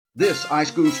This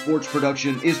iSchool Sports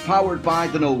production is powered by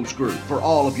the Knowles Group. For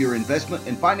all of your investment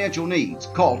and financial needs,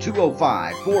 call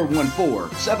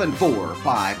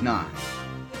 205-414-7459.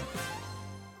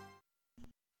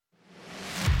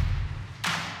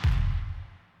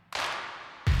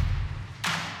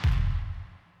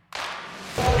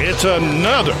 It's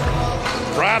another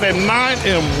Friday night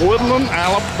in Woodland,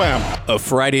 Alabama. A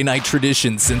Friday night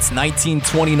tradition since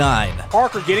 1929.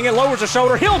 Parker getting it, lowers the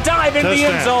shoulder. He'll dive into the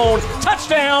end zone.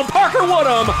 Touchdown, Parker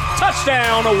Woodham.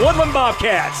 Touchdown, Woodland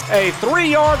Bobcats. A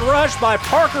 3-yard rush by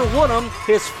Parker Woodham,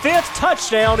 his 5th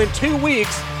touchdown in 2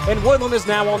 weeks, and Woodland is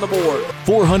now on the board.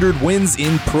 400 wins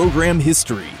in program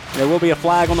history. There will be a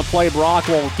flag on the play. Brock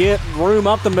will get room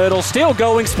up the middle. Still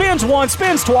going. Spins once,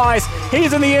 spins twice.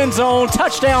 He's in the end zone.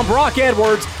 Touchdown, Brock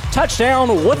Edwards. Touchdown,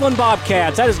 Woodland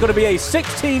Bobcats. That is going to be a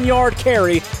 16-yard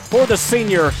carry for the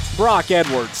senior, Brock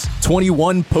Edwards.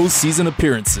 21 postseason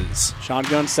appearances.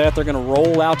 Shotgun set. They're going to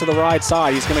roll out to the right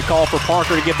side. He's going to call for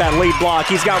Parker to get that lead block.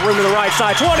 He's got room to the right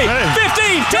side. 20,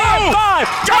 15, 10, 5.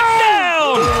 Touchdown!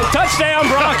 Touchdown,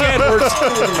 Brock Edwards.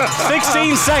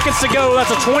 16 seconds to go.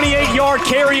 That's a 28-yard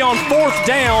carry on 4th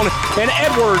down, and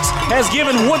Edwards has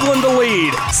given Woodland the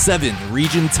lead. 7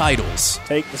 region titles.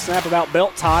 Take the snap about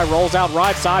belt tie, rolls out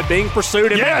right side, being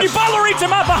pursued, and Matthew Butler eats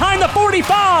him up behind the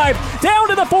 45, down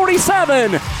to the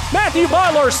 47. Matthew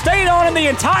Butler stayed on him the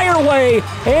entire way,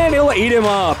 and he'll eat him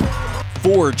up.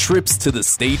 4 trips to the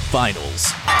state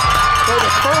finals. For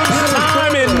the first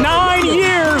time in 9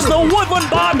 years, the Woodland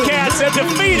Bobcats have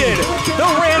defeated the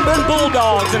Ranburne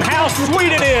Bulldogs, and how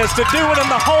sweet it is to do it in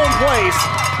the home place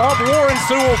of Warren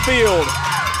Sewell Field.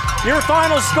 Your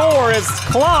final score as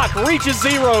clock reaches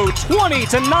 0,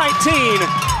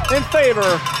 20-19 in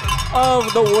favor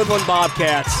of the Woodland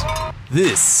Bobcats.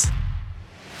 This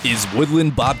is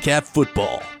Woodland Bobcat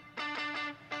football.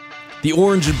 The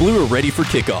orange and blue are ready for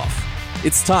kickoff.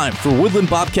 It's time for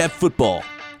Woodland Bobcat football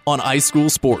on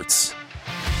iSchool Sports.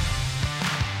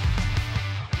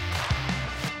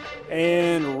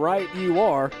 And right you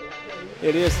are.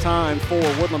 It is time for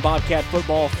Woodland Bobcat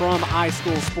football from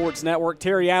iSchool Sports Network.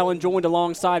 Terry Allen joined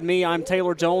alongside me. I'm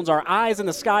Taylor Jones. Our eyes in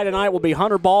the sky tonight will be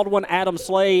Hunter Baldwin, Adam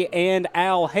Slay, and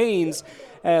Al Haynes.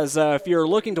 As if you're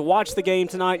looking to watch the game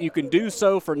tonight, you can do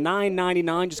so for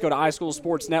 $9.99. Just go to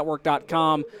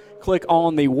iSchoolSportsNetwork.com, click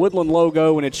on the Woodland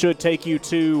logo, and it should take you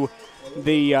to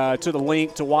the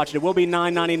link to watch it. It will be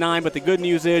 $9.99, but the good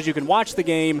news is you can watch the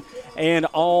game, and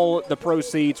all the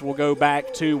proceeds will go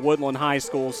back to Woodland High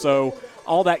School. So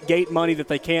all that gate money that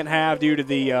they can't have due to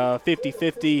the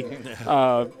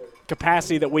 50-50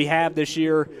 capacity that we have this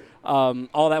year,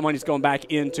 all that money is going back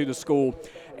into the school.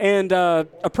 And a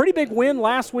pretty big win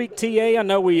last week, TA. I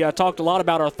know we talked a lot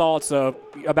about our thoughts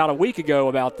about a week ago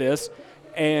about this.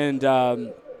 And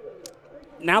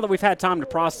now that we've had time to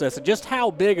process it, just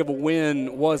how big of a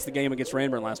win was the game against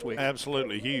Ranburne last week?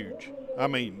 Absolutely huge. I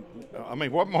mean,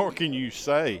 what more can you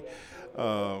say?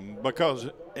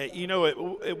 Because,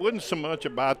 it wasn't so much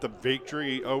about the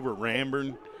victory over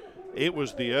Ranburne. It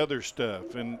was the other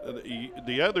stuff. And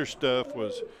the other stuff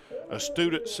was a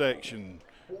student section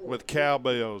with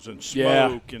cowbells and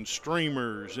smoke and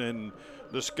streamers and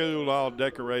the school all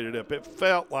decorated up. It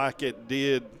felt like it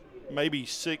did maybe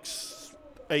 6-8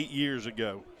 years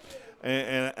ago.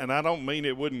 And I don't mean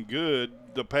it wasn't good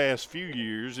the past few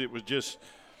years. It was just,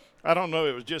 I don't know,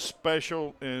 it was just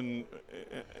special, and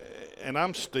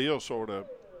I'm still sort of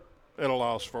at a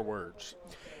loss for words.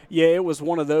 Yeah, it was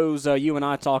one of those, you and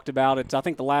I talked about it. I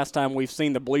think the last time we've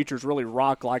seen the bleachers really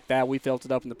rock like that, we felt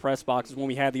it up in the press boxes when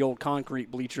we had the old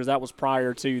concrete bleachers. That was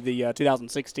prior to the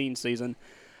 2016 season,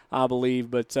 I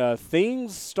believe. But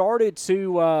things starting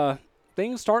to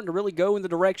really go in the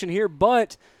direction here.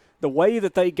 But the way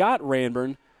that they got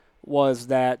Ranburne was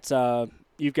that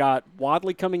you've got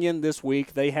Wadley coming in this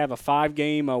week. They have a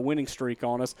 5-game winning streak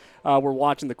on us. We're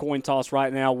watching the coin toss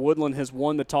right now. Woodland has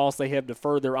won the toss. They have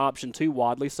deferred their option to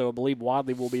Wadley, so I believe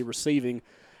Wadley will be receiving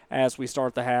as we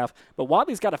start the half. But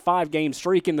Wadley's got a 5-game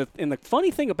streak, and the funny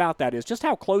thing about that is just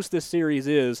how close this series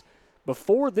is.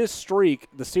 Before this streak,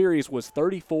 the series was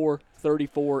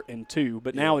 34-2,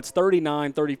 but now it's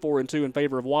 39-34-2 in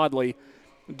favor of Wadley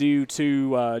due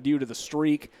to the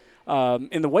streak.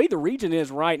 And the way the region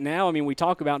is right now, I mean, we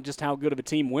talk about just how good of a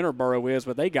team Winterboro is,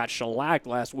 but they got shellacked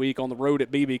last week on the road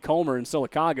at B.B. Comer in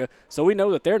Sylacauga, so we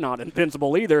know that they're not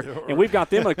invincible either, and we've got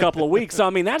them in a couple of weeks. So, I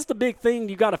mean, that's the big thing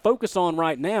you got to focus on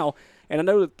right now. And I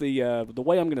know that the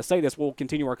way I'm going to say this, we'll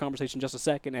continue our conversation in just a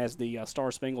second as the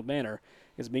Star Spangled Banner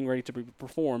is being ready to be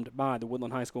performed by the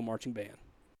Woodland High School Marching Band.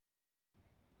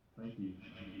 Thank you.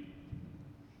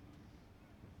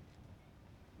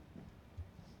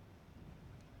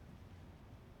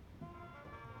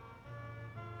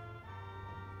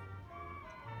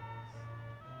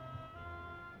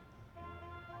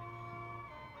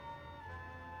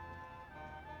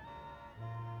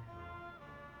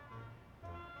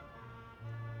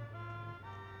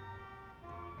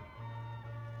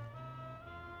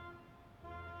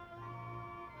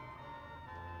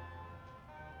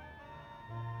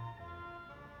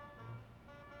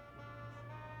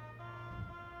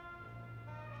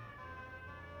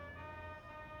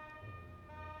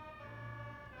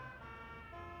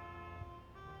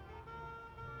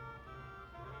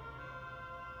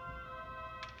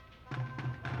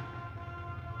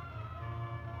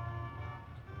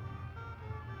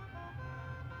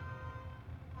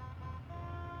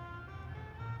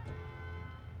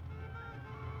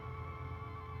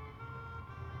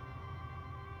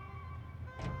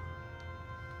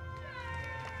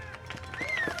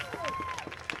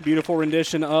 Beautiful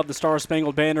rendition of the Star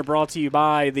Spangled Banner brought to you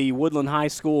by the Woodland High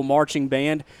School Marching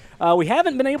Band. We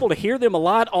haven't been able to hear them a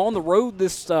lot on the road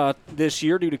this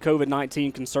year due to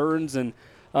COVID-19 concerns and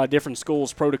different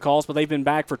schools' protocols, but they've been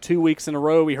back for 2 weeks in a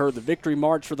row. We heard the victory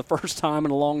march for the first time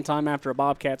in a long time after a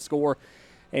Bobcat score,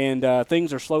 and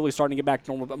things are slowly starting to get back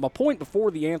to normal. But my point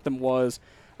before the anthem was,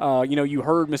 you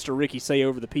heard Mr. Ricky say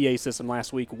over the PA system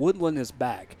last week, Woodland is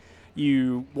back.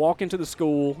 You walk into the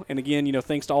school, and again,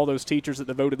 thanks to all those teachers that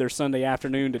devoted their Sunday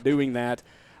afternoon to doing that,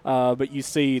 but you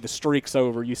see the streaks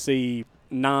over. You see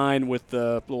 9 with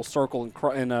the little circle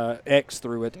and X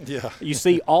through it. Yeah. You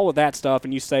see all of that stuff,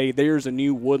 and you say there's a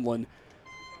new Woodland.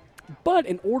 But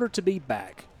in order to be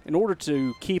back, in order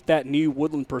to keep that new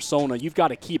Woodland persona, you've got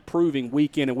to keep proving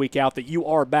week in and week out that you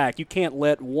are back. You can't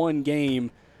let one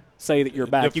game say that you're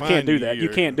back. You can't do that. You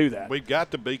can't do that. We've got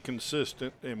to be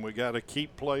consistent, and we got to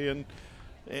keep playing.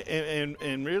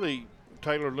 And really,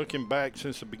 Taylor, looking back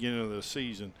since the beginning of the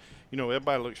season,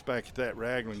 everybody looks back at that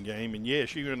Raglan game, and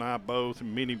yes, you and I both,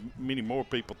 and many more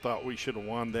people thought we should have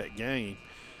won that game.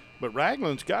 But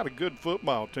Raglan's got a good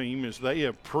football team, as they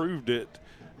have proved it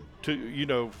for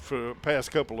the past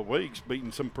couple of weeks,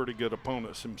 beating some pretty good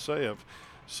opponents themselves.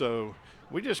 So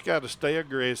we just got to stay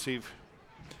aggressive.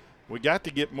 We got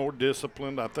to get more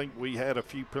disciplined. I think we had a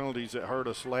few penalties that hurt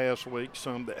us last week,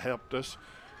 some that helped us,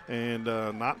 and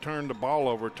not turn the ball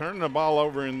over. Turning the ball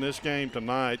over in this game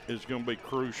tonight is going to be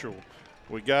crucial.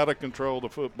 We got to control the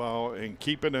football and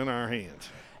keep it in our hands.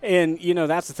 And,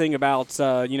 that's the thing about,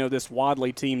 this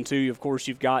Wadley team, too. Of course,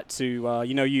 you've got to,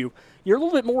 you're a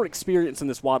little bit more experienced than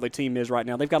this Wadley team is right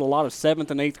now. They've got a lot of 7th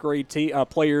and 8th grade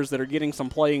players that are getting some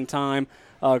playing time.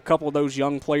 A couple of those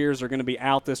young players are going to be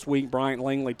out this week, Bryant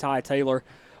Langley, Ty Taylor.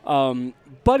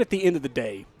 But at the end of the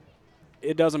day,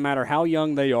 it doesn't matter how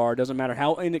young they are. It doesn't matter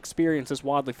how inexperienced this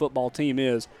Wadley football team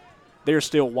is. They're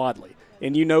still Wadley.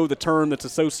 And the term that's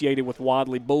associated with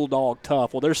Wadley, Bulldog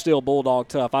tough. Well, they're still Bulldog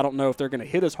tough. I don't know if they're going to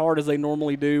hit as hard as they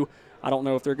normally do. I don't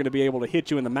know if they're going to be able to hit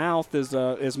you in the mouth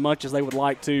as much as they would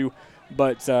like to,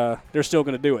 but they're still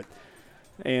going to do it.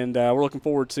 And we're looking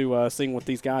forward to seeing what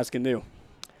these guys can do.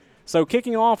 So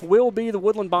kicking off will be the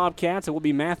Woodland Bobcats. It will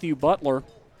be Matthew Butler.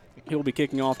 He'll be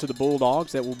kicking off to the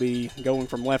Bulldogs. That will be going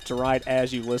from left to right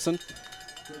as you listen.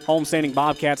 Homestanding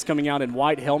Bobcats coming out in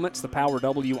white helmets, the Power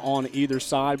W on either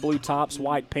side, blue tops,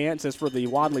 white pants. As for the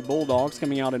Wadley Bulldogs,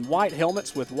 coming out in white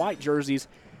helmets with white jerseys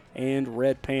and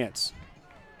red pants.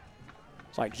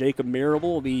 Looks like Jacob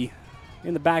Marable will be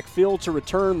in the backfield to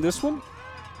return this one.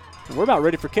 And we're about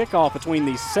ready for kickoff between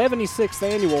the 76th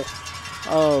annual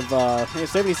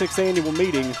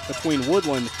meeting between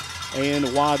Woodland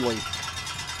and Wadley.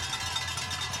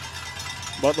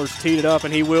 Butler's teed it up,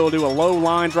 and he will do a low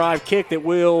line drive kick that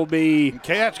will be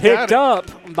picked up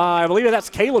by, I believe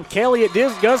that's Caleb Kelly. It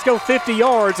does go 50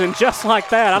 yards, and just like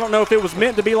that, I don't know if it was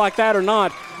meant to be like that or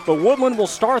not, but Woodland will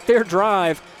start their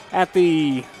drive at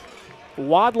the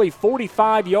Wadley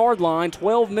 45-yard line,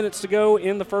 12 minutes to go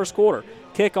in the first quarter.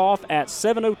 Kickoff at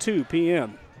 7:02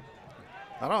 p.m.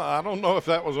 I don't know if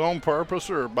that was on purpose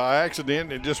or by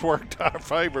accident. It just worked our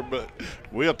favor, but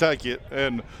we'll take it.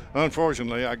 And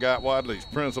unfortunately, I got Wadley's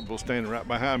principal standing right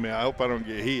behind me. I hope I don't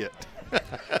get hit.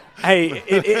 Hey,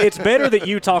 it's better that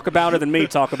you talk about it than me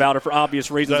talk about it for obvious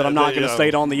reasons that I'm not going to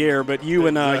state on the air. But you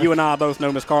and I both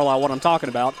know, Miss Carlisle, what I'm talking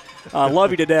about.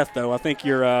 Love you to death, though. I think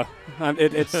you're.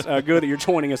 It's good that you're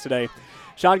joining us today.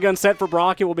 Shotgun set for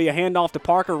Brock. It will be a handoff to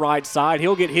Parker right side.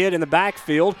 He'll get hit in the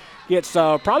backfield. Gets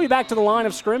probably back to the line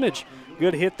of scrimmage.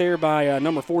 Good hit there by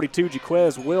number 42,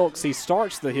 Jaquez Wilkes. He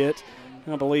starts the hit.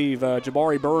 I believe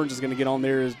Jabari Burns is going to get on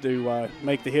there to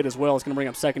make the hit as well. It's going to bring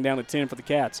up 2nd down and 10 for the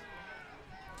Cats.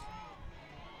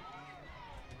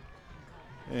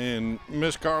 And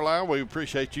Miss Carlisle, we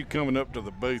appreciate you coming up to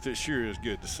the booth. It sure is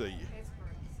good to see you.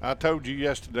 I told you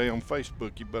yesterday on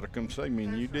Facebook you better come see me,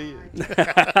 and you did.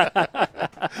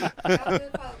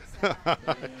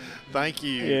 Thank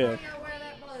you. Yeah.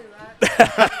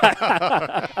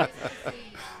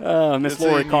 Miss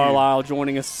Lori Carlisle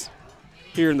joining us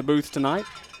here in the booth tonight.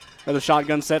 Another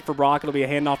shotgun set for Brock. It'll be a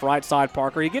handoff right side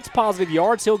Parker. He gets positive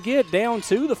yards. He'll get down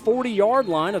to the 40-yard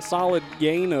line, a solid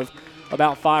gain of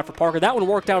about 5 for Parker. That one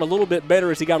worked out a little bit better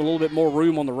as he got a little bit more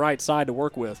room on the right side to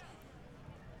work with.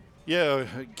 Yeah,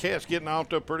 Cat's getting off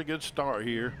to a pretty good start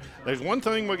here. There's one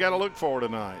thing we got to look for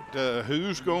tonight.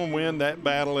 Who's going to win that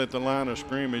battle at the line of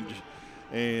scrimmage?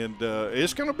 And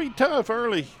it's going to be tough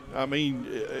early. I mean,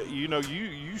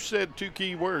 you said 2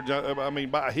 key words. I mean,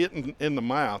 by hitting in the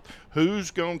mouth. Who's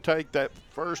going to take that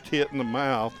first hit in the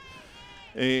mouth?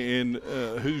 And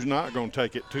who's not going to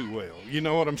take it too well? You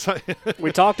know what I'm saying?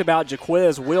 We talked about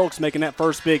Jaquez Wilkes making that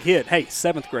first big hit. Hey,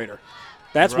 7th grader.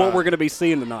 That's what we're going to be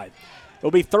seeing tonight. It'll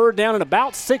be third down and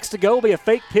about 6 to go. It'll be a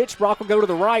fake pitch. Brock will go to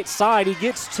the right side. He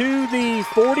gets to the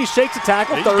 40, shakes a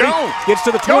tackle, 30, gets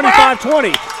to the 25,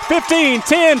 20, 15,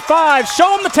 10, 5.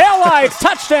 Show him the taillights.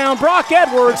 Touchdown, Brock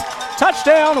Edwards.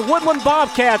 Touchdown, Woodland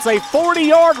Bobcats. A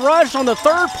 40-yard rush on the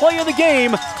third play of the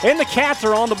game, and the Cats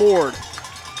are on the board.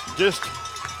 Just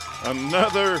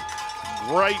another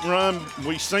great run.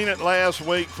 We seen it last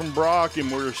week from Brock,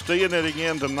 and we're seeing it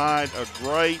again tonight. A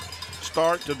great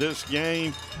start to this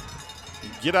game.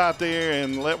 Get out there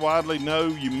and let Wadley know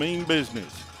you mean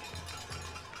business.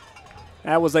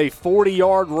 That was a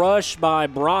 40-yard rush by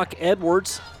Brock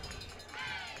Edwards.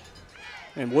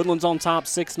 And Woodland's on top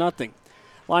 6-0.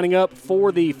 Lining up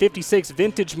for the 56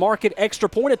 Vintage Market extra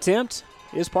point attempt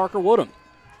is Parker Woodham.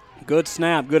 Good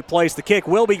snap, good place. The kick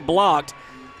will be blocked,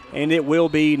 and it will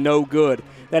be no good.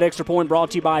 That extra point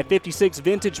brought to you by 56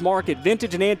 Vintage Market.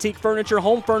 Vintage and antique furniture,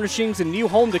 home furnishings, and new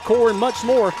home decor, and much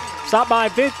more. Stop by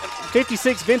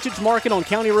 56 Vintage Market on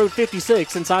County Road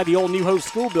 56 inside the old New Hope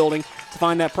School building to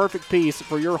find that perfect piece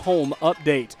for your home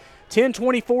update.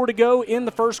 10:24 to go in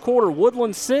the first quarter.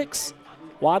 Woodland 6,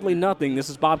 Wadley nothing. This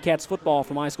is Bobcats football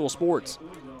from High School Sports.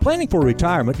 Planning for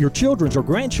retirement, your children's or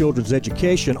grandchildren's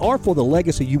education, or for the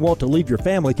legacy you want to leave your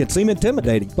family can seem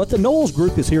intimidating, but the Knowles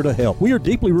Group is here to help. We are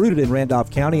deeply rooted in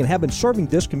Randolph County and have been serving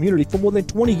this community for more than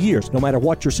 20 years. No matter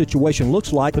what your situation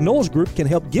looks like, the Knowles Group can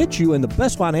help get you in the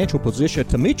best financial position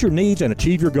to meet your needs and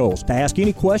achieve your goals. To ask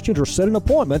any questions or set an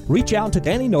appointment, reach out to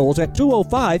Danny Knowles at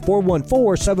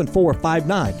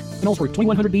 205-414-7459. Knowles Group,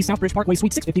 2100B Southbridge Parkway,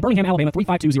 Suite 650, Birmingham, Alabama,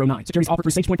 35209. Securities offered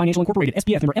through SagePoint Financial Incorporated,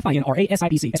 SPF member FINRA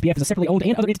SIPC. SPF is a separately owned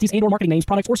and other entities and/or marketing names,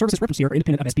 products, or services referenced here are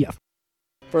independent of SPF.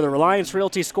 For the Reliance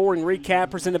Realty scoring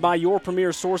recap presented by your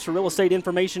premier source for real estate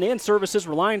information and services,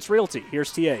 Reliance Realty.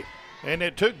 Here's TA. And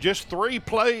it took just 3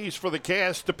 plays for the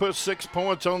Cats to put 6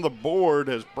 points on the board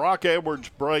as Brock Edwards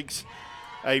breaks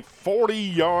a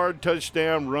 40-yard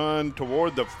touchdown run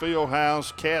toward the field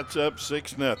house. Cats up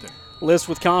 6-0. List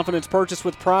with confidence, purchase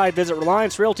with pride. Visit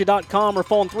RelianceRealty.com or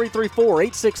phone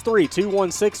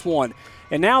 334-863-2161.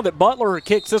 And now that Butler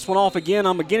kicks this one off again,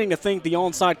 I'm beginning to think the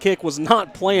onside kick was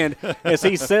not planned as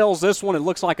he sails this one. It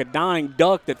looks like a dying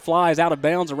duck that flies out of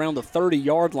bounds around the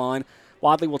 30-yard line.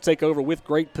 Wadley will take over with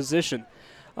great position.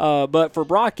 But for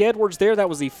Brock Edwards there, that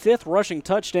was the 5th rushing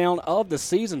touchdown of the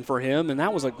season for him, and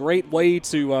that was a great way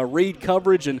to read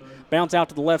coverage and bounce out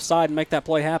to the left side and make that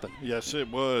play happen. Yes,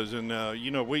 it was. And,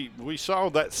 we saw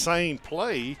that same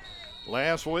play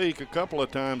last week a couple of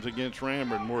times against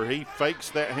Ranburne where he fakes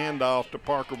that handoff to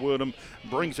Parker Woodham,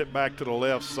 brings it back to the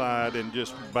left side, and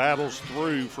just battles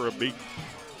through for a big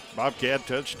Bobcat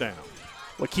touchdown.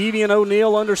 LaKevian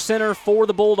O'Neal under center for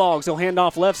the Bulldogs. He'll hand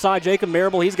off left side. Jacob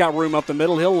Marable, he's got room up the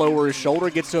middle. He'll lower his shoulder,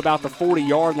 gets to about the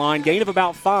 40-yard line. Gain of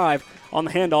about 5 on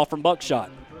the handoff from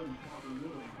Buckshot.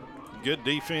 Good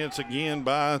defense again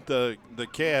by the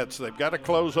Cats. They've got to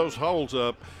close those holes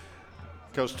up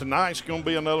because tonight's going to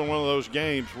be another one of those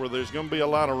games where there's going to be a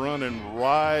lot of running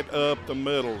right up the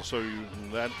middle. So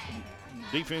that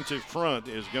defensive front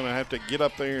is going to have to get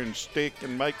up there and stick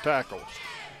and make tackles.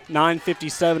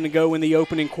 9:57 to go in the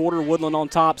opening quarter. Woodland on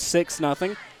top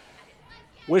 6-0.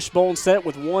 Wishbone set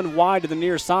with one wide to the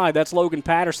near side. That's Logan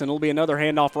Patterson. It'll be another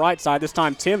handoff right side. This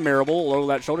time Tim Marable, lower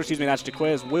that shoulder. That's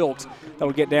Jaquez Wilkes.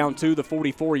 That'll get down to the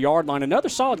 44-yard line. Another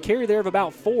solid carry there of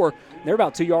about 4. They're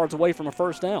about 2 yards away from a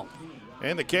first down.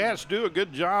 And the Cats do a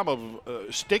good job of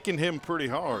sticking him pretty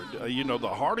hard. The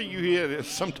harder you hit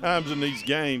sometimes in these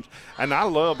games, and I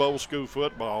love old school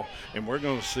football, and we're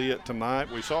going to see it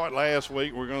tonight. We saw it last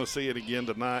week. We're going to see it again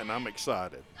tonight, and I'm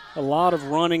excited. A lot of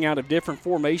running out of different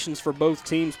formations for both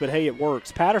teams, but, hey, it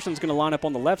works. Patterson's going to line up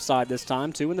on the left side this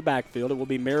time, 2 in the backfield. It will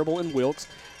be Marable and Wilkes.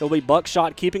 It'll be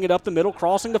Buckshot keeping it up the middle,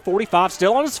 crossing the 45,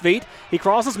 still on his feet. He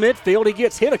crosses midfield. He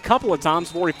gets hit a couple of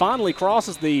times before he finally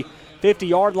crosses the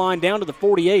 50-yard line down to the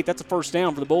 48. That's a first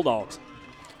down for the Bulldogs.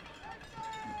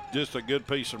 Just a good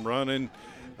piece of running,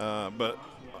 but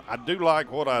I do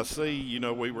like what I see.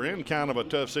 We were in kind of a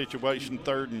tough situation,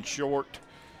 3rd and short,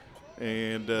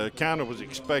 and kind of was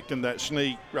expecting that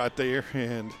sneak right there,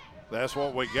 and that's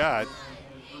what we got.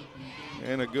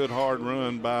 And a good hard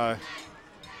run by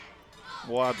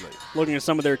Wadley. Looking at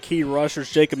some of their key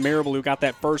rushers, Jacob Marable, who got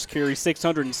that first carry,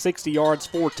 660 yards,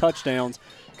 4 touchdowns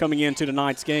coming into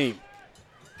tonight's game.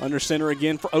 Under center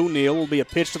again for O'Neal. Will be a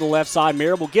pitch to the left side.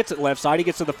 Marable gets it left side. He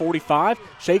gets to the 45.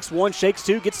 Shakes 1, shakes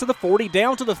 2, gets to the 40,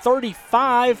 down to the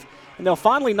 35. And they'll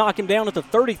finally knock him down at the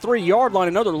 33-yard line.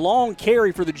 Another long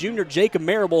carry for the junior Jacob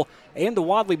Marable and the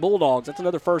Wadley Bulldogs. That's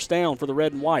another first down for the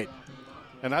red and white.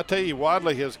 And I tell you,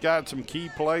 Wadley has got some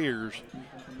key players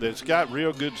that's got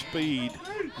real good speed.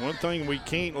 One thing we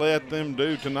can't let them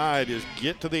do tonight is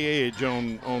get to the edge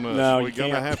on us. No, we're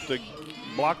going to have to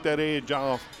block that edge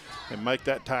off and make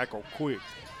that tackle quick.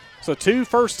 So 2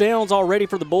 first downs already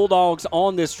for the Bulldogs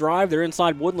on this drive. They're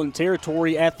inside Woodland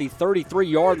territory at the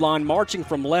 33-yard line, marching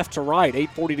from left to right.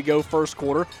 8:40 to go first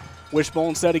quarter.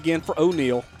 Wishbone set again for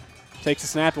O'Neal. Takes a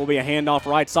snap. It will be a handoff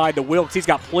right side to Wilkes. He's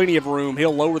got plenty of room.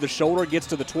 He'll lower the shoulder, gets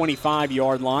to the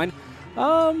 25-yard line.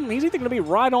 He's either going to be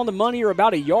right on the money or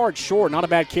about a yard short. Not a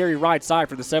bad carry right side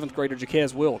for the 7th grader,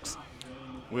 Jaquez Wilkes.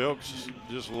 Wilkes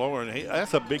just lowering.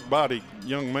 That's a big-bodied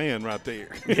young man right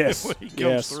there. Yes. When he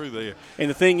comes through there. And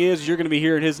the thing is, you're going to be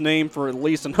hearing his name for at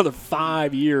least another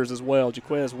 5 years as well.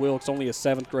 Jaquez Wilkes, only a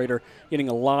 7th grader, getting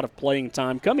a lot of playing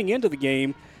time. Coming into the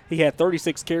game, he had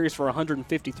 36 carries for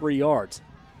 153 yards.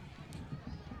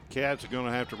 Cats are going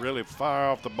to have to really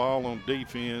fire off the ball on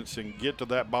defense and get to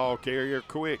that ball carrier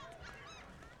quick.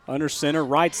 Under center,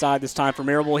 right side this time for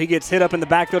Marable. He gets hit up in the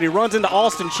backfield. He runs into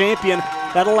Austin Champion.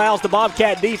 That allows the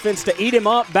Bobcat defense to eat him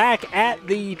up back at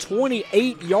the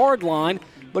 28-yard line.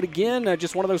 But again,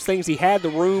 just one of those things. He had the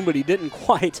room, but he didn't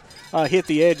quite hit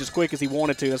the edge as quick as he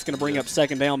wanted to. That's going to bring up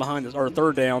second down behind this, or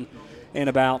third down, and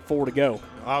about 4 to go.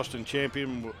 Austin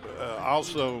Champion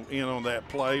also in on that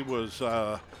play was,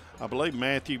 I believe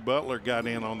Matthew Butler got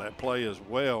in on that play as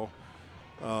well.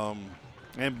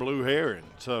 And Blue Heron.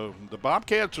 So the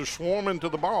Bobcats are swarming to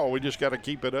the ball. We just got to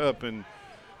keep it up and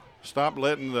stop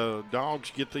letting the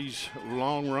Dogs get these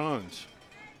long runs.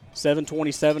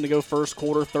 7:27 to go first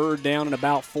quarter, third down and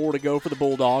about 4 to go for the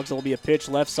Bulldogs. It'll be a pitch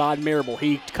left side Marable.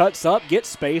 He cuts up, gets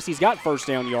space. He's got first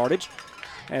down yardage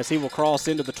as he will cross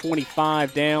into the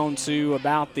 25 down to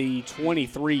about the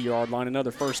 23-yard line.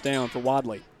 Another first down for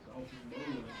Wadley.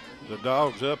 The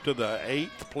Dogs up to the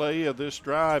 8th play of this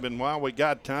drive, and while we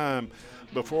got time,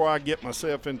 before I get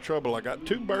myself in trouble, I got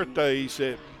 2 birthdays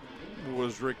that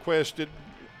was requested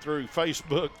through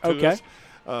Facebook to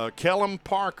us. Kellum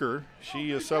Parker,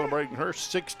 she is celebrating her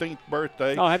 16th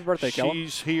birthday. Oh, happy birthday, Kellum.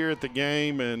 She's here at the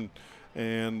game, and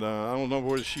I don't know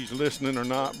whether she's listening or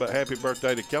not, but happy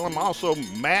birthday to Kellum. Also,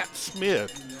 Matt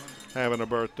Smith having a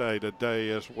birthday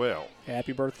today as well.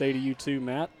 Happy birthday to you too,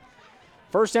 Matt.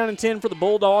 First down and 10 for the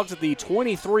Bulldogs at the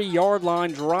 23-yard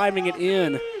line, driving it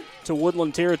in to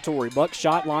Woodland territory.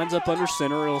 Buckshot lines up under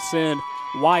center. He'll send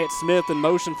Wyatt Smith in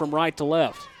motion from right to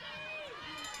left.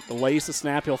 Delays the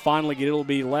snap. He'll finally get it. It'll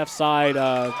be left side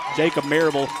Jacob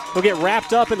Marable. He'll get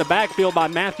wrapped up in the backfield by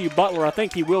Matthew Butler. I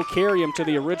think he will carry him to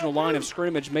the original line of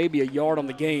scrimmage, maybe a yard on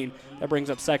the gain. That brings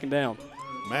up second down.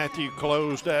 Matthew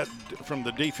closed that from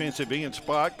the defensive end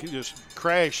spot. He just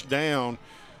crashed down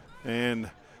and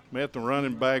met the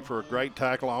running back for a great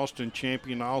tackle. Austin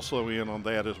Champion also in on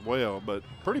that as well. But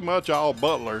pretty much all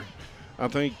Butler. I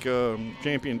think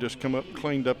Champion just come up and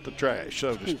cleaned up the trash,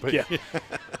 so to speak.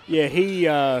 Yeah, he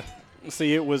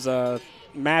it was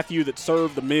Matthew that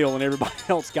served the meal and everybody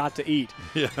else got to eat.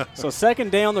 Yeah. So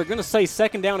second down, they're going to say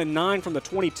second down and 9 from the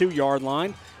 22-yard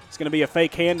line. It's going to be a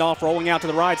fake handoff. Rolling out to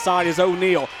the right side is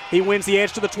O'Neal. He wins the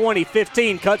edge to the 20,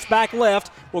 15, cuts back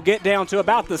left. Will get down to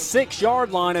about the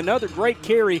 6-yard line. Another great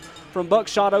carry from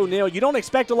Buckshot O'Neal. You don't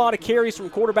expect a lot of carries from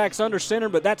quarterbacks under center,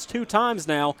 but that's 2 times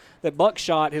now that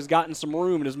Buckshot has gotten some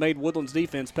room and has made Woodland's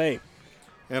defense pay.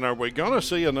 And are we going to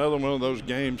see another one of those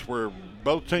games where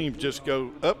both teams just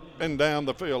go up and down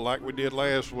the field like we did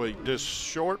last week? Just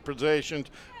short possessions.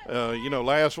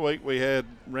 Last week we had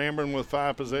Ramburn with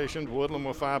 5 possessions, Woodland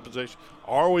with 5 possessions.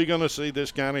 Are we going to see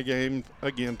this kind of game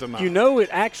again tonight? It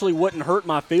actually wouldn't hurt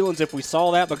my feelings if we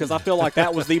saw that, because I feel like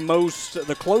that was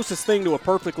the closest thing to a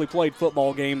perfectly played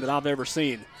football game that I've ever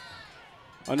seen.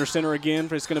 Under center again,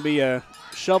 it's going to be a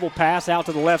shovel pass out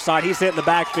to the left side. He's hit in the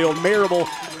backfield. Marable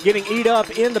getting eat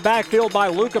up in the backfield by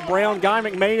Luca Brown. Guy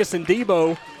McManus and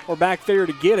Debo are back there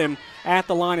to get him at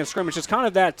the line of scrimmage. It's kind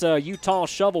of that Utah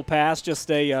shovel pass, just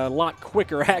a lot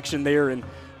quicker action there, and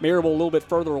Marable a little bit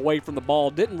further away from the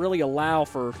ball. Didn't really allow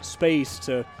for space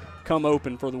to come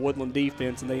open for the Woodland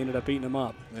defense, and they ended up eating him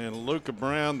up. And Luca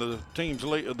Brown, the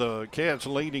Cats'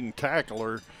 leading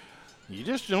tackler, you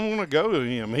just don't want to go to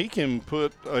him. He can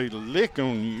put a lick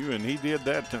on you, and he did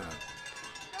that time.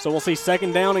 So we'll see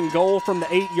second down and goal from the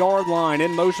 8-yard line.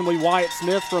 In motion will be Wyatt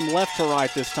Smith from left to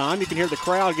right this time. You can hear the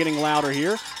crowd getting louder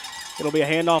here. It'll be a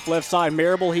handoff left side.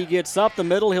 Marable, he gets up the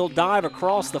middle. He'll dive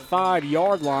across the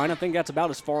 5-yard line. I think that's about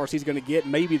as far as he's going to get,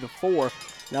 maybe the 4.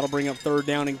 That'll bring up third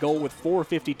down and goal with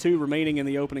 4:52 remaining in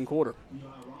the opening quarter.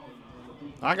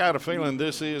 I got a feeling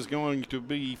this is going to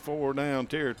be 4-down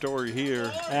territory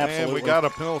here. Absolutely. And we got a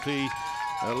penalty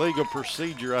illegal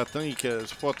procedure, I think,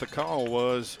 is what the call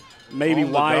was. Maybe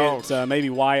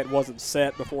Wyatt wasn't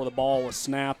set before the ball was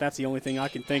snapped. That's the only thing I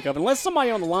can think of. Unless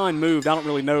somebody on the line moved, I don't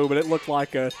really know, but it looked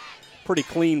like a pretty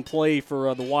clean play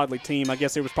for the Wadley team. I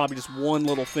guess there was probably just one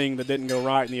little thing that didn't go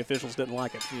right, and the officials didn't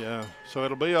like it. Yeah, so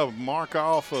it'll be a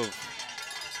mark-off of,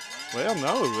 well,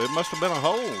 no, it must have been a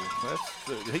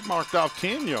hold. He marked off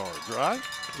 10 yards, right?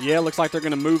 Yeah, looks like they're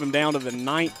going to move him down to the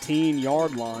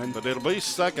 19-yard line. But it'll be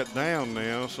second down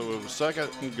now, so it was second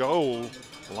and goal.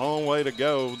 Long way to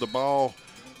go. The ball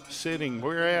sitting,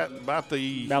 we're at about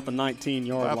the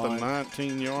 19-yard line. About the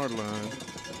 19-yard line.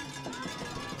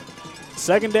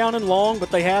 Second down and long, but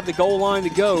they have the goal line to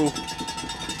go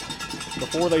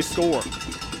before they score.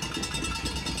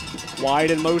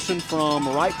 Wide in motion from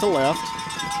right to left.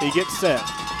 He gets set.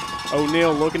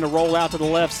 O'Neal looking to roll out to the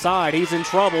left side. He's in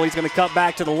trouble. He's going to cut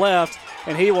back to the left,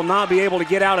 and he will not be able to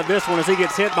get out of this one as he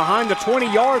gets hit behind the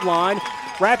 20-yard line.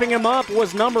 Wrapping him up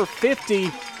was number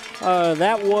 50.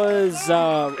 That was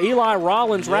Eli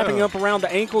Rollins wrapping up around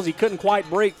the ankles. He couldn't quite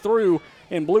break through,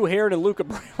 and blue-haired and Luca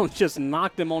Brown just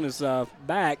knocked him on his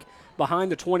back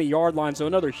behind the 20-yard line. So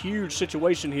another huge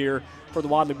situation here for the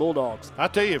Wadley Bulldogs. I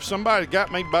tell you, if somebody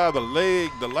got me by the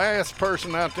leg, the last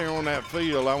person out there on that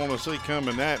field I want to see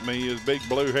coming at me is big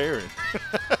blue-haired.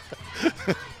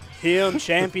 Him,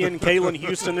 Champion, Kalen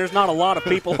Houston. There's not a lot of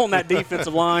people on that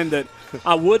defensive line that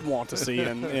I would want to see,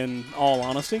 in all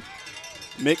honesty.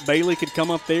 Mick Bailey could come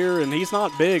up there, and he's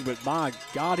not big, but my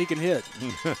God, he can hit.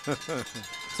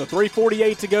 So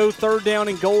 3:48 to go, third down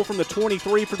and goal from the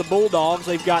 23 for the Bulldogs.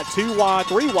 They've got 3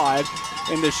 wide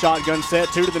in this shotgun set,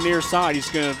 2 to the near side. He's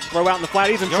going to throw out in the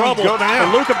flat. He's in trouble. Go down.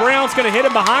 And Luca Brown's going to hit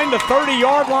him behind the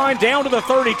 30-yard line, down to the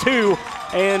 32.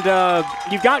 And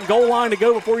you've got goal line to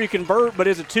go before you convert, but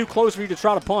is it too close for you to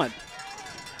try to punt?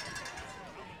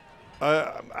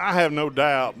 I have no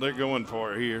doubt they're going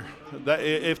for it here.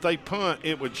 If they punt,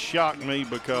 it would shock me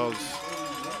because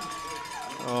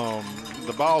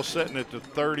the ball's sitting at the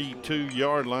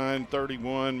 32-yard line,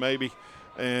 31 maybe,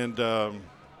 and so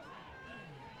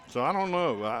I don't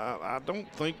know. I don't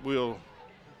think we'll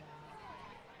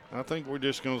 – I think we're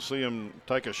just going to see them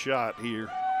take a shot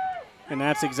here. And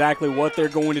that's exactly what they're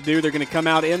going to do. They're going to come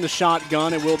out in the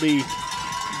shotgun. It will be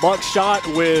Buckshot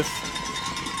with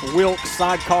Wilkes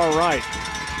sidecar right.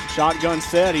 Shotgun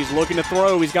set. He's looking to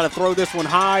throw. He's got to throw this one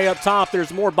high up top.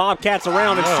 There's more Bobcats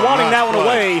around, and swatting that one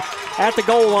away at the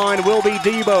goal line will be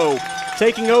Debo.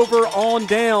 Taking over on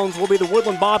downs will be the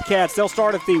Woodland Bobcats. They'll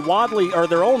start at the Wadley, or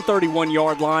their own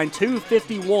 31-yard line.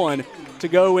 2:51 to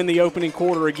go in the opening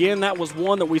quarter. Again, that was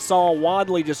one that we saw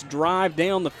Wadley just drive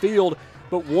down the field,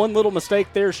 but one little mistake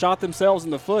there shot themselves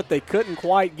in the foot. They couldn't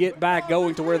quite get back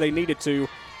going to where they needed to,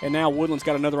 and now Woodland's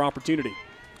got another opportunity.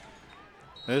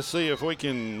 Let's see if we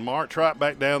can march right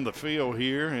back down the field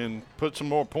here and put some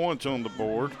more points on the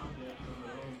board.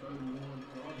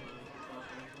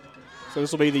 So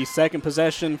this will be the second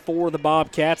possession for the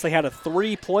Bobcats. They had a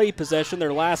 3-play possession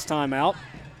their last time out.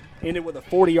 Ended with a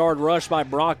 40-yard rush by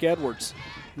Brock Edwards,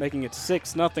 making it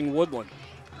 6-0 Woodland.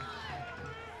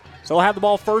 So they'll have the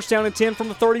ball first down and 10 from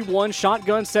the 31.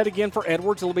 Shotgun set again for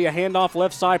Edwards. It'll be a handoff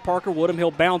left side. Parker Woodham.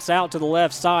 He'll bounce out to the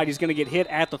left side. He's going to get hit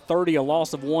at the 30. A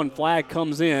loss of 1. Flag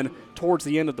comes in towards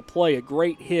the end of the play. A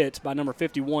great hit by number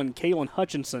 51, Kalen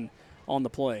Hutchinson, on the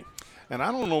play. And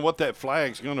I don't know what that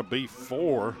flag's going to be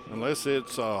for unless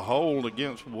it's a hold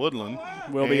against Woodland.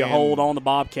 Will be a hold on the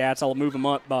Bobcats. I'll move them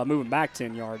up, move them back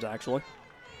 10 yards, actually.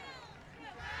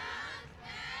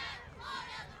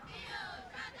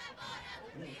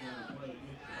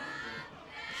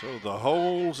 So the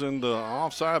holds and the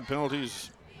offside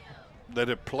penalties that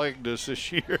have plagued us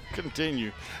this year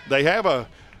continue. They have a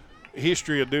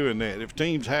history of doing that. If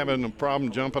teams having a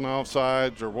problem jumping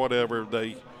offsides or whatever,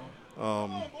 they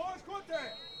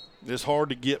it's hard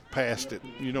to get past it.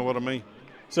 You know what I mean?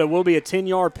 So it will be a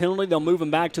 10-yard penalty. They'll move them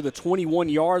back to the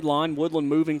 21-yard line. Woodland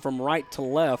moving from right to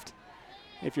left,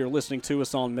 if you're listening to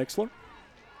us on Mixler.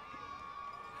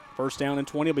 First down and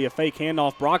 20 will be a fake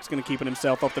handoff. Brock's going to keep it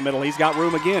himself up the middle. He's got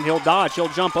room again. He'll dodge. He'll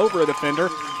jump over a defender.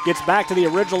 Gets back to the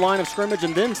original line of scrimmage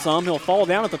and then some. He'll fall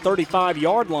down at the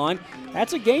 35-yard line.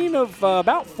 That's a gain of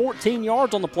about 14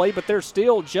 yards on the play, but they're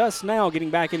still just now getting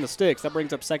back in the sticks. That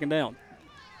brings up second down.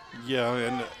 Yeah,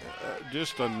 and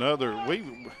just another.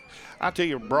 I tell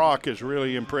you, Brock has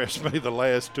really impressed me the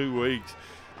last 2 weeks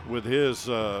with his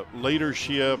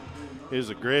leadership, his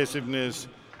aggressiveness,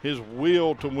 his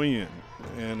will to win.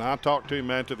 And I talked to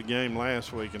him after the game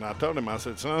last week, and I told him, I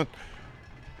said, son,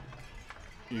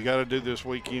 You got to do this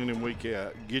week in and week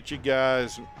out. Get you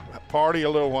guys, party a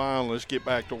little while, and let's get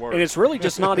back to work. And it's really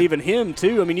just not even him,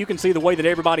 too. I mean, you can see the way that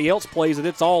everybody else plays it.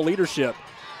 It's all leadership.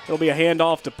 It'll be a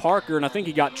handoff to Parker, and I think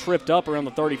he got tripped up around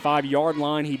the 35-yard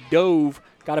line. He dove,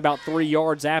 got about 3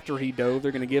 yards after he dove.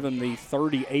 They're going to give him the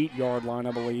 38-yard line,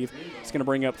 I believe. It's going to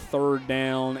bring up third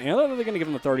down. And they're going to give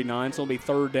him the 39, so it'll be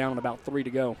third down and about 3 to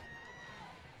go.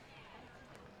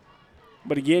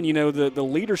 But again, you know, the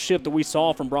leadership that we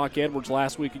saw from Brock Edwards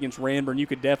last week against Ranburne, you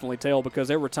could definitely tell, because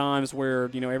there were times where,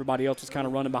 you know, everybody else was kind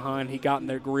of running behind. He got in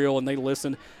their grill and they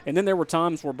listened. And then there were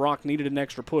times where Brock needed an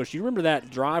extra push. You remember that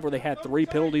drive where they had 3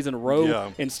 penalties in a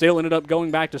row and still ended up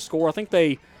going back to score? I think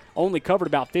they only covered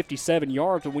about 57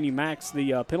 yards, but when you max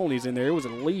the penalties in there, it was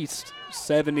at least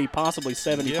 70, possibly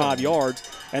 75 yards.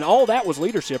 And all that was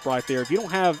leadership right there. If you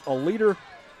don't have a leader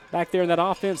back there in that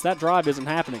offense, that drive isn't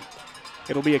happening.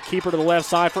 It'll be a keeper to the left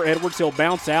side for Edwards. He'll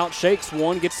bounce out, shakes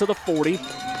one, gets to the 40.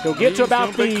 He'll get to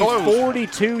about the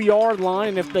 42-yard line,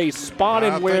 and if they spot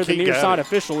him where the near side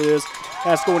official is,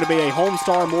 that's going to be a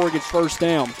Homestar Mortgage first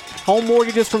down. Home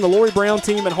mortgages from the Lori Brown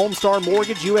team at Homestar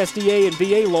Mortgage, USDA and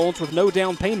VA loans with no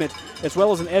down payment, as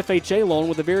well as an FHA loan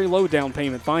with a very low down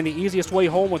payment. Find the easiest way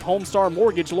home with Homestar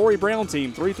Mortgage. Lori Brown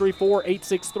team,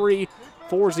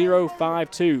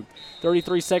 334-863-4052.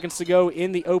 33 seconds to go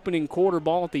in the opening quarter.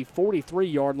 Ball at the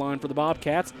 43-yard line for the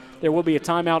Bobcats. There will be a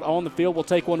timeout on the field. We'll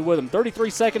take one with them. 33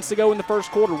 seconds to go in the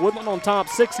first quarter. Woodland on top,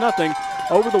 6-0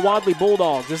 over the Wadley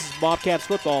Bulldogs. This is Bobcats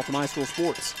football from High School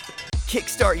Sports.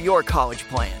 Kickstart your college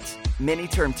plans.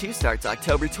 Mini-Term 2 starts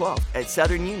October 12th at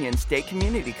Southern Union State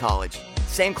Community College.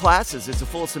 Same classes as a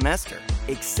full semester,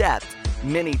 except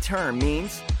mini-term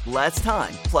means less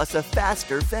time plus a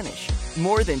faster finish.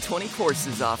 More than 20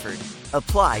 courses offered.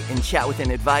 Apply and chat with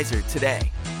an advisor today.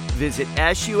 Visit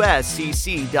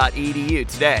suscc.edu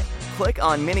today. Click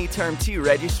on Mini-Term 2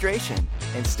 registration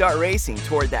and start racing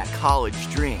toward that college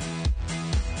dream.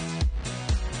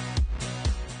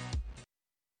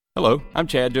 Hello, I'm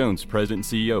Chad Jones,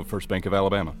 President and CEO of First Bank of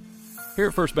Alabama. Here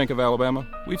at First Bank of Alabama,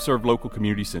 we've served local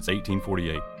communities since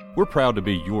 1848. We're proud to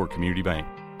be your community bank.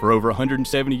 For over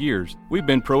 170 years, we've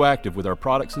been proactive with our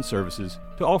products and services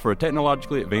to offer a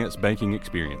technologically advanced banking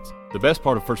experience. The best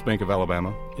part of First Bank of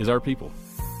Alabama is our people.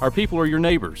 Our people are your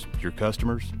neighbors, your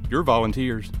customers, your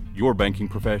volunteers, your banking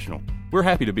professional. We're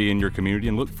happy to be in your community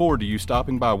and look forward to you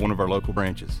stopping by one of our local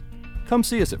branches. Come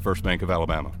see us at First Bank of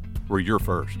Alabama. We're your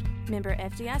first. Member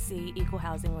FDIC, Equal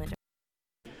Housing Lender.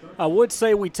 I would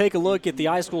say we take a look at the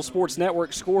High School Sports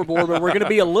Network scoreboard, but we're going to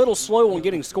be a little slow on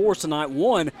getting scores tonight.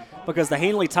 One, because the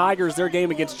Handley Tigers, their game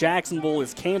against Jacksonville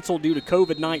is canceled due to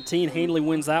COVID-19. Handley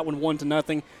wins that one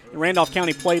 1-0. Randolph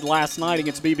County played last night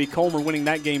against BB Comer, winning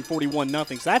that game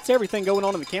 41-0. So that's everything going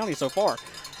on in the county so far.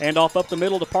 Handoff up the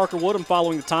middle to Parker Woodham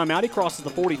following the timeout. He crosses the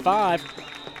 45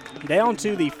 down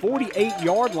to the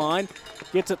 48-yard line.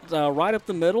 Gets it right up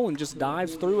the middle and just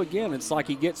dives through again. It's like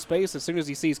he gets space. As soon as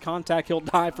he sees contact, he'll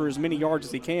dive for as many yards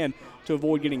as he can to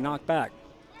avoid getting knocked back.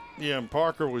 Yeah, and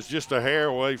Parker was just a hair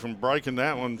away from breaking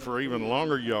that one for even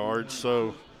longer yards.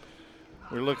 So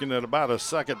we're looking at about a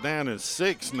 2nd down and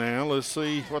 6 now. Let's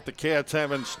see what the Cats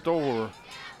have in store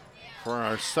for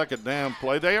our 2nd down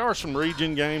play. There are some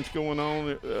region games going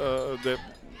on that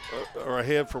are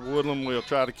ahead for Woodland. We'll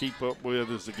try to keep up with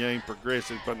as the game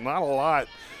progresses, but not a lot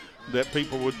that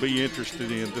people would be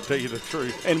interested in, to tell you the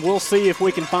truth. And we'll see if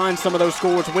we can find some of those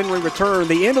scores when we return.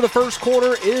 The end of the first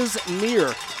quarter is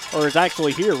near, or is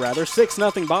actually here, rather.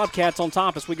 6-0 Bobcats on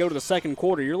top as we go to the second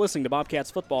quarter. You're listening to Bobcats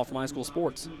football from High School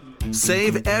Sports.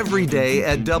 Save every day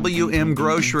at WM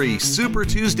Grocery. Super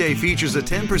Tuesday features a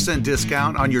 10%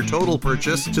 discount on your total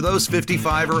purchase to those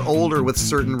 55 or older with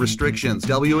certain restrictions.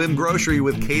 WM Grocery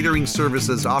with catering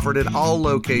services offered at all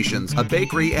locations. A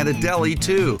bakery and a deli,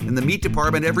 too. In the meat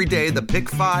department every day, the Pick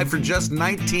 5 for just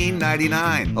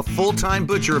 $19.99. A full-time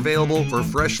butcher available for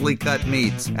freshly cut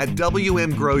meats at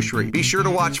WM Grocery. Be sure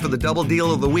to watch for the double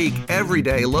deal of the week. Every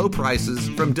day, low prices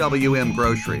from WM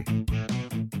Grocery.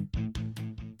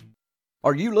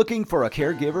 Are you looking for a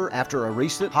caregiver after a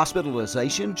recent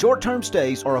hospitalization? Short-term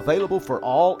stays are available for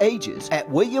all ages at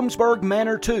Williamsburg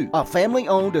Manor 2, a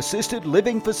family-owned assisted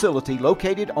living facility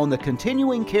located on the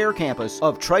continuing care campus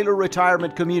of Traylor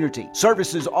Retirement Community.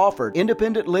 Services offered: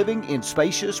 independent living in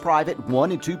spacious private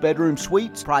 1- and 2-bedroom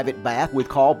suites, private bath with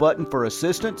call button for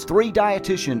assistance, 3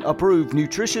 dietitian-approved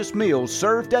nutritious meals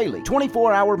served daily,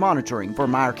 24-hour monitoring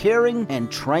from our caring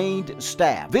and trained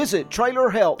staff. Visit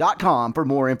trailerhelp.com for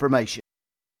more information.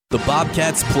 The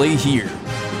Bobcats play here.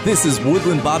 This is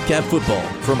Woodland Bobcat football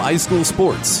from High School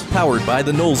Sports, powered by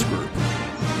the Knowles Group.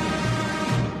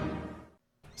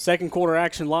 Second quarter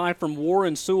action live from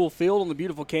Warren Sewell Field on the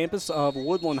beautiful campus of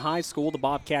Woodland High School. The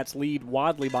Bobcats lead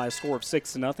Wadley by a score of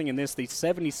 6-0, and this the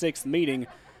 76th meeting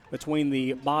between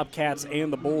the Bobcats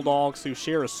and the Bulldogs, who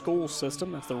share a school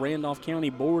system. That's the Randolph County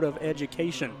Board of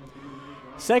Education.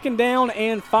 Second down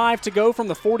and 5 to go from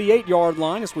the 48-yard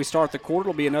line as we start the quarter.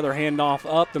 It'll be another handoff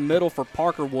up the middle for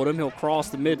Parker Woodham. He'll cross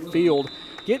the midfield,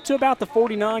 get to about the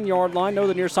 49-yard line. No,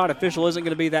 the near side official isn't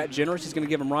going to be that generous. He's going to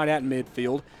give him right at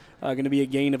midfield. Going to be a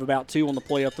gain of about 2 on the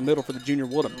play up the middle for the junior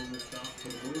Woodham.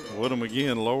 Woodham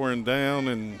again lowering down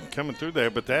and coming through there.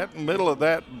 But that middle of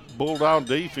that Bulldog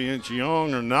defense,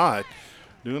 young or not,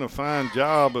 doing a fine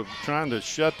job of trying to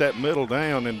shut that middle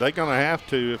down. And they're going to have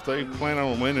to if they plan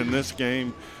on winning this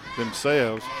game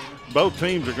themselves. Both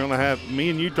teams are going to have –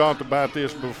 me and you talked about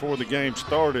this before the game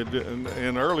started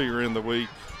and earlier in the week.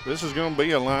 This is going to be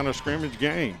a line of scrimmage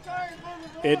game.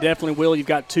 It definitely will. You've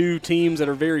got two teams that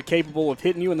are very capable of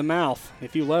hitting you in the mouth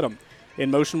if you let them. In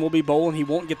motion will be Bolin. He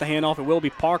won't get the handoff. It will be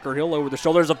Parker. He'll lower the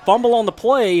shoulder. There's a fumble on the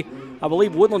play. I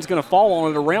believe Woodland's going to fall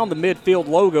on it around the midfield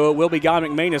logo. It will be Guy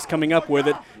McManus coming up with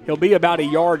it. He'll be about a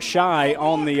yard shy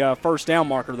on the first down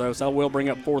marker, though, so that will bring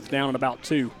up fourth down and about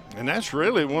 2. And that's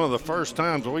really one of the first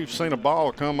times we've seen a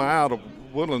ball come out of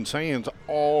Woodland's hands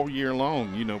all year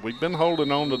long. You know, we've been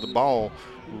holding on to the ball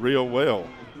real well.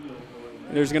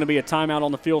 There's going to be a timeout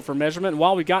on the field for measurement. And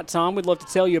while we got time, we'd love to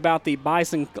tell you about the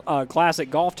Bison Classic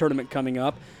Golf Tournament coming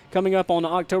up. Coming up on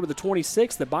October the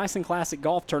 26th, the Bison Classic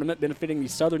Golf Tournament benefiting the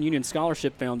Southern Union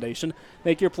Scholarship Foundation.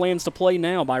 Make your plans to play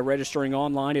now by registering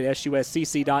online at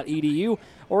suscc.edu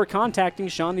or contacting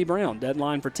Shawnee Brown.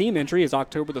 Deadline for team entry is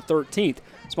October the 13th.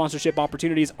 Sponsorship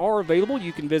opportunities are available.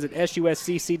 You can visit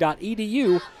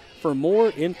suscc.edu for more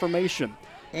information.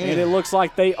 And it looks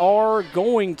like they are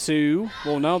going to,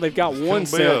 well, no, they've got one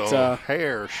set.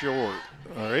 Hair short.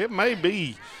 It may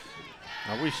be.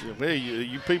 I wish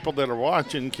you people that are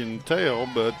watching can tell,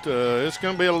 but it's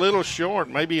going to be a little short,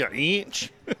 maybe an inch.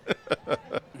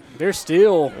 They're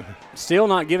still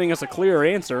not giving us a clear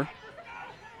answer.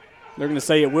 They're going to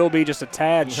say it will be just a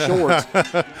tad short.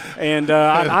 And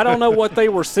I don't know what they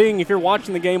were seeing. If you're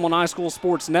watching the game on iSchool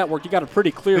Sports Network, you got a pretty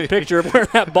clear picture of where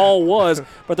that ball was.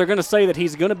 But they're going to say that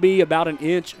he's going to be about an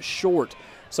inch short.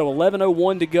 So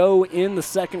 11:01 to go in the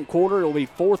second quarter. It'll be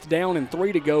fourth down and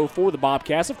 3 to go for the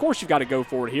Bobcats. Of course, you've got to go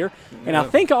for it here. And I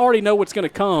think I already know what's going to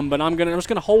come, but I'm just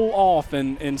going to hold off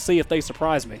and see if they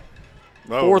surprise me.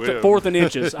 Fourth and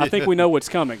inches. I think we know what's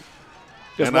coming.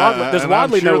 Does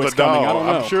Wadley know what's coming? I don't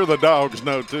know. I'm sure the Dogs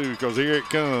know, too, because here it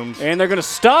comes. And they're going to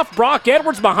stuff Brock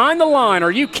Edwards behind the line. Are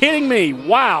you kidding me?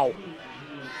 Wow.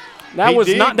 That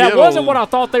wasn't what I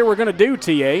thought they were going to do,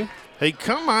 T.A. He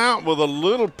come out with a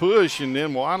little push, and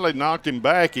then Wadley knocked him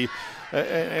back.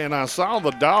 And I saw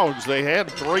the Dogs. They had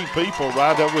 3 people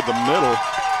right over the middle.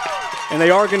 And they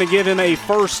are going to give him a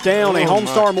first down, a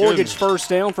Homestar Mortgage first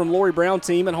down from Lori Brown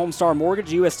team at Homestar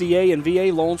Mortgage, USDA and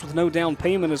VA loans with no down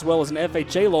payment, as well as an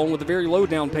FHA loan with a very low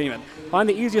down payment. Find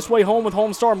the easiest way home with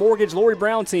Homestar Mortgage, Lori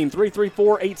Brown team,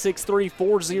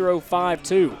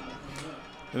 334-863-4052.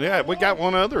 Yeah, we got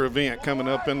one other event coming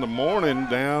up in the morning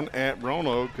down at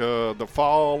Roanoke, the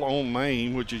Fall on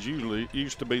Main, which is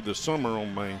used to be the Summer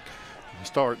on Main. It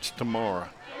starts tomorrow.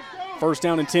 First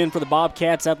down and 10 for the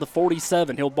Bobcats at the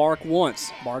 47. He'll bark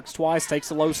once, barks twice,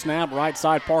 takes a low snap. Right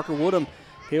side, Parker Woodham.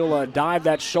 He'll dive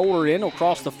that shoulder in. He'll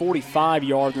cross the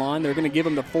 45-yard line. They're going to give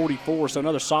him the 44, so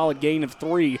another solid gain of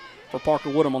 3 for Parker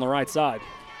Woodham on the right side.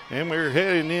 And we're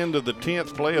heading into the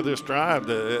 10th play of this drive.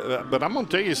 But I'm going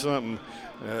to tell you something.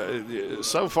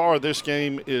 So far, this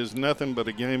game is nothing but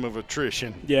a game of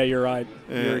attrition. Yeah, you're right.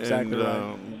 You're exactly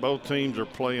right. Both teams are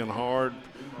playing hard.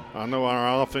 I know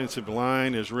our offensive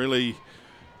line is really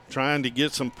trying to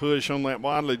get some push on that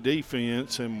Wadley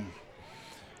defense, and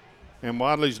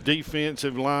Wadley's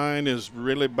defensive line is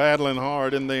really battling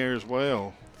hard in there as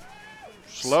well.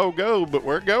 Slow go, but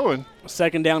we're going.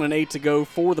 Second down and 8 to go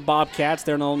for the Bobcats.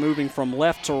 They're now moving from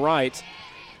left to right.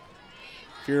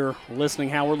 If you're listening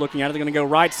how we're looking at it, they're going to go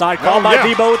right side. Called by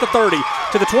Debo at the 30.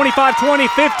 To the 25-20,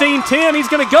 15-10. He's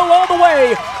going to go all the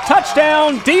way.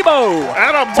 Touchdown, Debo.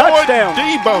 Touchdown,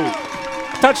 Debo.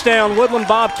 Touchdown, Woodland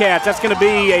Bobcats. That's going to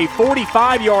be a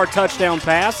 45-yard touchdown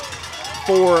pass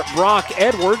for Brock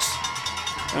Edwards.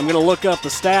 I'm going to look up the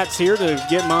stats here to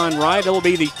get mine right. It will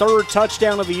be the 3rd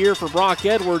touchdown of the year for Brock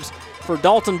Edwards. For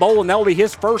Dalton Bolin, that will be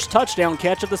his first touchdown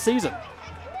catch of the season.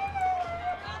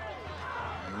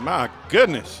 My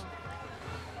goodness.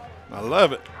 I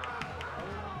love it.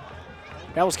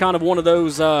 That was kind of one of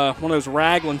those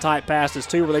Raglan type passes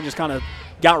too, where they just kind of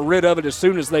got rid of it as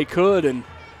soon as they could, and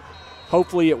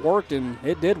hopefully it worked, and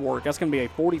it did work. That's going to be a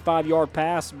 45-yard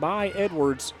pass by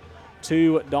Edwards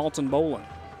to Dalton Bolin.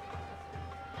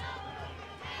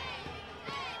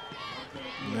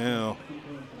 Now,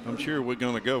 I'm sure we're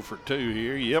going to go for 2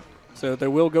 here. Yep. So they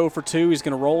will go for 2. He's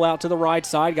going to roll out to the right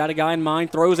side. Got a guy in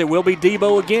mind. Throws. It will be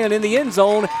Debo again in the end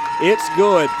zone. It's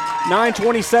good.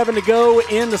 9:27 to go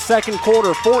in the second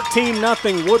quarter.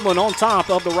 14-0 Woodland on top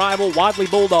of the rival Wadley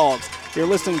Bulldogs. You're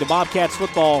listening to Bobcats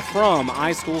football from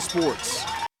iSchool Sports.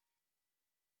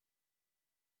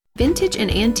 Vintage and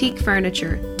antique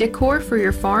furniture, decor for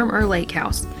your farm or lake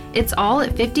house. It's all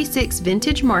at 56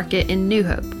 Vintage Market in New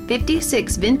Hope.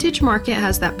 56 Vintage Market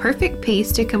has that perfect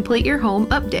piece to complete your home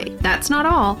update. That's not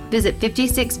all. Visit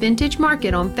 56 Vintage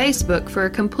Market on Facebook for a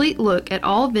complete look at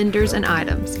all vendors and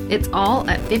items. It's all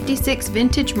at 56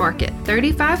 Vintage Market,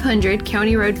 3500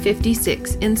 County Road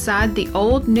 56, inside the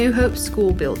old New Hope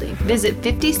School building. Visit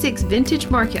 56 Vintage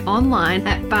Market online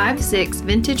at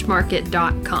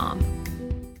 56vintagemarket.com.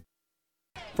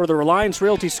 For the Reliance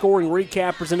Realty scoring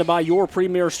recap presented by your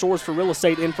premier source for real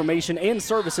estate information and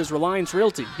services, Reliance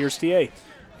Realty. Here's TA.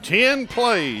 10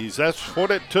 plays. That's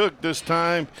what it took this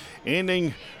time,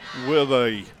 ending with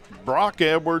a Brock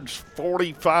Edwards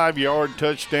 45-yard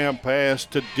touchdown pass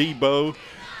to Debo.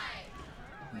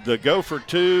 The go for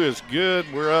 2 is good.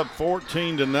 We're up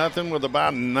 14-0 with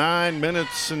about 9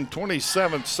 minutes and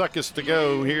 27 seconds to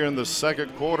go here in the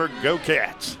second quarter. Go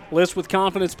Cats. List with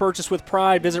confidence, purchase with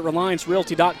pride. Visit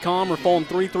RelianceRealty.com or phone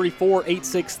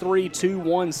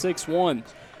 334-863-2161.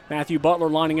 Matthew Butler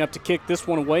lining up to kick this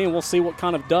one away, and we'll see what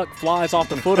kind of duck flies off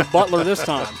the foot of Butler this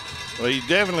time. Well, he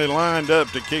definitely lined up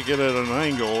to kick it at an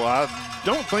angle. I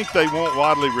don't think they want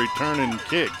Wadley returning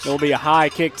kicks. There'll be a high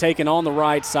kick taken on the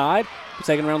right side.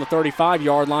 Taken around the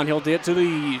 35-yard line. He'll get to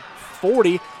the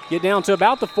 40, get down to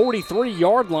about the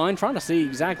 43-yard line. Trying to see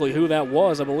exactly who that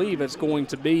was. I believe it's going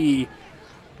to be,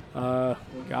 I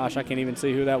can't even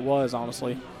see who that was,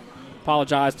 honestly.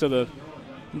 Apologize to the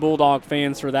Bulldog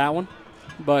fans for that one.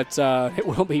 But it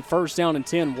will be first down and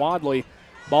 10. Wadley,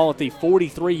 ball at the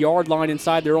 43-yard line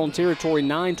inside their own territory.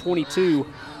 9:22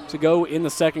 to go in the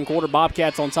second quarter.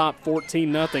 Bobcats on top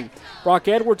 14-0. Brock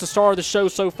Edwards, the star of the show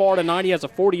so far tonight. He has a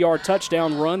 40-yard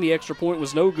touchdown run. The extra point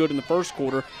was no good in the first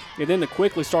quarter. And then to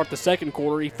quickly start the second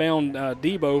quarter, he found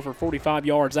Debo for 45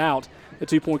 yards out. The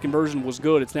 2-point conversion was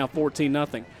good. It's now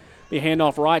 14-0. The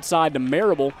handoff right side to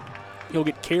Marable. He'll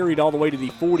get carried all the way to the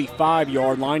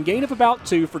 45-yard line. Gain of about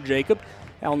 2 for Jacob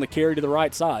on the carry to the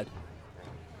right side.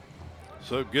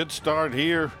 So good start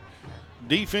here.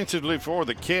 Defensively for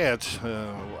the Cats,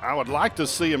 I would like to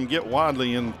see them get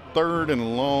Wadley in third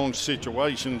and long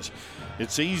situations.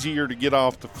 It's easier to get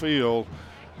off the field.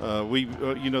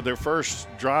 Their first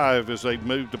drive as they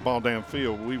moved the ball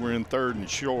downfield, we were in third and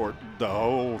short the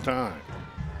whole time.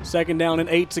 Second down and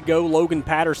 8 to go. Logan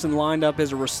Patterson lined up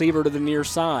as a receiver to the near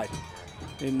side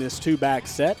in this 2-back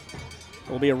set.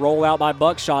 It'll be a rollout by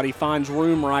Buckshot. He finds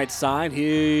room right side.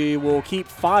 He will keep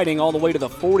fighting all the way to the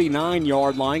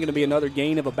 49-yard line. Going to be another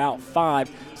gain of about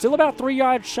 5. Still about 3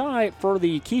 yards shy for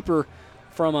the keeper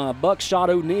from Buckshot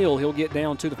O'Neal. He'll get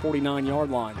down to the 49-yard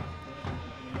line.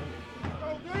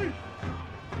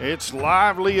 It's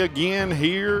lively again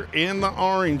here in the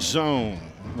orange zone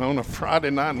on a Friday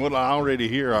night. And I already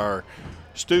hear our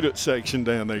student section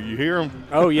down there. You hear them?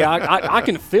 Oh, yeah. I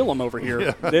can feel them over here.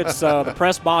 Yeah. It's the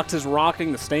press box is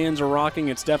rocking. The stands are rocking.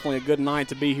 It's definitely a good night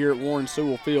to be here at Warren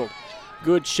Sewell Field.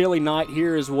 Good chilly night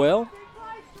here as well.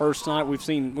 First night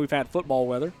we've had football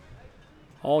weather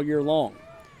all year long.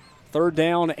 Third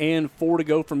down and 4 to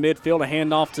go from midfield. A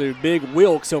handoff to Big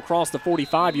Wilkes. He'll cross the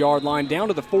 45-yard line down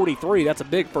to the 43. That's a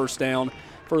big first down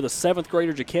for the 7th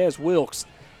grader Jaquez Wilkes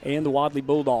and the Wadley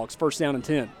Bulldogs. First down and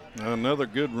 10. Another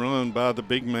good run by the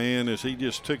big man as he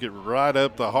just took it right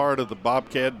up the heart of the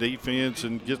Bobcat defense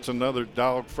and gets another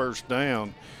dog first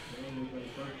down.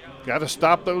 Got to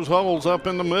stop those holes up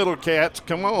in the middle, Cats.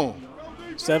 Come on.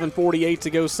 7:48 to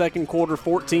go, second quarter,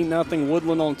 14-0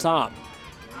 Woodland on top.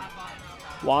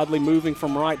 Wadley moving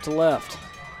from right to left.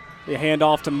 The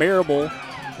handoff to Marable,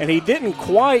 and he didn't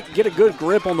quite get a good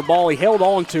grip on the ball. He held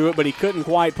on to it, but he couldn't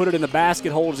quite put it in the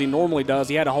basket hole as he normally does.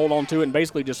 He had to hold on to it and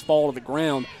basically just fall to the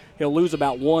ground. He'll lose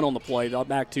about 1 on the play,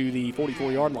 back to the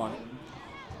 44-yard line.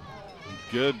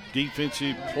 Good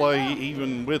defensive play,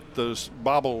 even with the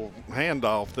bobble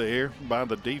handoff there by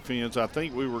the defense. I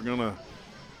think we were going to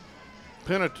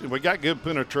penetrate. We got good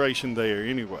penetration there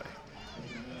anyway.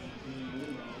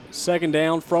 Second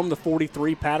down from the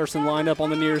 43. Patterson lined up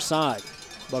on the near side.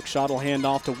 Buckshot will hand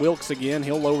off to Wilkes again.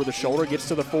 He'll lower the shoulder, gets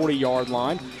to the 40-yard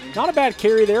line. Not a bad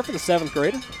carry there for the 7th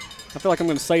grader. I feel like I'm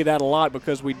going to say that a lot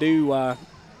because we do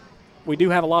we do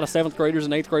have a lot of 7th graders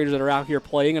and 8th graders that are out here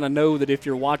playing, and I know that if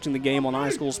you're watching the game on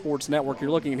iSchool Sports Network,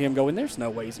 you're looking at him going, there's no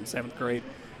way he's in 7th grade.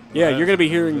 Yeah, you're going to be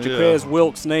hearing Jaquez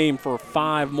Wilkes' name for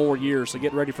 5 more years, so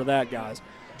get ready for that, guys.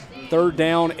 3rd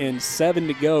down and 7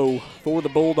 to go for the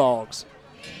Bulldogs.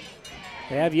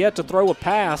 They have yet to throw a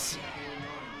pass.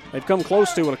 They've come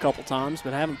close to it a couple times,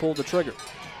 but haven't pulled the trigger.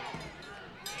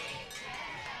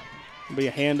 It'll be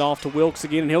a handoff to Wilkes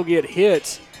again, and he'll get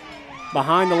hit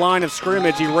behind the line of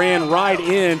scrimmage. He ran right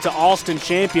into Austin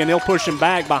Champion. He'll push him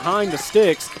back behind the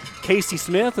sticks. Casey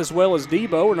Smith as well as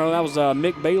Debo. No, that was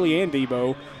Mick Bailey and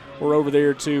Debo were over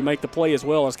there to make the play as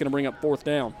well. That's going to bring up 4th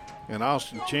down. And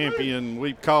Austin Champion,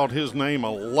 we've called his name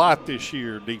a lot this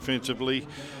year defensively.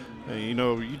 You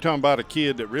know, you're talking about a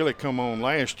kid that really come on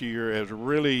last year, has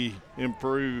really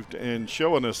improved and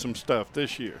showing us some stuff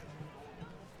this year.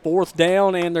 4th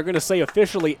down, and they're going to say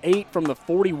officially 8 from the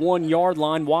 41-yard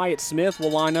line. Wyatt Smith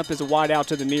will line up as a wide out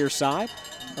to the near side.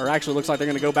 Or actually looks like they're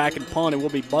going to go back and punt. It will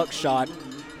be Buckshot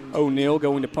O'Neal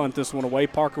going to punt this one away.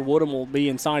 Parker Woodham will be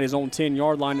inside his own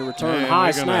 10-yard line to return.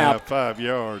 High snap. Have 5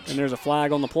 yards. And there's a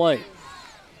flag on the play.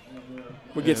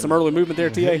 We get some early movement there,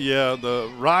 TA? Yeah,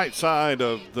 the right side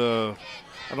of the,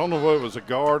 I don't know whether it was a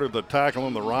guard or the tackle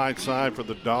on the right side for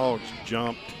the Dogs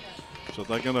jumped. So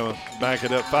they're going to back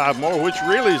it up 5 more, which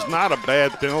really is not a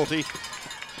bad penalty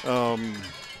to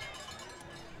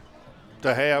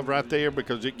have right there,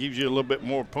 because it gives you a little bit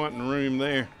more punting room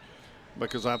there.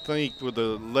 Because I think with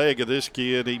the leg of this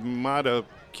kid, he might have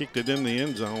kicked it in the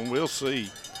end zone. We'll see.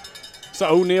 So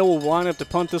O'Neal will line up to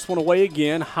punt this one away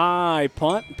again. High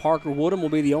punt. Parker Woodham will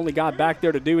be the only guy back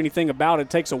there to do anything about it.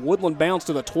 Takes a Woodland bounce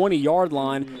to the 20-yard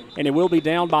line, and it will be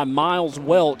down by Miles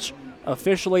Welch.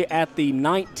 Officially at the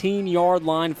 19-yard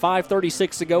line,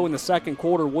 5:36 to go in the second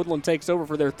quarter. Woodland takes over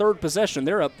for their 3rd possession.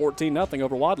 They're up 14-0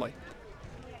 over Wadley.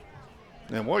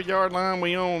 And what yard line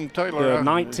we on, Taylor? The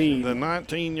 19. The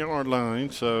 19-yard line,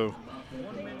 so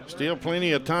still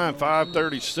plenty of time,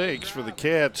 5:36 for the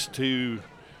Cats to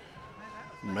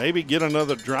maybe get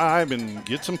another drive and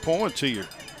get some points here.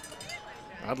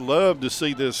 I'd love to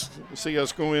see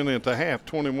us go in at the half,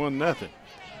 21-0.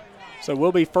 So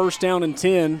we'll be 1st down and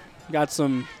 10. Got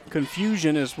some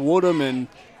confusion as Woodham and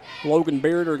Logan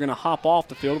Barrett are going to hop off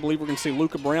the field. I believe we're going to see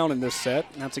Luca Brown in this set.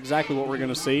 And that's exactly what we're going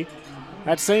to see.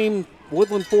 That same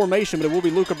Woodland formation, but it will be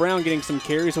Luca Brown getting some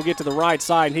carries. He'll get to the right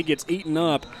side, and he gets eaten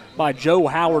up by Joe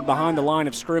Howard behind the line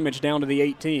of scrimmage down to the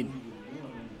 18.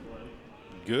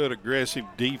 Good aggressive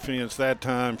defense that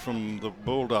time from the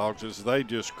Bulldogs as they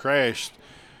just crashed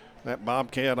that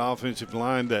Bobcat offensive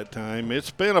line that time.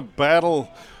 It's been a battle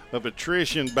of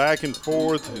attrition back and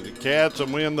forth. The Cats will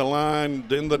win the line,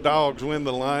 then the Dogs win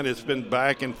the line. It's been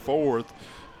back and forth.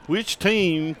 Which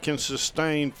team can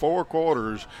sustain 4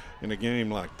 quarters in a game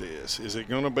like this? Is it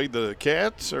going to be the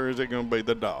Cats or is it going to be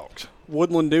the Dogs?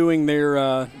 Woodland doing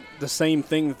their the same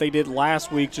thing that they did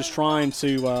last week, just trying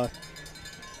to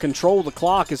control the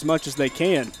clock as much as they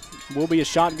can. Will be a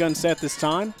shotgun set this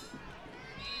time.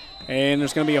 And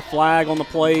there's going to be a flag on the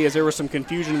play as there was some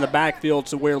confusion in the backfield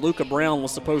to where Luca Brown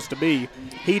was supposed to be.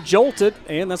 He jolted,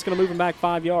 and that's going to move him back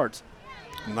 5 yards.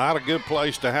 Not a good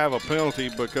place to have a penalty,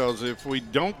 because if we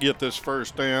don't get this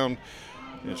 1st down,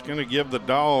 it's going to give the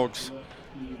Dogs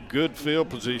good field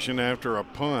position after a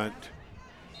punt.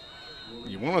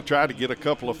 You want to try to get a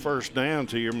couple of 1st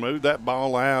downs here, move that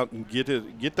ball out, and get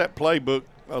that playbook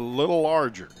a little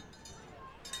larger.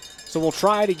 So we'll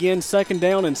try it again, 2nd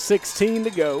down and 16 to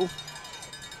go.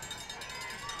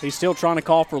 He's still trying to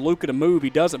call for Luca to move. He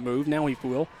doesn't move. Now he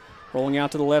will. Rolling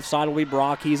out to the left side will be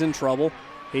Brock. He's in trouble.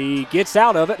 He gets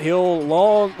out of it. He'll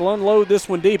unload this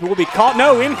one deep. It will be caught.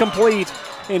 No, incomplete.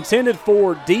 Intended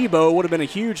for Debo. Would have been a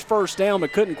huge 1st down,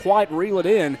 but couldn't quite reel it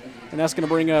in. And that's going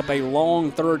to bring up a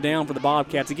long 3rd down for the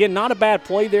Bobcats. Again, not a bad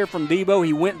play there from Debo.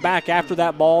 He went back after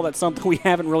that ball. That's something we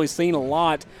haven't really seen a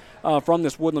lot from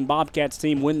this Woodland Bobcats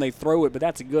team when they throw it, but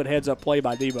that's a good heads-up play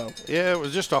by Debo. Yeah, it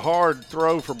was just a hard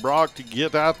throw for Brock to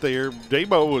get out there.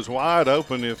 Debo was wide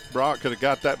open if Brock could have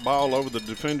got that ball over the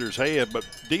defender's head, but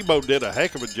Debo did a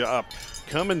heck of a job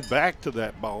coming back to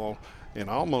that ball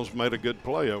and almost made a good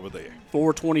play over there.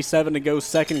 4:27 to go,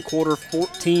 second quarter,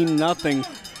 14-0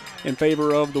 in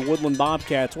favor of the Woodland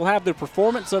Bobcats. We'll have the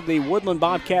performance of the Woodland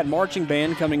Bobcat Marching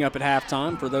Band coming up at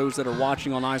halftime for those that are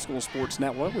watching on iSchool Sports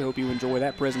Network. We hope you enjoy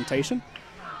that presentation.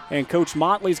 And Coach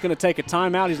Motley's going to take a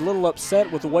timeout. He's a little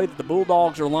upset with the way that the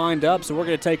Bulldogs are lined up, so we're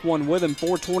going to take one with him.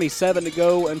 4:27 to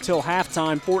go until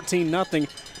halftime,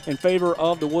 14-0 in favor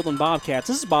of the Woodland Bobcats.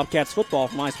 This is Bobcats football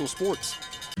from iSchool Sports.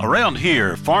 Around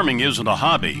here, farming isn't a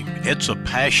hobby, it's a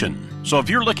passion. So if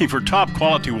you're looking for top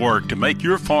quality work to make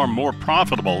your farm more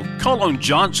profitable, call on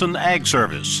Johnson Ag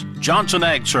Service. Johnson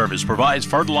Ag Service provides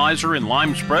fertilizer and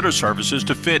lime spreader services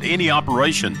to fit any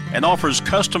operation and offers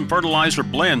custom fertilizer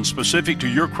blends specific to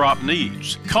your crop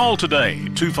needs. Call today,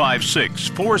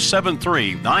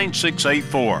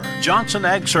 256-473-9684. Johnson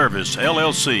Ag Service,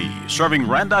 LLC, serving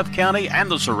Randolph County and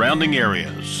the surrounding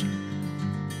areas.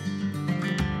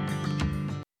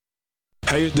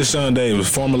 Hey, this is Sean Davis,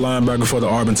 former linebacker for the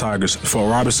Auburn Tigers for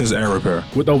Robinson's Air Repair.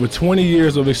 With over 20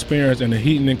 years of experience in the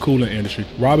heating and cooling industry,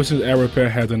 Robinson's Air Repair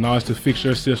has the knowledge to fix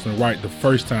your system right the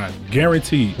first time,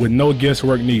 guaranteed, with no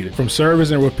guesswork needed. From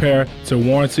service and repair to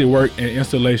warranty work and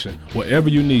installation, whatever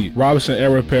you need, Robinson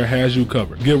Air Repair has you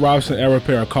covered. Give Robinson Air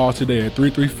Repair a call today at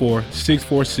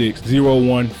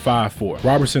 334-646-0154.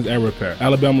 Robinson's Air Repair,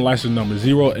 Alabama license number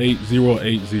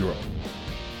 08080.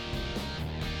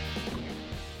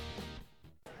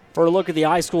 For a look at the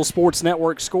iSchool Sports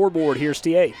Network scoreboard, here's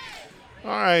TA.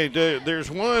 All right, there's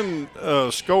one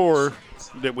score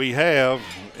that we have,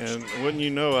 and wouldn't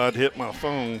you know, I'd hit my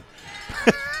phone.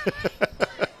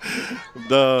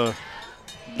 The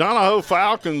Donahoe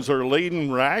Falcons are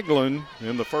leading Raglan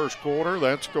in the first quarter.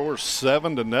 That score's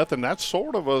 7-0. That's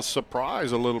sort of a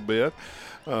surprise a little bit.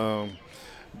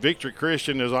 Victory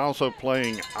Christian is also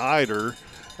playing Eider.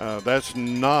 That's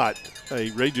not a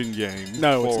region game it's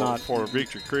not. For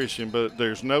Victory Christian, but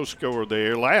there's no score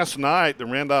there. Last night, the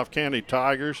Randolph County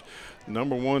Tigers,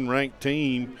 number one ranked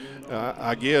team,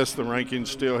 I guess the rankings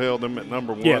still held them at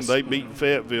number one. Yes. They beat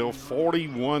Fayetteville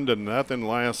 41-0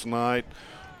 last night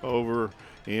over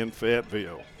in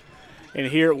Fayetteville. And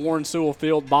here at Warren Sewell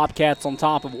Field, Bobcats on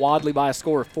top of Wadley by a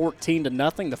score of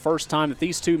 14-0. The first time that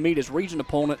these two meet as region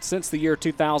opponents since the year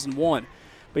 2001.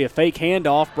 Be a fake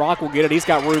handoff. Brock will get it. He's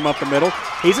got room up the middle.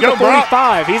 He's at the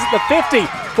 45. He's at the 50.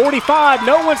 45.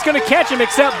 No one's going to catch him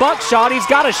except Buckshot. He's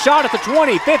got a shot at the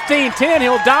 20. 15, 10.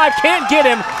 He'll dive. Can't get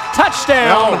him.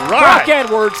 Touchdown. Right. Brock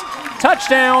Edwards.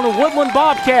 Touchdown, Woodland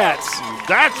Bobcats.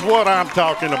 That's what I'm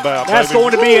talking about. That's baby.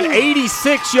 going to be an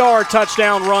 86-yard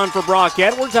touchdown run for Brock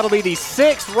Edwards. That'll be the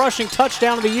 6th rushing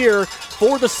touchdown of the year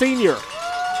for the senior.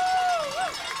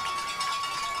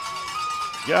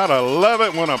 Gotta love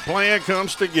it when a plan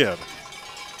comes together.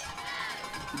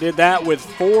 Did that with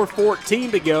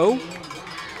 4:14 to go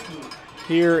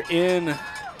here in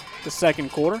the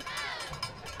second quarter.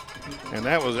 And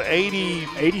that was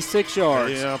 86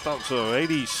 yards. Yeah, I thought so.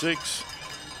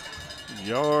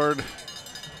 86-yard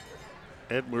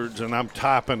Edwards, and I'm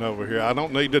typing over here. I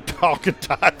don't need to talk and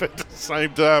type at the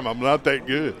same time. I'm not that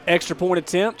good. Extra point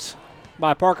attempt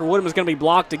by Parker Woodham is going to be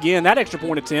blocked again. That extra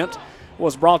point attempt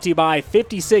was brought to you by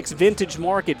 56 Vintage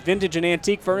Market, vintage and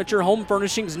antique furniture, home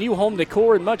furnishings, new home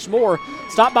decor, and much more.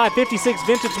 Stop by 56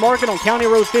 Vintage Market on County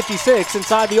Road 56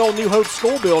 inside the old New Hope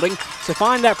School building to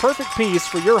find that perfect piece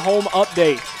for your home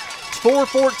update. It's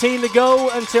 4:14 to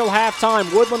go until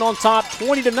halftime. Woodland on top,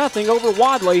 20-0 over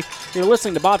Wadley. You're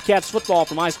listening to Bobcats football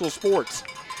from iSchool Sports.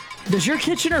 Does your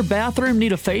kitchen or bathroom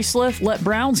need a facelift? Let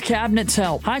Brown's Cabinets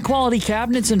help. High-quality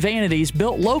cabinets and vanities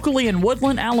built locally in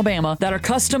Woodland, Alabama that are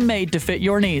custom-made to fit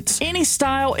your needs. Any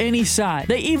style, any size.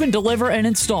 They even deliver and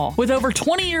install. With over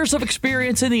 20 years of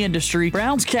experience in the industry,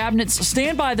 Brown's Cabinets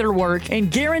stand by their work and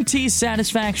guarantees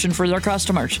satisfaction for their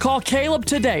customers. Call Caleb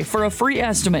today for a free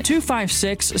estimate,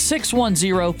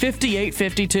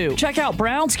 256-610-5852. Check out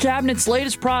Brown's Cabinets'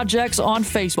 latest projects on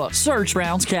Facebook. Search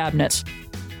Brown's Cabinets.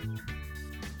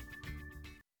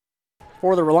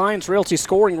 For the Reliance Realty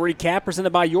scoring recap, presented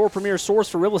by your premier source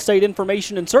for real estate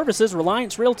information and services,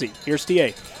 Reliance Realty. Here's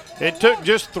TA. It took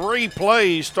just 3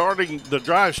 plays, starting the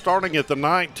drive starting at the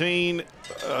 19,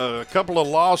 a couple of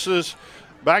losses,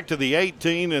 back to the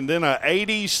 18, and then an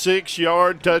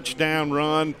 86-yard touchdown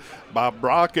run by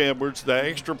Brock Edwards. The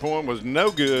extra point was no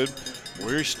good.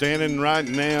 We're standing right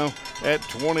now at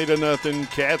 20-0,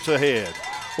 Cats ahead.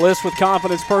 List with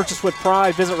confidence, purchase with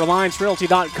pride. Visit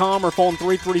RelianceRealty.com or phone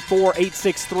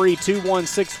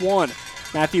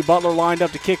 334-863-2161. Matthew Butler lined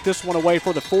up to kick this one away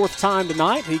for the 4th time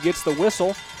tonight. He gets the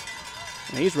whistle,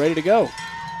 and he's ready to go.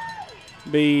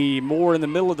 Be more in the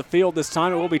middle of the field this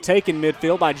time. It will be taken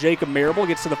midfield by Jacob Marable.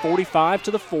 Gets to the 45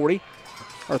 to the 40,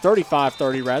 or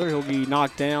 35-30 rather. He'll be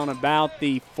knocked down about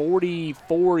the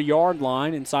 44-yard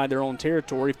line inside their own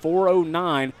territory.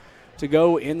 4:09 to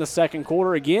go in the second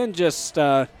quarter. Again, just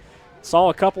saw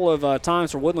a couple of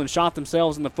times where Woodland shot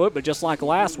themselves in the foot, but just like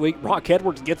last week, Brock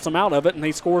Edwards gets them out of it, and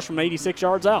he scores from 86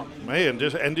 yards out. Man,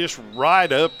 just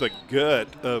right up the gut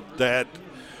of that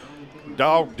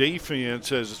dog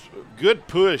defense. As good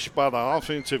push by the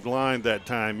offensive line that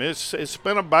time. It's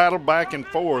been a battle back and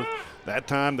forth. That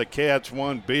time the Cats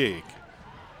won big.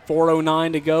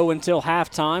 4:09 to go until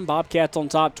halftime. Bobcats on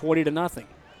top 20-0.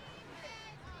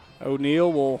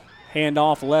 O'Neal will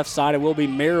Handoff left side. It will be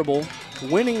Marable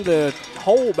winning the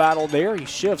whole battle there. He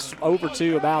shifts over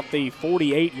to about the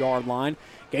 48-yard line.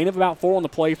 Gain of about 4 on the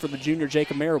play for the junior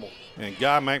Jacob Marable. And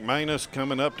Guy McManus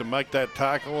coming up to make that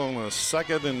tackle on a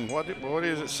second and what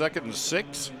is it, 2nd and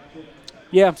 6?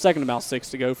 Yeah, second about 6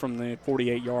 to go from the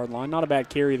 48-yard line. Not a bad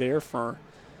carry there for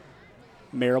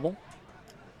Marable.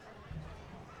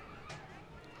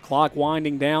 Clock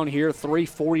winding down here,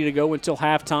 3:40 to go until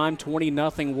halftime.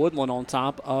 20-0 Woodland on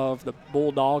top of the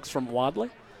Bulldogs from Wadley.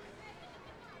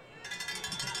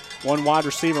 One wide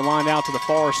receiver lined out to the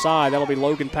far side. That'll be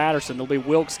Logan Patterson. It'll be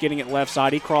Wilkes getting it left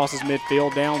side. He crosses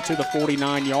midfield down to the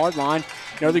 49-yard line.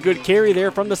 Another good carry there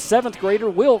from the 7th grader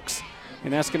Wilkes.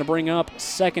 And that's going to bring up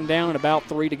 2nd down and about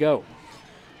 3 to go.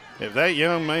 If that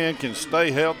young man can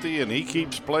stay healthy and he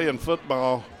keeps playing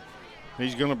football,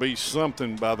 he's going to be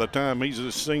something by the time he's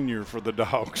a senior for the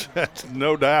Dogs. That's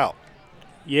no doubt.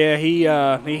 Yeah, he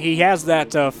has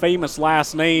that famous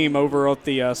last name over at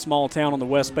the small town on the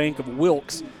west bank of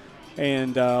Wilkes.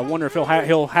 And I wonder if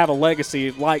he'll have a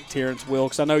legacy like Terrence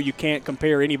Wilkes. I know you can't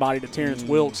compare anybody to Terrence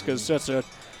Wilkes because such a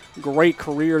great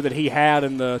career that he had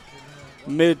in the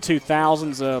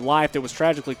mid-2000s, a life that was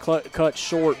tragically cut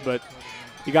short. But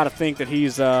you got to think that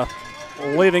he's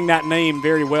living that name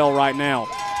very well right now.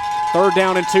 3rd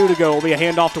down and 2 to go. Will be a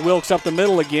handoff to Wilkes up the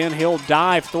middle again. He'll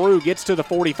dive through, gets to the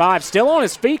 45. Still on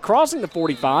his feet, crossing the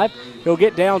 45. He'll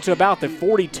get down to about the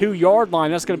 42-yard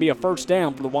line. That's going to be a 1st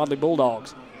down for the Wadley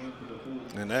Bulldogs.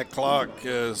 And that clock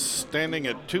is standing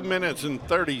at 2 minutes and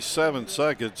 37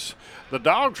 seconds. The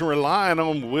Dogs are relying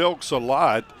on Wilkes a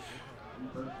lot.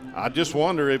 I just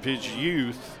wonder if his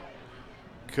youth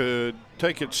could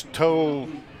take its toll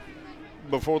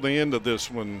before the end of this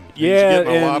one. He's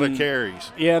getting a lot of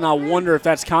carries. Yeah, and I wonder if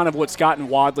that's kind of what's gotten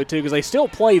Wadley, too, because they still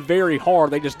play very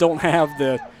hard. They just don't have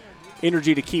the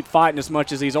energy to keep fighting as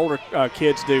much as these older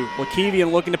kids do.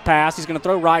 Lakevian looking to pass. He's going to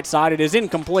throw right side. It is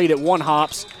incomplete. It one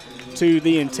hops to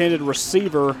the intended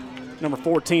receiver, number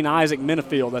 14, Isaac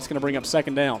Minifield. That's going to bring up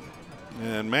 2nd down.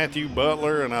 And Matthew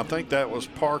Butler, and I think that was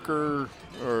Parker,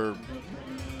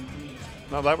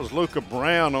 that was Luca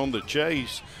Brown on the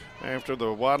chase after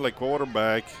the Wadley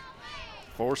quarterback,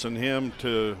 forcing him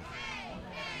to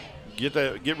get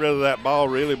rid of that ball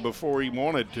really before he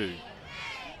wanted to.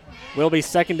 Will be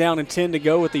 2nd down and 10 to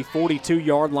go at the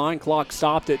 42-yard line. Clock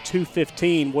stopped at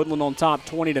 2:15. Woodland on top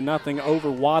 20-0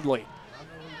 over Wadley.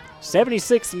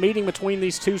 76th meeting between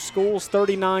these two schools,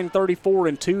 39-34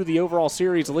 and 2, the overall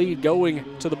series lead going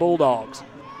to the Bulldogs.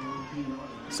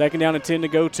 2nd down and 10 to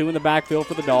go, 2 in the backfield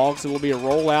for the Dogs. It will be a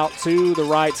rollout to the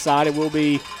right side. It will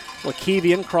be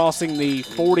Lakevian crossing the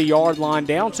 40-yard line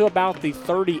down to about the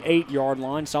 38-yard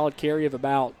line. Solid carry of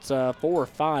about 4 or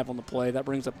 5 on the play. That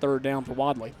brings up 3rd down for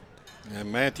Wadley.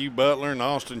 And Matthew Butler and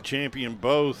Austin Champion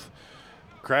both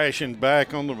crashing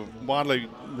back on the Wadley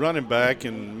running back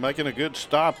and making a good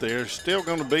stop there. Still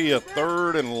going to be a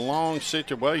 3rd and long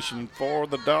situation for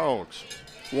the Dogs.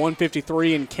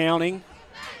 1:53 and counting.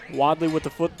 Wadley with the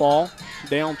football,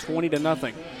 down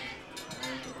 20-0.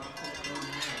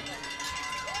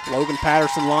 Logan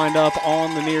Patterson lined up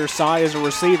on the near side as a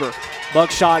receiver.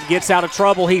 Buckshot gets out of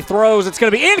trouble. He throws. It's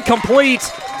going to be incomplete.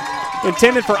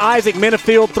 Intended for Isaac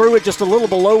Minifield. Threw it just a little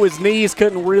below his knees.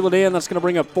 Couldn't reel it in. That's going to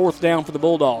bring up 4th down for the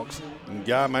Bulldogs. And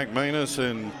Guy McManus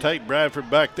and Tate Bradford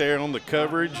back there on the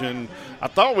coverage. And I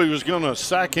thought we was going to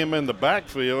sack him in the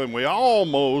backfield, and we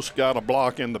almost got a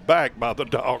block in the back by the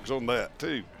Dogs on that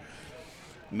too.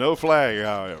 No flag,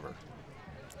 however.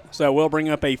 So we'll bring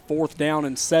up a 4th down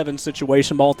and 7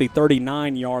 situation, ball at the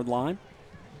 39-yard line.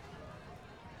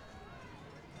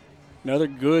 Another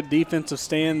good defensive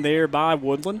stand there by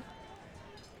Woodland.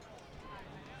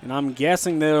 And I'm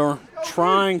guessing they're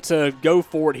trying to go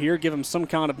for it here, give them some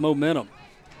kind of momentum.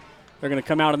 They're going to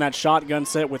come out in that shotgun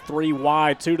set with 3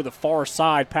 wide, 2 to the far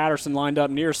side. Patterson lined up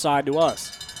near side to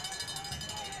us.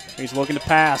 He's looking to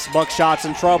pass. Buckshot's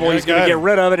in trouble. He's going to get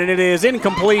rid of it, and it is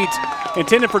incomplete.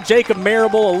 Intended for Jacob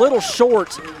Marable, a little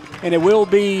short, and it will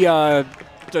be a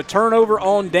turnover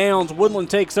on downs. Woodland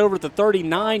takes over at the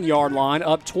 39-yard line,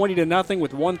 up 20-0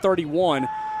 with 1:31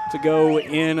 to go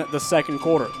in the 2nd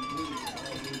quarter.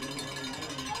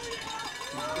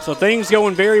 So things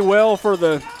going very well for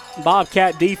the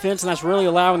Bobcat defense, and that's really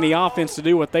allowing the offense to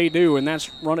do what they do, and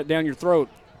that's run it down your throat.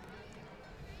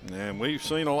 And we've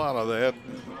seen a lot of that,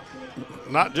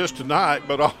 not just tonight,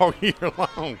 but all year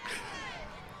long.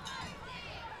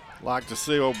 Like to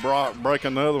see old Brock break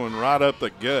another one right up the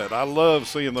gut. I love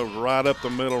seeing those right up the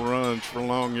middle runs for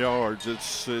long yards.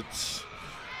 It's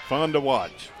fun to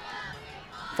watch.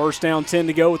 1st down, 10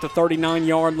 to go at the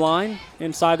 39-yard line.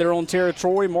 Inside their own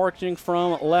territory, marching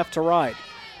from left to right.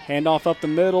 Handoff up the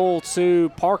middle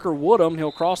to Parker Woodham.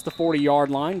 He'll cross the 40-yard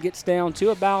line, gets down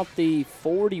to about the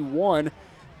 41.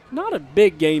 Not a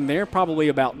big gain there, probably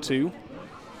about 2.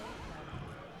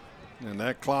 And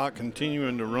that clock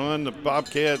continuing to run. The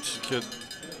Bobcats could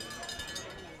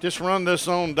just run this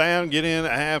on down, get in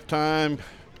at halftime,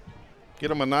 get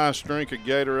them a nice drink of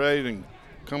Gatorade, and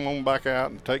come on back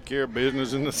out and take care of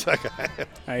business in the second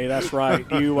half. Hey, that's right.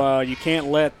 You can't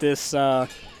let this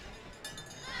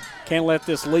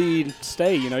lead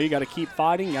stay. You got to keep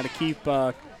fighting. You got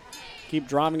to keep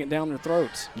driving it down their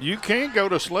throats. You can't go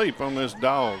to sleep on this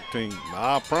dog team.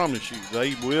 I promise you,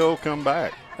 they will come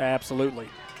back. Absolutely.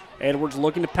 Edwards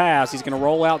looking to pass. He's going to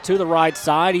roll out to the right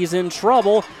side. He's in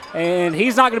trouble, and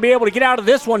he's not going to be able to get out of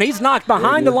this one. He's knocked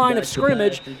behind the line of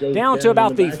scrimmage down to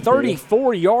about the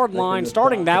 34-yard line.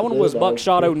 Starting that one was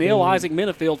Buckshot O'Neal. Isaac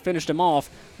Minifield finished him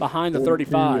off behind the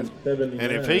 35.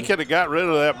 And if he could have got rid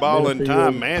of that ball in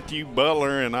time, Matthew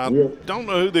Butler, and I don't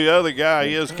know who the other guy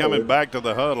is coming back to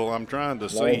the huddle. I'm trying to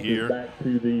see here.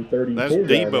 That's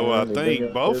Debo, I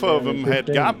think. Both of them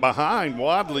had got behind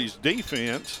Wadley's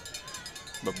defense.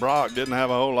 But Brock didn't have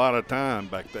a whole lot of time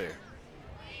back there.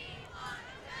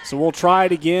 So we'll try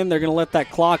it again. They're going to let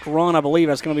that clock run. I believe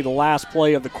that's going to be the last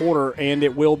play of the quarter, and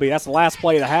it will be. That's the last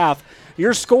play of the half.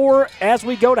 Your score as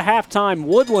we go to halftime,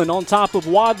 Woodland on top of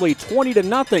Wadley,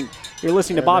 20-0. You're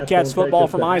listening to Bobcats football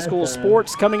from High School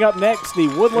Sports. Coming up next, the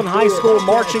Woodland High School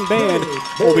Marching Band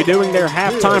will be doing their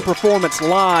halftime performance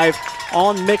live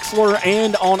on Mixler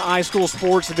and on High School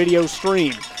Sports video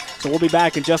stream. So we'll be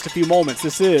back in just a few moments.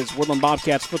 This is Woodland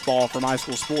Bobcats football from High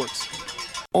School Sports.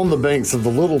 On the banks of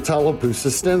the Little Tallapoosa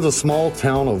stands a small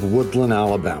town of Woodland,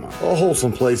 Alabama. A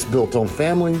wholesome place built on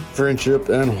family, friendship,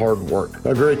 and hard work.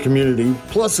 A great community,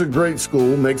 plus a great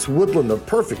school, makes Woodland the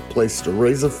perfect place to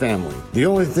raise a family. The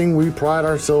only thing we pride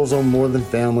ourselves on more than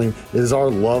family is our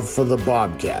love for the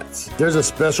Bobcats. There's a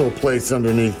special place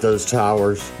underneath those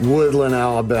towers, Woodland,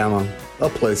 Alabama, a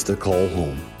place to call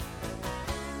home.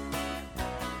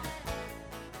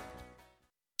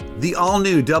 The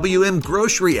all-new WM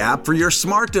Grocery app for your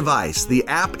smart device. The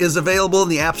app is available in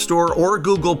the App Store or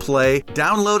Google Play.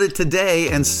 Download it today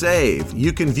and save.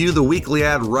 You can view the weekly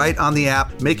ad right on the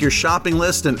app, make your shopping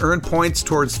list, and earn points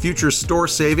towards future store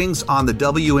savings on the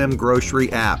WM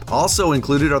Grocery app. Also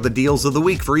included are the deals of the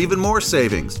week for even more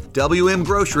savings. WM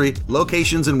Grocery,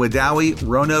 locations in Wedowee,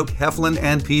 Roanoke, Heflin,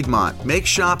 and Piedmont. Make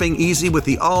shopping easy with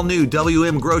the all-new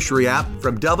WM Grocery app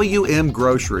from WM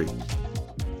Grocery.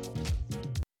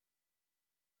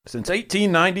 Since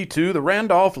 1892, the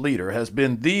Randolph Leader has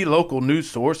been the local news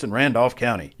source in Randolph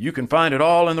County. You can find it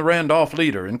all in the Randolph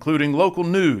Leader, including local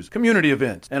news, community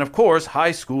events, and of course,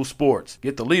 high school sports.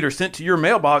 Get the Leader sent to your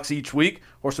mailbox each week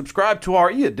or subscribe to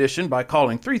our e-edition by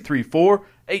calling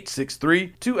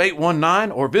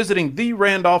 334-863-2819 or visiting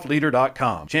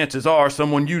therandolphleader.com. Chances are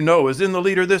someone you know is in the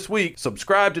Leader this week.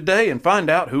 Subscribe today and find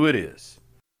out who it is.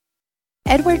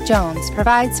 Edward Jones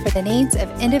provides for the needs of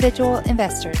individual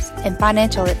investors, and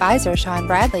financial advisor Sean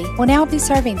Bradley will now be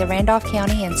serving the Randolph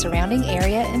County and surrounding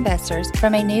area investors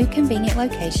from a new convenient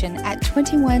location at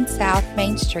 21 South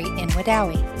Main Street in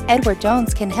Wedowee. Edward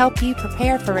Jones can help you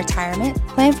prepare for retirement,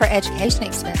 plan for education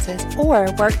expenses,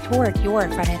 or work toward your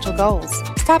financial goals.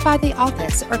 Stop by the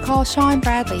office or call Sean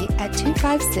Bradley at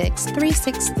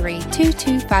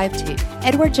 256-363-2252.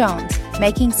 Edward Jones,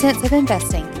 making sense of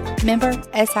investing. Member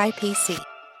SIPC.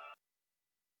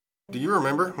 Do you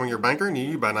remember when your banker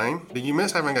knew you by name? Do you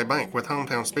miss having a bank with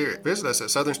hometown spirit? Visit us at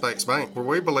Southern States Bank, where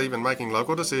we believe in making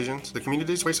local decisions, the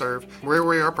communities we serve, where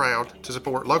we are proud to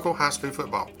support local high school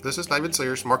football. This is David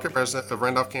Sears, Market President of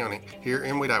Randolph County, here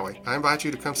in Wedowee. I invite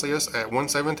you to come see us at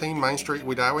 117 Main Street,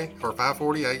 Wedowee, or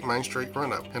 548 Main Street,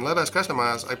 Roanoke, and let us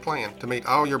customize a plan to meet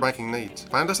all your banking needs.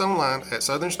 Find us online at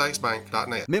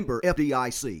southernstatesbank.net. Member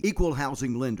FDIC, Equal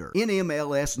Housing Lender,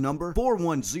 NMLS number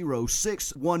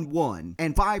 410611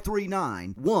 and 539-108.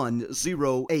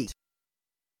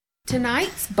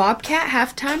 Tonight's Bobcat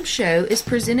Halftime Show is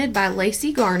presented by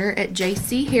Lacey Garner at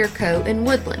JC Hair Co. in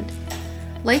Woodland.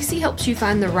 Lacey helps you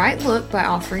find the right look by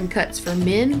offering cuts for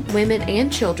men, women,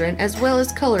 and children, as well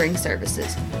as coloring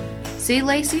services. See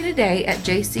Lacey today at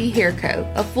JC Hair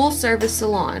Co., a full-service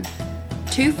salon,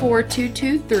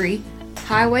 24223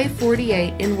 Highway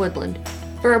 48 in Woodland.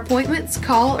 For appointments,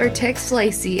 call or text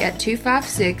Lacey at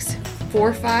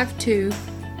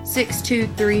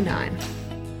 256-452-6239.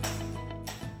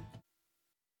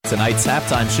 Tonight's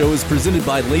halftime show is presented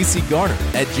by Lacey Garner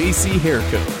at JC Hair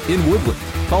Co. in Woodland.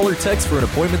 Call or text for an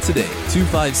appointment today,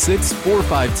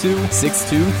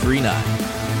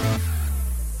 256-452-6239.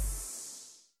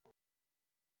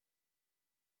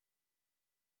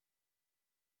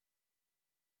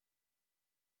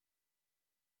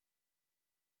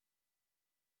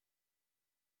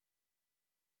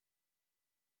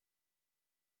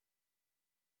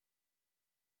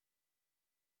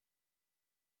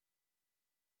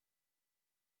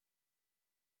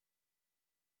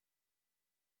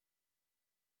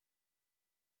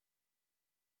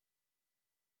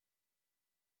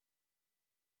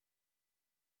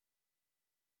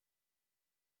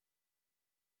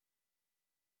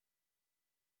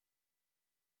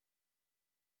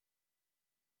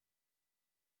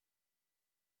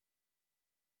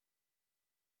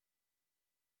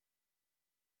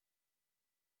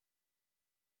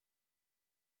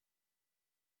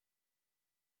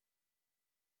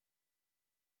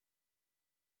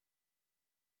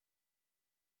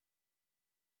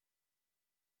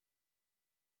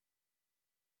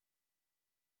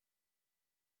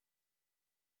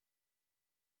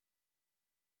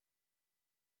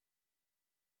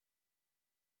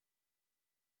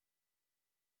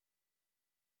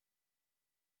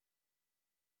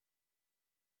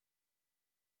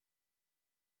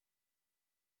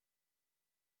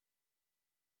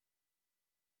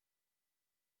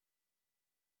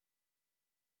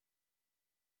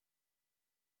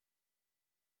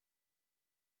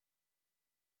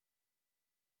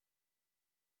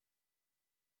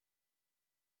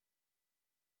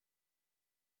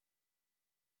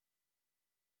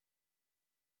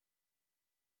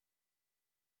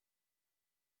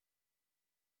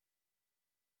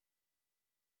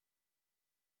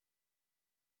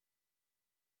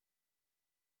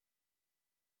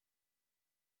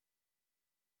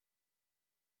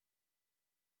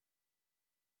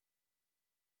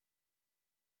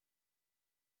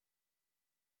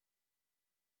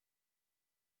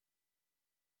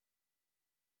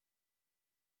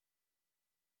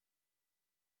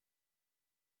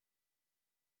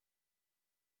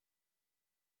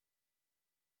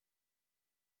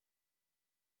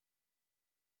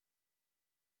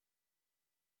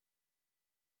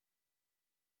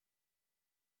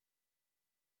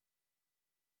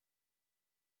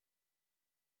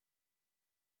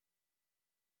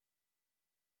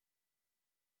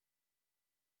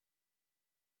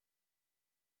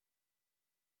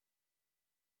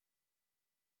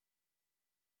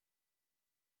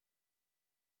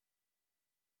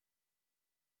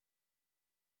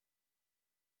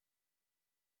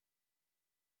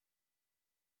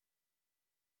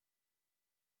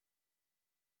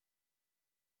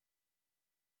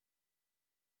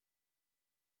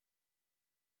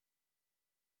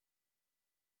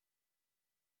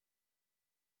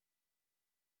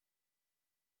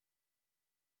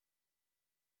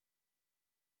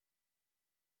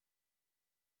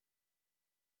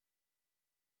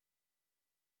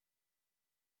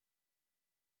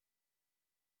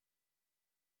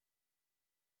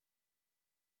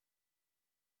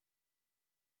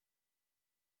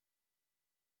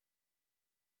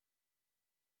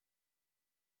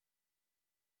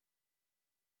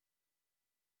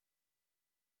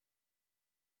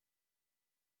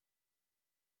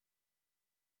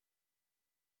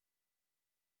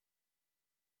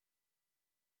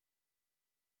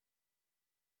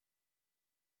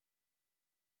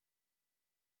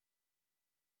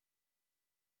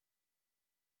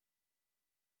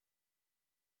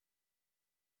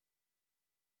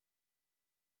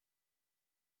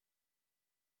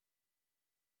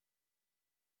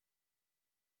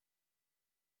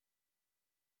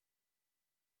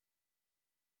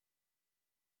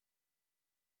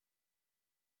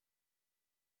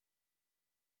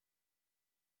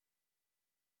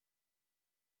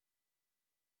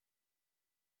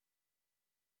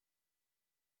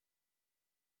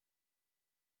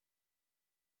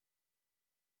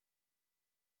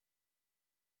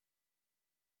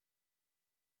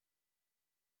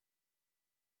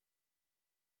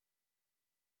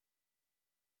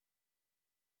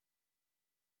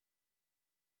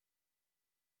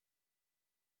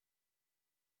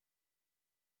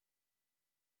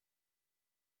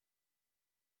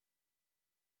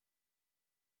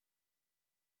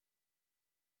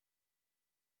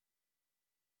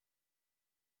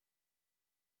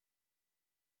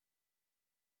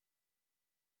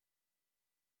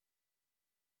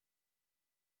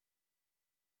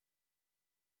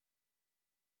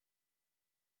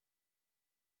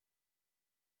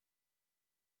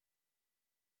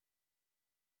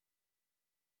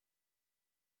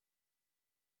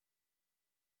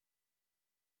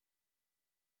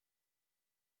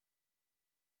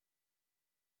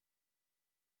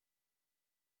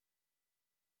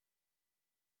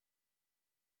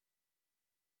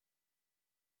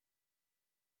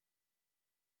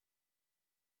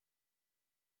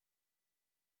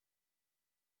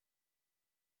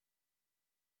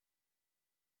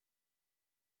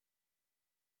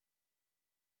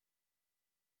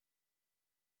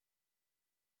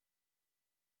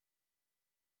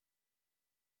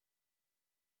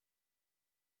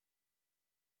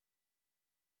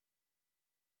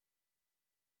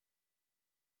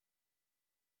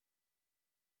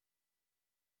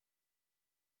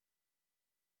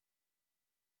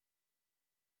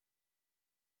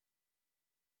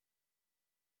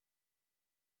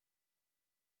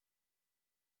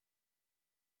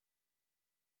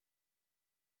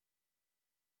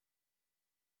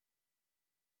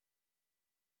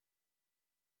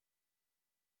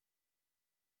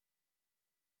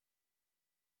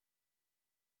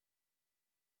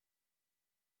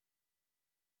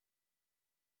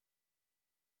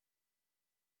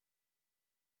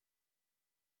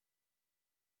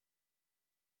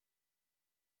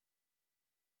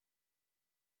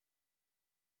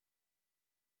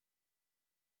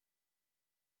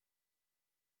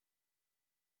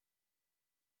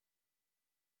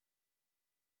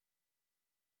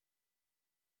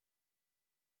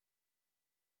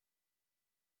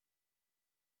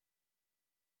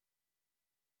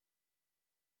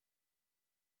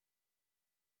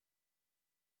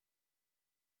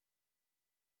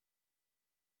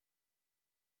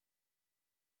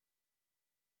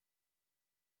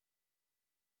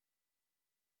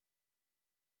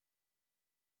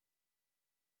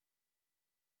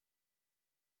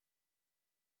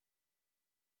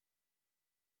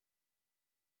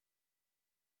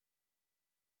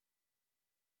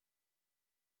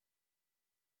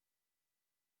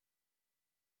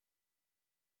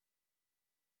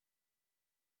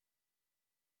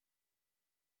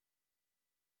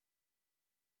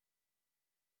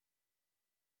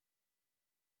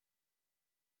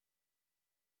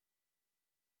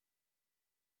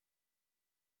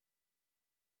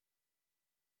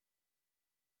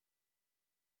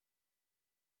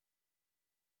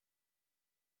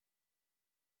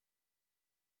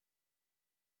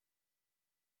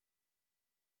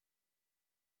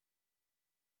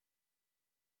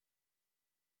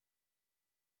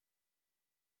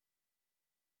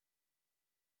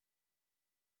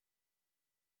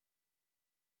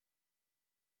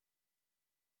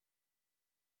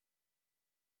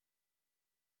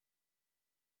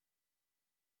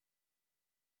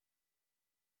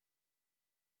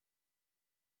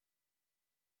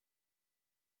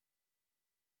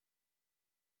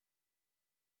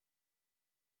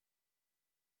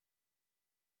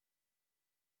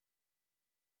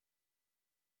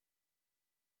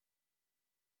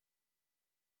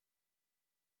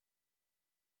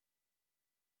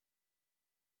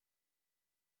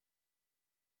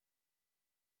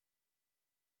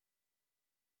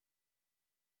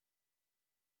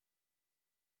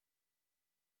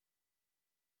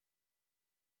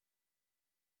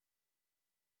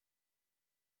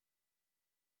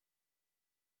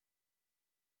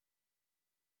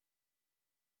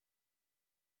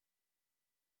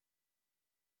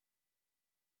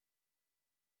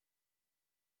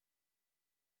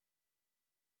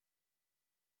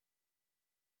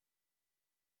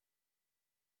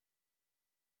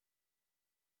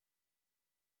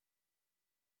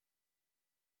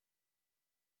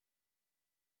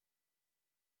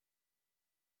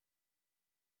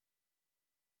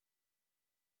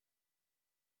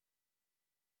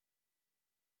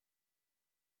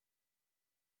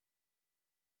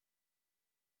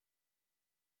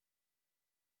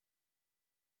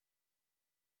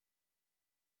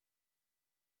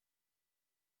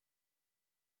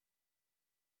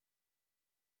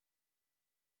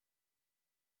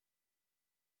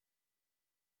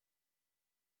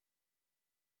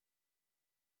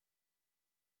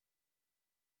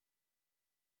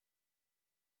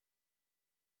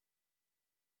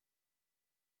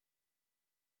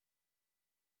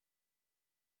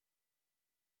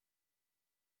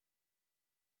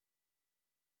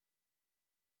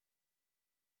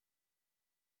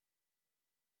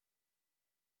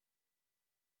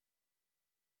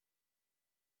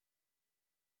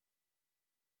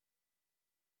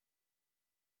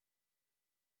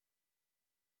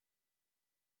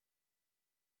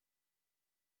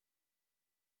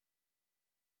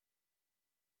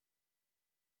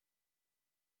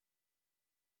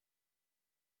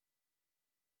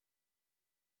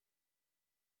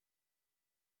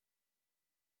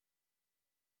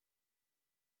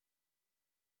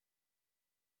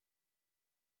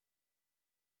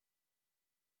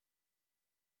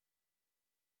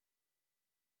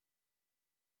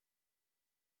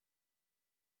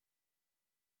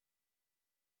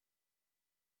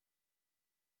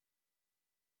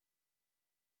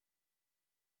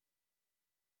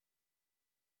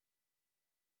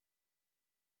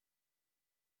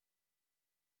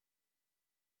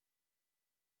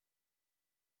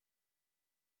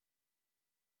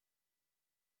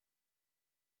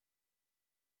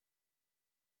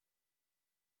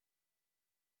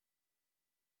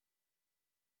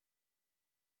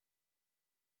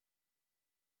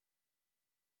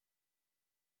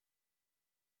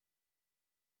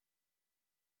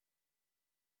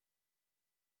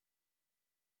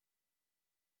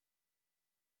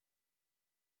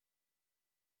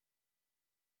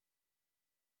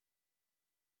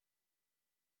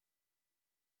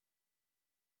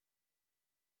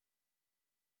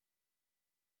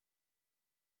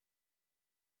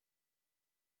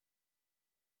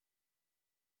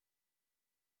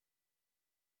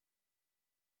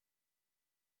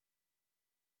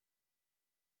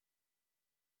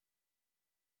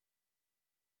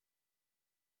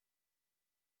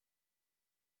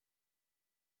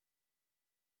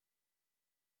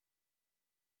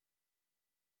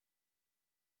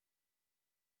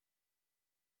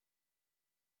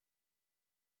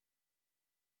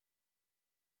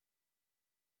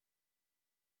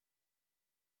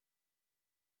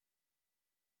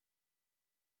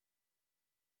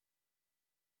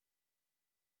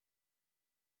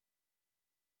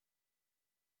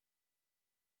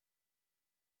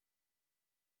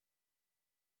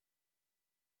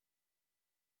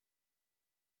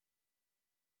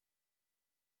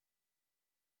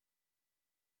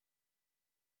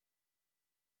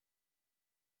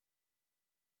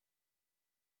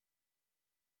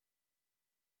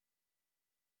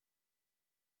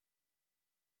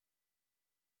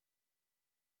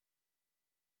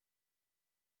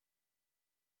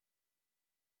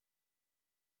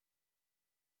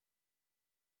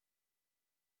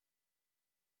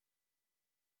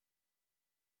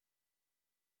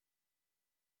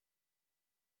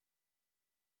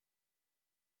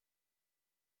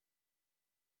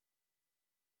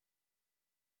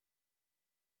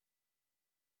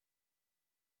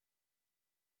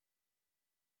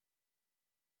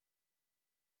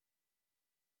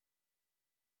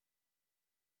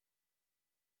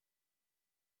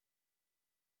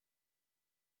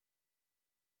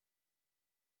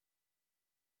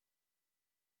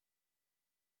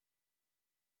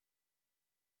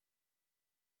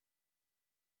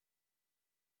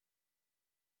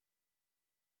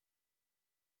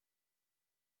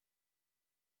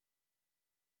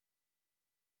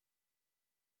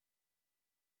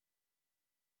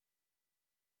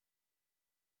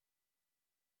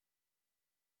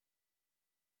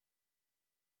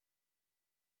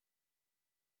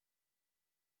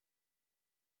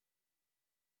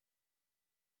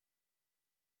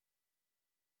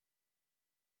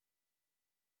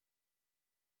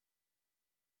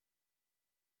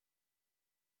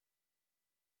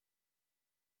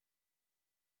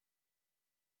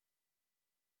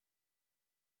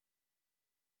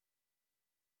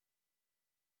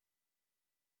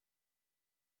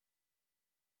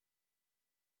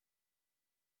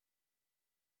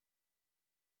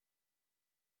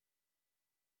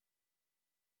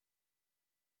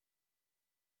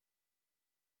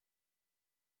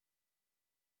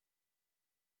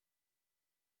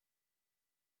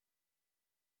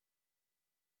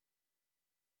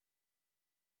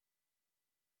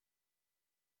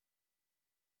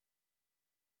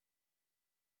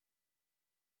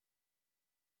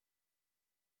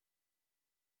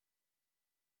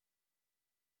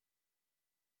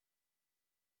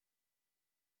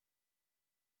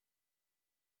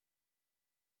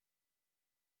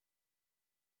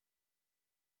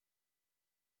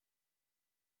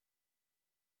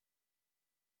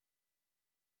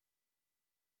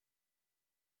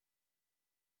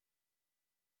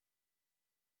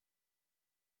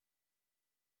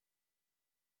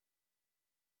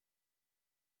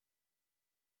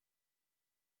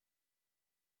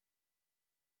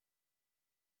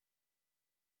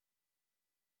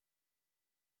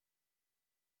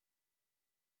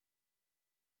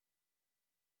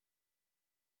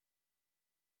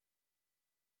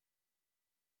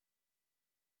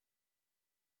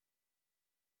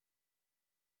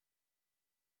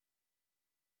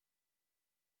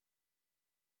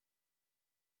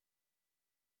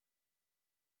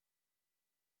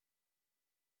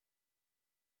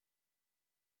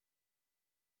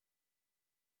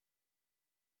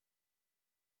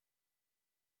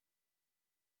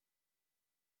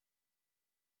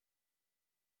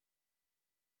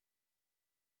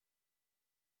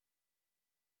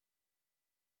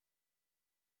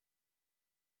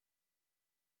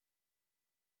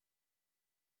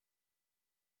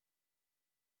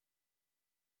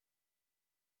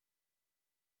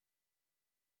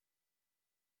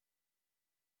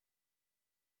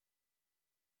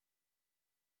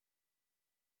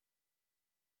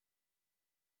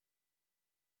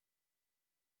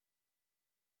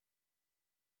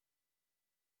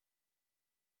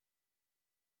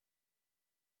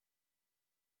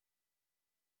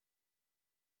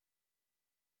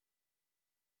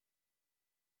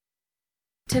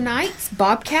 Tonight's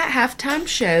Bobcat Halftime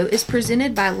Show is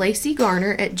presented by Lacey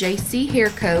Garner at JC Hair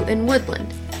Co. in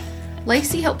Woodland.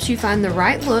 Lacey helps you find the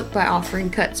right look by offering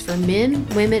cuts for men,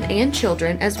 women, and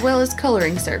children, as well as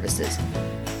coloring services.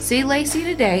 See Lacey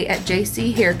today at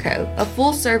JC Hair Co., a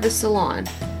full-service salon,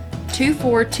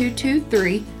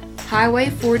 24223 Highway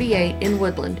 48 in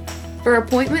Woodland. For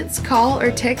appointments, call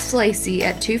or text Lacey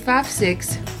at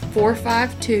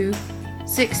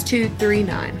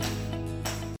 256-452-6239.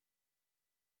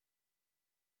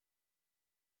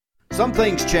 Some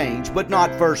things change, but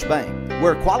not First Bank,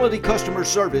 where quality customer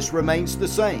service remains the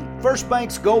same. First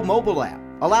Bank's Go mobile app,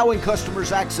 allowing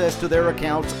customers access to their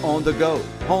accounts on the go.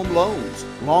 Home loans,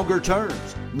 longer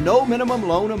terms, no minimum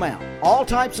loan amount. All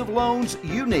types of loans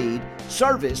you need,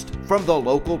 serviced from the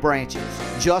local branches.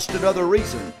 Just another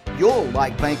reason you'll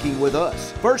like banking with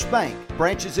us. First Bank,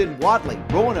 branches in Wadley,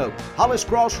 Roanoke, Hollis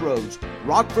Crossroads,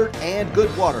 Rockford, and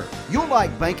Goodwater. You'll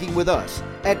like banking with us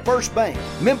at First Bank,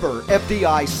 member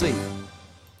FDIC.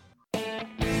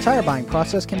 Tire buying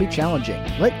process can be challenging.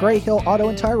 Let Gray Hill Auto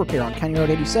and Tire Repair on County Road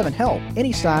 87 help.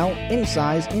 Any style, any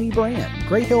size, any brand.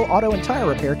 Gray Hill Auto and Tire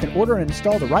Repair can order and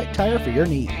install the right tire for your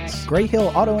needs. Gray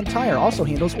Hill Auto and Tire also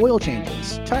handles oil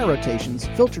changes, tire rotations,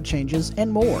 filter changes,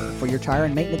 and more. For your tire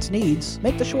and maintenance needs,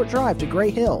 make the short drive to Gray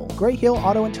Hill. Gray Hill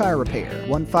Auto and Tire Repair,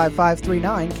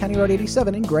 15539 County Road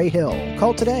 87 in Gray Hill.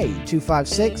 Call today,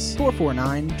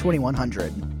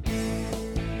 256-449-2100.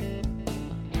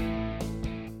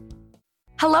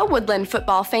 Hello, Woodland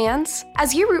football fans.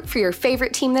 As you root for your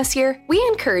favorite team this year, we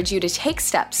encourage you to take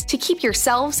steps to keep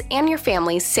yourselves and your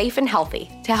families safe and healthy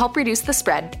to help reduce the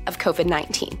spread of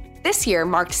COVID-19. This year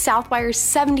marked Southwire's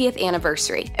 70th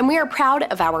anniversary, and we are proud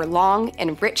of our long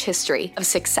and rich history of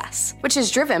success, which is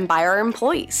driven by our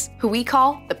employees, who we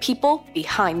call the people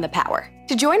behind the power.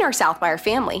 To join our Southwire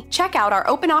family, check out our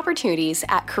open opportunities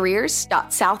at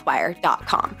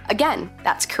careers.southwire.com. Again,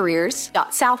 that's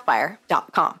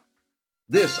careers.southwire.com.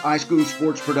 This iSchool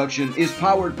Sports production is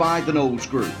powered by the Knowles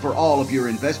Group. For all of your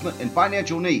investment and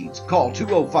financial needs, call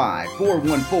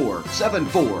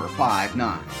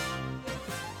 205-414-7459.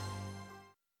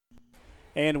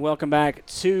 And welcome back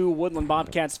to Woodland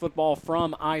Bobcats football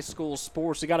from iSchool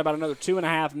Sports. We got about another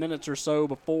 2.5 minutes or so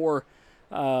before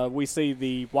we see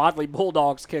the Wadley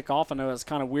Bulldogs kick off. I know it's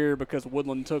kind of weird because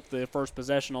Woodland took the first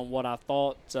possession on what I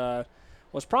thought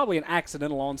was probably an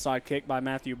accidental onside kick by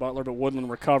Matthew Butler, but Woodland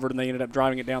recovered, and they ended up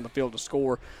driving it down the field to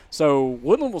score. So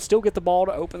Woodland will still get the ball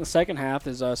to open the second half,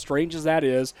 as strange as that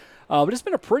is. But it's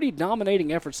been a pretty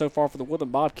dominating effort so far for the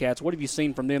Woodland Bobcats. What have you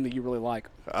seen from them that you really like?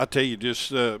 I tell you,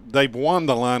 just they've won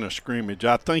the line of scrimmage.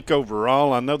 I think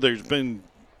overall, I know there's been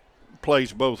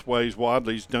plays both ways.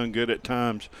 Wadley's done good at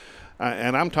times.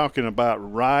 And I'm talking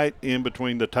about right in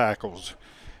between the tackles.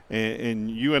 And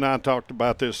you and I talked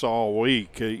about this all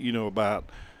week, about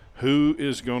who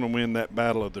is going to win that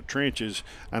battle of the trenches.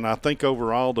 And I think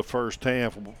overall the first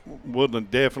half,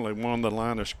 Woodland definitely won the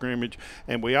line of scrimmage.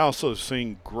 And we also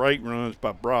seen great runs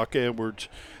by Brock Edwards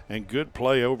and good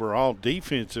play overall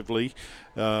defensively.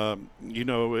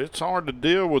 It's hard to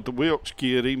deal with the Wilkes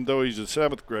kid, even though he's a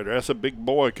 7th grader. That's a big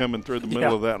boy coming through the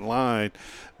middle of that line.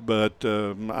 But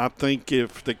I think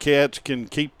if the Cats can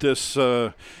keep this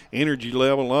energy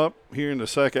level up here in the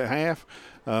second half,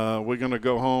 we're going to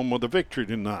go home with a victory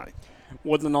tonight.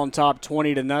 Woodland on top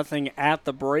 20-0 at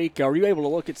the break. Are you able to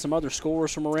look at some other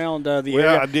scores from around the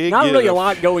area? I did. Not really a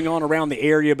lot going on around the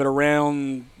area, but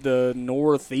around the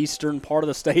northeastern part of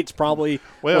the state's probably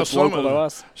what's local to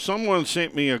us. Someone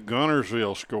sent me a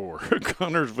Gunnersville score.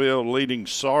 Gunnersville leading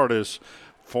Sardis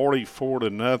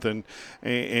 44-0,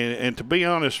 and to be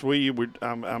honest with you,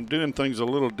 I'm doing things a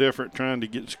little different, trying to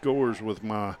get scores with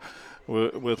my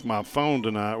phone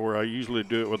tonight, where I usually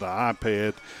do it with the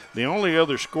iPad. The only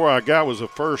other score I got was a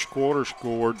first quarter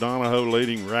score. Donahoe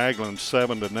leading Raglan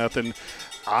 7-0.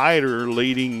 Eider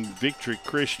leading Victory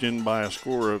Christian by a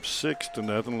score of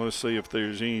 6-0. Let's see if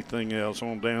there's anything else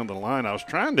on down the line. I was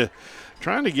trying to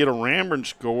get a Ramburn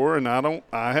score, and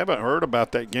I haven't heard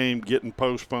about that game getting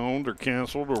postponed or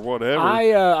canceled or whatever.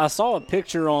 I saw a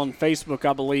picture on Facebook,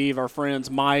 I believe. Our friends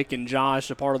Mike and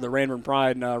Josh, a part of the Ramburn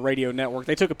Pride radio network,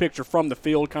 they took a picture from the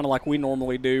field, kind of like we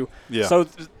normally do. Yeah. So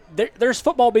there's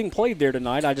football being played there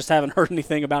tonight. I just haven't heard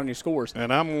anything about any scores.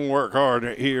 And I'm going to work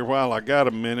hard here while I got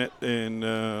a minute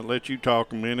and let you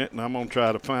talk a minute, and I'm going to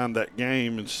try to find that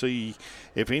game and see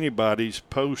if anybody's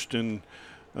posting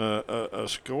a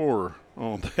score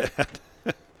on that.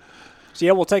 So,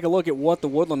 yeah, we'll take a look at what the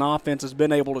Woodland offense has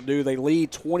been able to do. They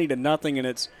lead 20-0, and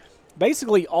it's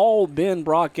basically all been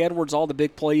Brock Edwards. All the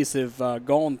big plays have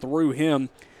gone through him.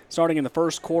 Starting in the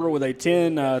first quarter with a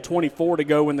 10-24 to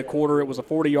go in the quarter. It was a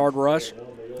 40-yard rush.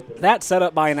 That set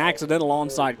up by an accidental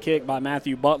onside kick by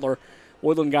Matthew Butler.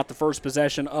 Woodland got the first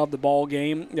possession of the ball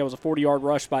game. There was a 40-yard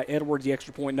rush by Edwards. The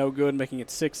extra point no good, making it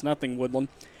 6-0 Woodland.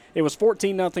 It was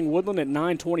 14-0 Woodland at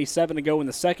 9:27 to go in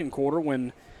the second quarter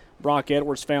when Brock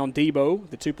Edwards found Debo.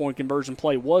 The two-point conversion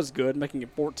play was good, making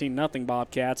it 14-0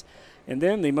 Bobcats. And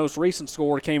then the most recent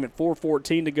score came at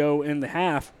 4:14 to go in the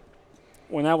half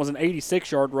when that was an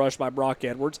 86-yard rush by Brock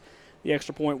Edwards. The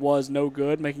extra point was no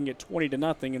good, making it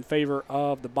 20-0 in favor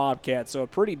of the Bobcats. So a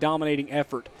pretty dominating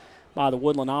effort by the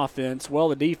Woodland offense. Well,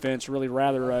 the defense really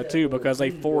rather too, because they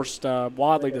forced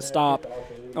Wadley to stop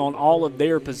on all of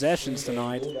their possessions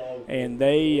tonight, and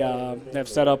they have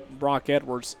set up Brock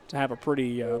Edwards to have a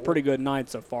pretty good night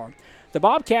so far. The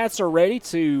Bobcats are ready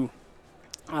to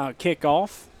kick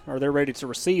off, or they're ready to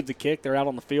receive the kick. They're out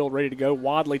on the field ready to go.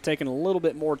 Wadley taking a little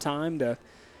bit more time to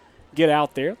get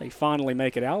out there. They finally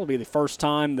make it out. It'll be the first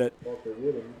time that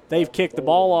they've kicked the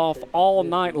ball off all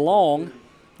night long.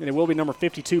 And it will be number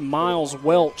 52, Miles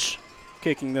Welch,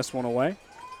 kicking this one away.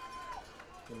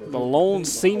 The lone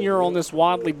senior on this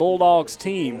Wadley Bulldogs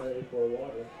team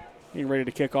getting ready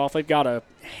to kick off. They've got a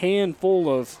handful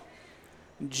of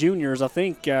juniors. I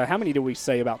think, how many do we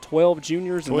say? About 12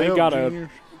 juniors? And they've got a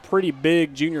pretty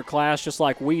big junior class just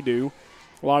like we do.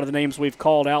 A lot of the names we've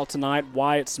called out tonight: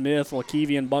 Wyatt Smith,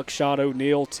 Lakevian Buckshot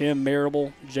O'Neill, Tim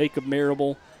Marable, Jacob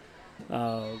Marable,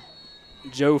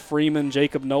 Joe Freeman,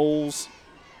 Jacob Knowles,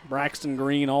 Braxton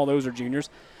Green, all those are juniors.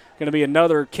 Going to be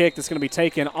another kick that's going to be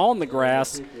taken on the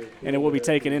grass, and it will be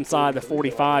taken inside the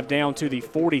 45 down to the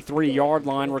 43-yard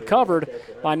line. Recovered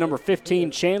by number 15,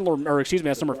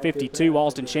 that's number 52,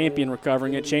 Austin Champion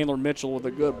recovering it. Chandler Mitchell with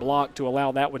a good block to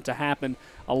allow that one to happen.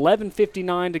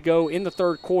 11:59 to go in the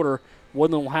third quarter.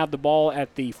 Woodland will have the ball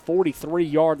at the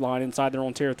 43-yard line inside their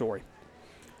own territory.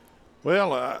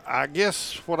 Well, I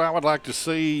guess what I would like to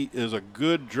see is a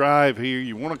good drive here.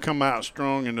 You want to come out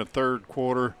strong in the third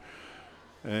quarter,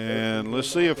 and let's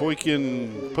see if we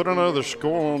can put another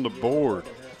score on the board.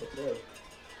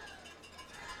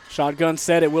 Shotgun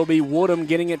set. It will be Woodham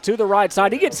getting it to the right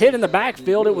side. He gets hit in the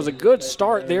backfield. It was a good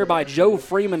start there by Joe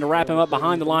Freeman to wrap him up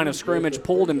behind the line of scrimmage,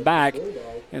 pulled him back,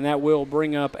 and that will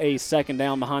bring up a second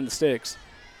down behind the sticks.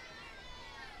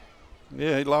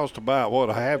 Yeah, he lost about,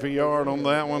 a half a yard on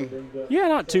that one? Yeah,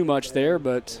 not too much there,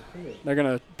 but they're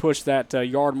going to push that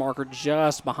yard marker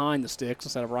just behind the sticks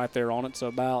instead of right there on it, so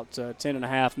about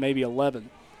 10.5, maybe 11.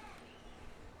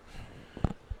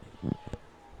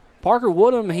 Parker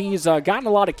Woodham, he's gotten a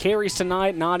lot of carries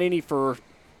tonight, not any for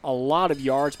a lot of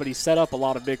yards, but he set up a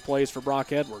lot of big plays for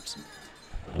Brock Edwards.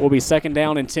 Will be second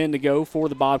down and 10 to go for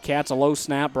the Bobcats. A low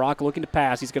snap. Brock looking to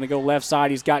pass. He's going to go left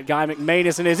side. He's got Guy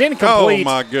McManus and is incomplete. Oh,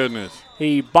 my goodness.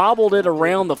 He bobbled it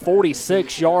around the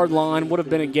 46-yard line. Would have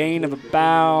been a gain of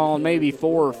about maybe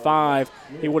 4 or 5.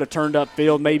 He would have turned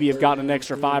upfield, maybe have gotten an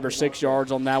extra 5 or 6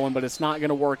 yards on that one, but it's not going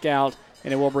to work out,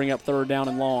 and it will bring up third down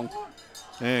and long.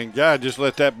 And Guy just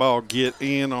let that ball get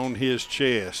in on his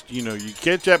chest. You know, you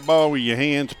catch that ball with your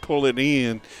hands, pull it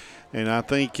in. And I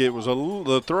think it was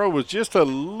the throw was just a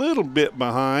little bit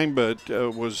behind, but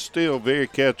was still very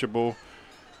catchable.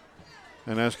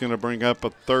 And that's going to bring up a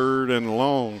third and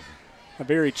long. A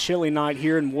very chilly night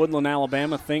here in Woodland,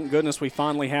 Alabama. Thank goodness we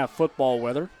finally have football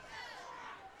weather.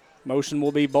 Motion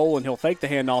will be Bolin. He'll fake the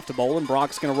handoff to Bolin.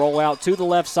 Brock's going to roll out to the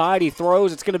left side. He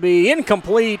throws. It's going to be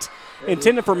incomplete.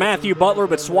 Intended for Matthew Butler,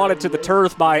 but swatted to the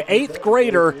turf by 8th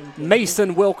grader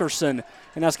Mason Wilkerson.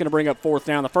 And that's going to bring up fourth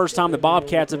down. The first time the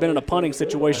Bobcats have been in a punting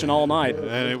situation all night.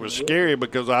 And it was scary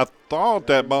because I thought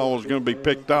that ball was going to be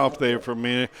picked off there for a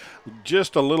minute.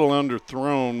 Just a little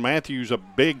underthrown. Matthew's a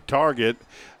big target.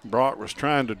 Brock was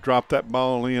trying to drop that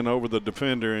ball in over the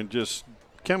defender and just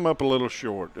came up a little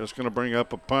short. That's going to bring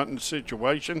up a punting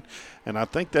situation. And I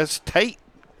think that's Tate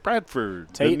Bradford,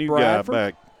 the new guy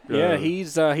back. Yeah, he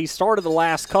started the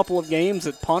last couple of games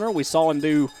at punter. We saw him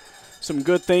do some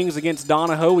good things against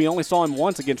Donahoe. We only saw him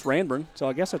once against Ranburne, so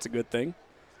I guess that's a good thing.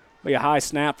 Be a high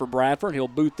snap for Bradford. He'll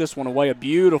boot this one away. A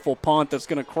beautiful punt that's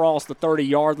going to cross the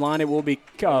 30-yard line. It will be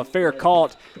fair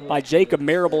caught by Jacob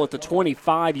Marable at the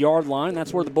 25-yard line.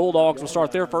 That's where the Bulldogs will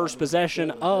start their first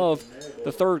possession of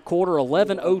the third quarter.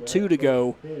 11:02 to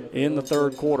go in the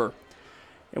third quarter.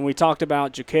 And we talked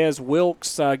about Jaquez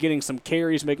Wilkes getting some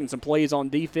carries, making some plays on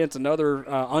defense. Another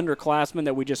underclassman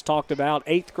that we just talked about,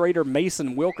 8th grader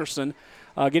Mason Wilkerson,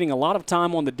 getting a lot of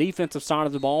time on the defensive side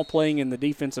of the ball, playing in the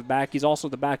defensive back. He's also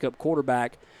the backup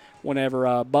quarterback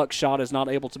whenever Buckshot is not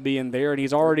able to be in there. And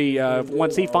he's already,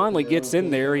 once he finally gets in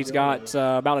there, he's got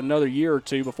about another year or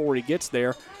two before he gets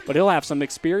there. But he'll have some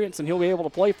experience, and he'll be able to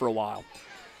play for a while.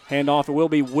 Handoff, it will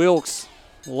be Wilkes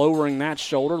lowering that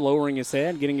shoulder, lowering his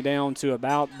head, getting it down to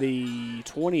about the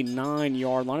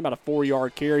 29-yard line, about a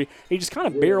 4-yard carry. He just kind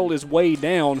of barreled his way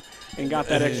down and got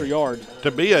that extra yard.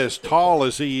 To be as tall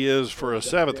as he is for a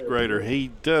 7th grader,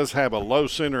 he does have a low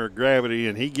center of gravity,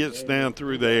 and he gets down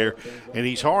through there, and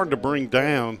he's hard to bring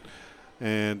down.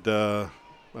 And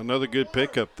another good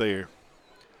pickup there.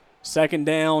 2nd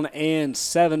down and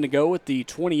 7 to go at the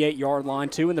 28-yard line.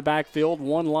 2 in the backfield,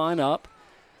 1 line up.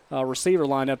 Receiver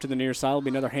line up to the near side. Will be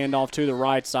another handoff to the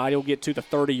right side. He'll get to the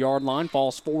 30-yard line,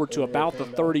 falls forward to about the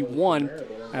 31.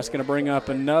 That's going to bring up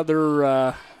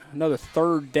another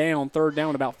third down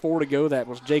about 4 to go. That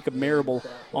was Jacob Marable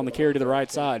on the carry to the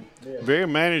right side. Very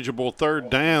manageable 3rd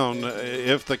down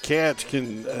if the Cats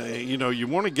can, you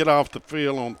want to get off the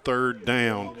field on 3rd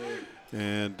down.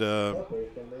 And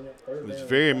it's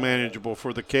very manageable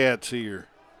for the Cats here.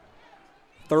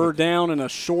 3rd down and a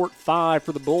short 5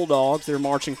 for the Bulldogs. They're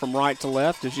marching from right to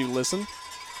left as you listen.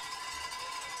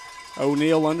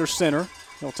 O'Neal under center.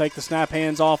 He'll take the snap,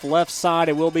 hands off left side.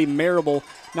 It will be Marable.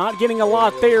 Not getting a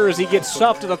lot there as he gets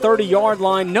stuffed to the 30-yard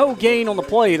line. No gain on the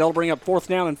play. That'll bring up 4th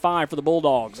down and 5 for the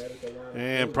Bulldogs.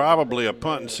 And probably a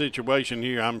punting situation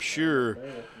here. I'm sure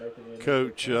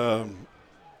Coach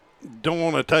don't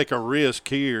want to take a risk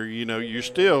here. You're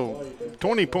still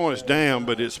 20 points down,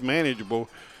 but it's manageable.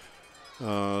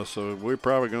 So we're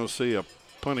probably going to see a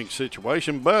punting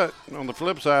situation. But on the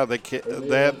flip side of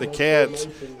that, the Cats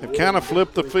have kind of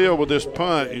flipped the field with this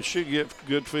punt and should get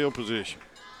good field position.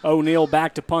 O'Neal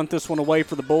back to punt this one away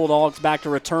for the Bulldogs. Back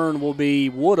to return will be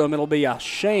Woodham. It'll be a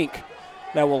shank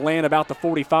that will land about the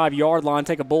 45-yard line,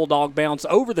 take a Bulldog bounce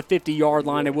over the 50-yard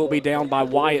line, and will be down by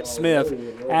Wyatt Smith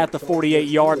at the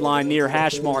 48-yard line near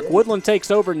hash mark. Woodland takes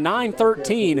over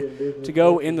 9:13 to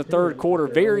go in the 3rd quarter.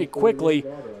 Very quickly,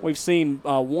 we've seen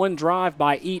one drive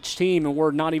by each team, and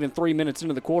we're not even 3 minutes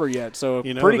into the quarter yet. So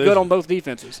pretty good on both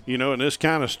defenses. And this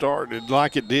kind of started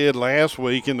like it did last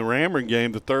week in the Rammer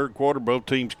game. The 3rd quarter, both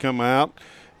teams come out,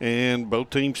 and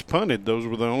both teams punted. Those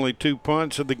were the only 2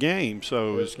 punts of the game.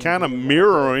 So it's kind of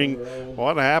mirroring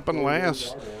what happened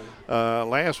last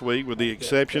week, with the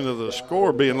exception of the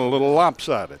score being a little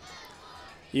lopsided.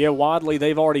 Yeah, Wadley,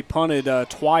 they've already punted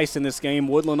twice in this game.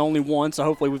 Woodland only once, so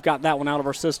hopefully we've got that one out of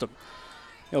our system.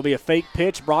 It'll be a fake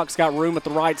pitch. Brock's got room at the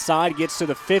right side, gets to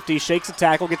the 50, shakes a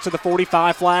tackle, gets to the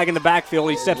 45, flag in the backfield.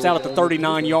 He steps out at the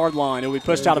 39-yard line. It'll be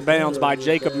pushed out of bounds by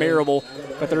Jacob Marable,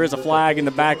 but there is a flag in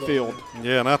the backfield.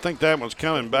 Yeah, and I think that one's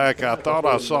coming back. I thought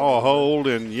I saw a hold,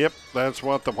 and, yep, that's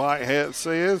what the white hat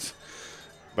says.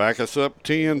 Back us up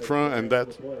 10 front,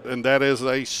 and that is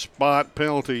a spot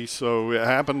penalty, so it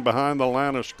happened behind the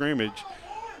line of scrimmage.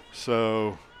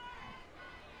 So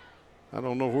I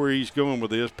don't know where he's going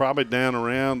with this. Probably down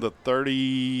around the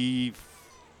 30.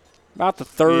 About the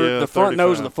third. Yeah, the front 35.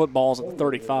 Nose of the football is at the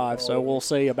 35, so we'll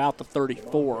say about the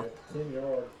 34.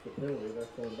 It'll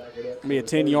be a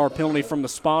 10-yard penalty from the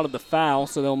spot of the foul,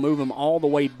 so they'll move him all the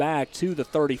way back to the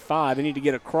 35. They need to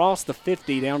get across the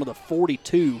 50 down to the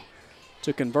 42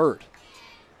 to convert.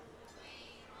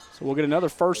 So we'll get another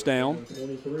 1st down.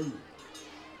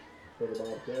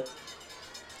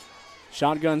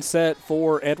 Shotgun set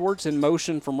for Edwards, in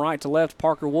motion from right to left,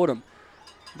 Parker Woodham.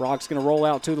 Brock's going to roll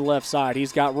out to the left side.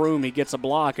 He's got room. He gets a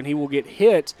block, and he will get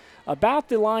hit about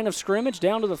the line of scrimmage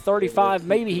down to the 35.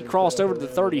 Maybe he crossed over to the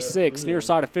 36. Near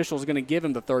side official is going to give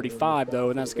him the 35, though,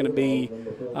 and that's going to be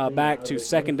back to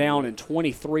 2nd down and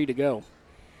 23 to go.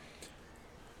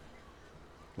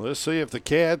 Let's see if the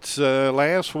Cats,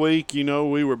 last week,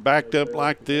 we were backed up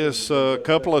like this a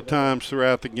couple of times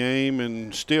throughout the game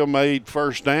and still made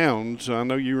 1st downs. I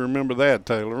know you remember that,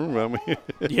 Taylor.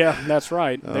 Yeah, that's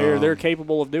right. They're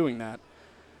capable of doing that.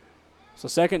 So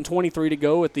 2nd and 23 to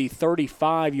go at the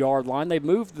 35-yard line. They've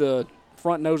moved the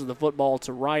front nose of the football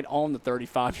to right on the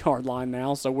 35-yard line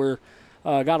now, so we're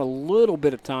got a little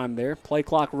bit of time there. Play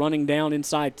clock running down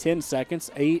inside 10 seconds.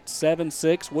 8, 7,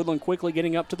 6. Woodland quickly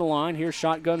getting up to the line. Here's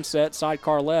shotgun set.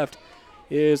 Sidecar left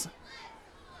is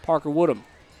Parker Woodham.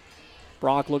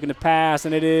 Brock looking to pass,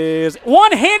 and it is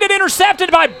one-handed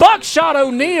intercepted by Buckshot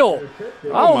O'Neal.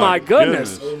 Oh, my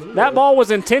goodness. That ball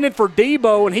was intended for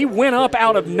Debo, and he went up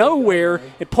out of nowhere.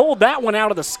 It pulled that one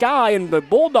out of the sky, and the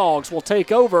Bulldogs will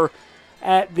take over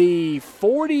at the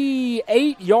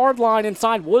 48-yard line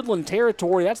inside Woodland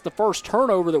territory. That's the first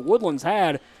turnover that Woodland's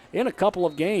had in a couple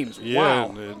of games. Yeah,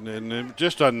 wow. And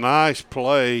just a nice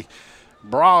play.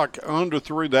 Brock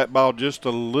underthrew that ball just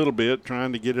a little bit,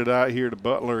 trying to get it out here to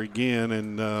Butler again,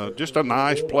 and just a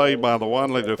nice play by the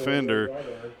Wadley defender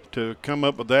to come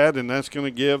up with that, and that's going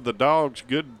to give the Dogs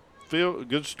good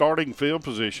starting field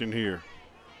position here.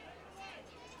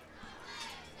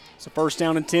 So 1st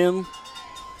down and 10.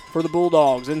 for the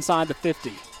Bulldogs inside the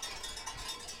 50.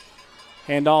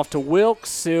 Hand off to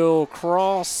Wilkes. He'll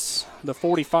cross the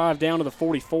 45 down to the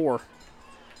 44.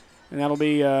 And that'll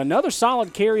be another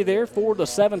solid carry there for the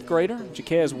 7th grader,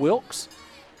 Jaquez Wilkes.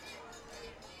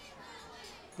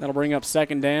 That'll bring up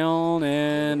 2nd down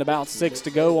and about 6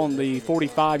 to go on the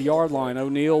 45-yard line.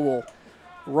 O'Neal will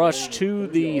rush to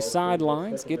the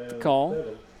sidelines, get the call,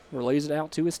 relays it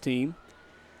out to his team.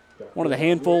 One of the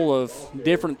handful of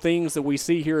different things that we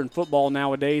see here in football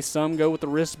nowadays. Some go with the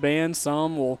wristband,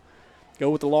 some will go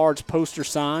with the large poster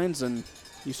signs, and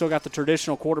you still got the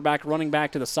traditional quarterback running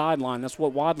back to the sideline. That's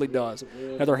what Wadley does.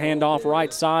 Another handoff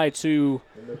right side to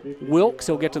Wilkes.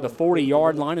 He'll get to the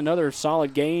 40-yard line. Another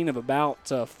solid gain of about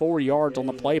 4 yards on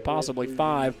the play, possibly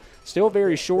 5. Still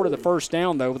very short of the first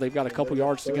down, though, but they've got a couple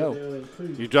yards to go.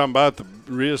 You're talking about the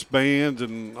wristbands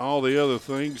and all the other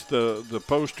things, the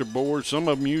poster boards. Some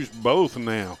of them use both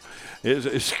now.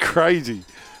 It's crazy.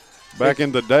 Back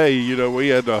in the day, we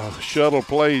had to shuttle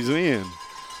plays in.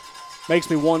 Makes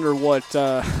me wonder what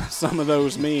some of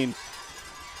those mean.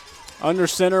 Under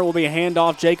center will be a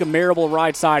handoff. Jacob Marable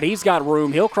right side. He's got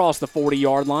room. He'll cross the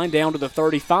 40-yard line down to the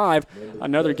 35.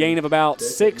 Another gain of about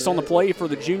 6 on the play for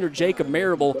the junior Jacob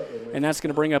Marable, and that's going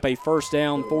to bring up a first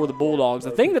down for the Bulldogs.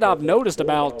 The thing that I've noticed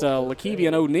about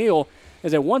Lakevian O'Neal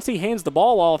is that once he hands the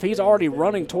ball off, he's already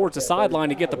running towards the sideline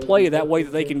to get the play. That way that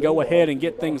they can go ahead and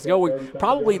get things going.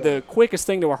 Probably the quickest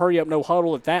thing to a hurry-up,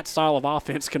 no-huddle that style of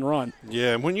offense can run.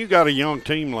 Yeah, and when you got a young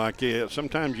team like that,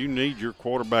 sometimes you need your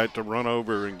quarterback to run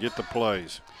over and get the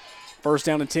plays. First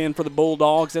down and 10 for the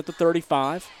Bulldogs at the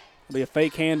 35. It'll be a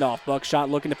fake handoff. Buckshot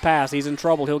looking to pass. He's in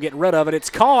trouble. He'll get rid of it. It's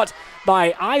caught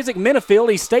by Isaac Minifield.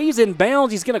 He stays in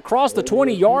bounds. He's going to cross the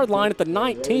 20-yard line at the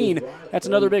 19. That's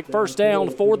another big first down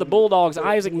for the Bulldogs.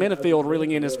 Isaac Minifield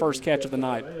reeling in his first catch of the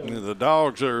night. The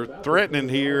Dogs are threatening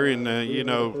here, and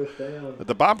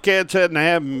the Bobcats have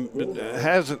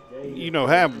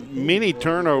many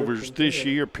turnovers this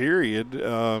year. Period.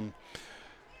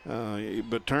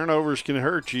 But turnovers can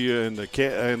hurt you, and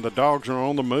the Dogs are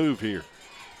on the move here.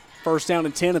 First down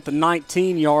and 10 at the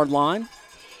 19-yard line.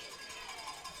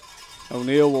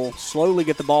 O'Neal will slowly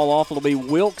get the ball off. It'll be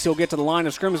Wilkes. He'll get to the line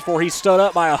of scrimmage before he's stood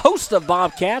up by a host of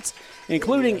Bobcats,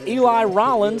 including Eli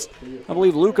Rollins. I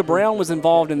believe Luca Brown was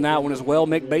involved in that one as well.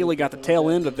 Mick Bailey got the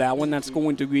tail end of that one. That's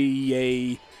going to be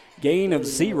a gain of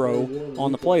 0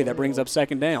 on the play. That brings up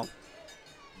 2nd down.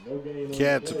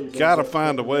 Cats have got to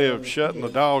find a way of shutting the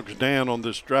Dogs down on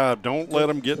this drive. Don't let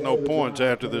them get no points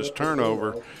after this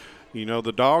turnover.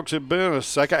 The Dogs have been a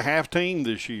second-half team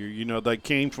this year. They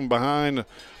came from behind,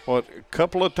 a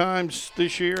couple of times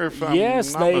this year, if I'm not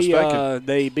mistaken.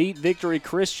 They beat Victory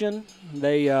Christian.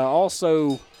 They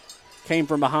also came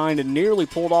from behind and nearly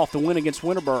pulled off the win against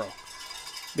Winterboro.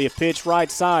 Be a pitch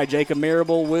right side. Jacob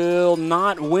Marable will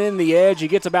not win the edge. He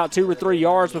gets about 2 or 3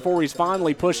 yards before he's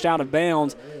finally pushed out of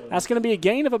bounds. That's going to be a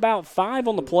gain of about 5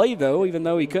 on the play, though, even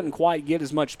though he couldn't quite get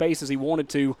as much space as he wanted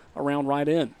to around right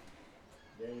in.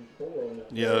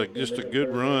 Yeah, just a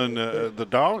good run. The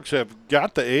Dogs have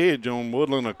got the edge on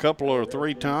Woodland a couple or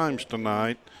 3 times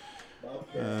tonight.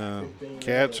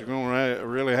 Cats are going to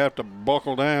really have to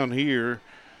buckle down here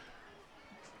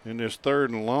in this 3rd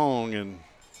and long and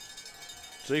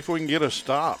see if we can get a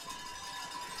stop.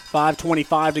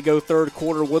 5:25 to go, 3rd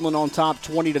quarter. Woodland on top,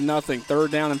 20-0.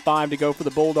 3rd down and 5 to go for the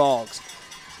Bulldogs.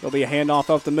 There'll be a handoff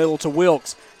up the middle to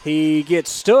Wilkes. He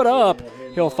gets stood up.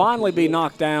 He'll finally be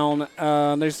knocked down.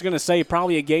 There's going to say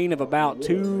probably a gain of about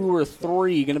 2 or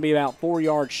 3, going to be about 4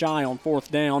 yards shy on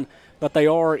 4th down, but they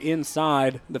are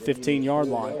inside the 15-yard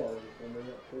line.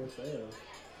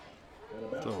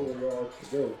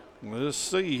 So, let's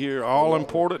see here.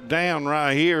 All-important down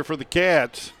right here for the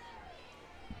Cats.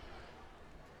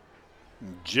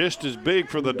 Just as big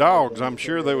for the Dogs. I'm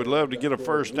sure they would love to get a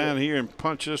first down here and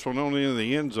punch this one on into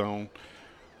the end zone.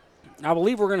 I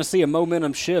believe we're going to see a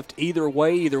momentum shift either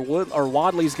way. Either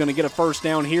Wadley's going to get a first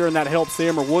down here, and that helps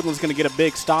them, or Woodland's going to get a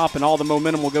big stop, and all the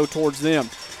momentum will go towards them.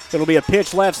 It'll be a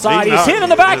pitch left side. He's hit in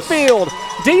the backfield.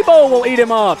 Debo will eat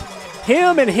him up.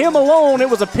 Him and him alone. It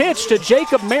was a pitch to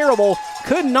Jacob Marable.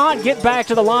 Could not get back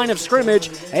to the line of scrimmage,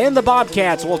 and the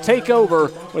Bobcats will take over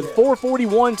with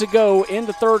 4:41 to go in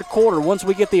the 3rd quarter. Once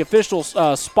we get the official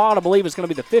spot, I believe it's going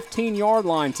to be the 15-yard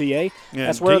line, TA. Yeah,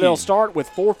 that's where they'll start with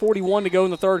 4:41 to go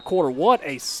in the 3rd quarter. What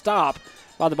a stop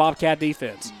by the Bobcat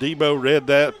defense. Debo read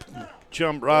that,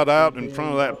 jumped right out in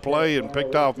front of that play and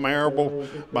picked off Marable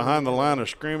behind the line of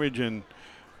scrimmage, and,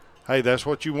 hey, that's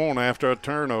what you want after a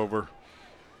turnover.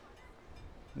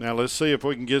 Now let's see if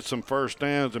we can get some first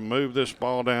downs and move this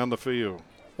ball down the field.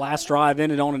 Last drive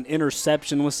ended on an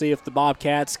interception. We'll see if the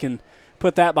Bobcats can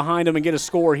put that behind him and get a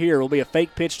score here. It will be a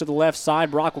fake pitch to the left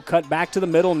side. Brock will cut back to the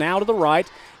middle, now to the right,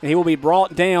 and he will be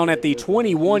brought down at the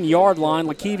 21-yard line.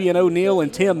 LaKevian O'Neal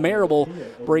and Tim Marable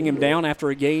bring him down after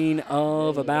a gain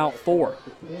of about 4.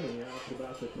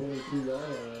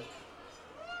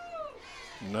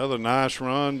 Another nice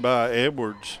run by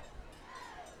Edwards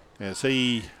as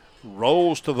he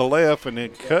rolls to the left and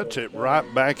then cuts it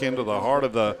right back into the heart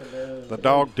of the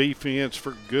Dog defense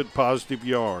for good positive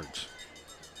yards.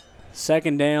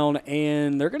 Second down,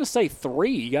 and they're going to say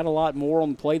 3. He got a lot more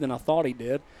on the play than I thought he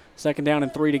did. Second down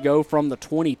and 3 to go from the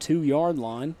 22-yard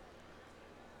line.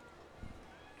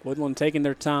 Woodland taking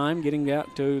their time, getting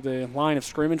out to the line of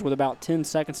scrimmage with about 10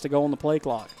 seconds to go on the play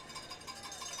clock.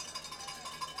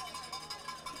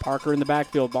 Parker in the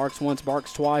backfield. Barks once,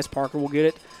 barks twice. Parker will get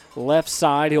it left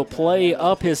side. He'll play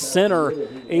up his center.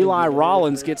 Eli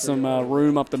Rollins gets some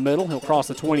room up the middle. He'll cross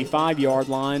the 25-yard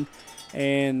line.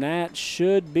 And that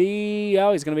should be,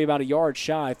 he's going to be about a yard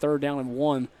shy. 3rd down and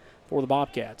 1 for the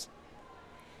Bobcats.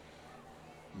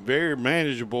 Very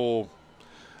manageable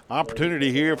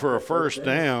opportunity here for a first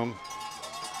down.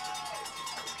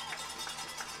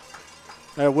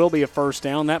 There will be a first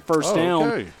down. That first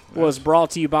down was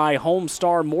brought to you by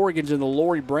Homestar Mortgage and the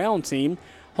Lori Brown team.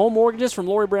 Home mortgages from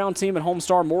Lori Brown team at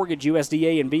Homestar Mortgage,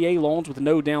 USDA and VA loans with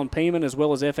no down payment, as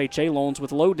well as FHA loans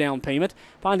with low down payment.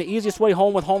 Find the easiest way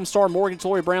home with Homestar Mortgage,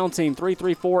 Lori Brown team,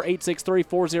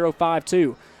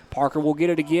 334-863-4052. Parker will get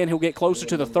it again. He'll get closer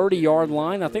to the 30-yard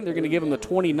line. I think they're going to give him the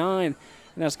 29, and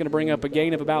that's going to bring up a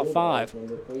gain of about 5.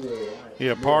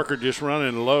 Yeah, Parker just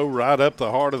running low right up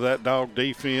the heart of that Dog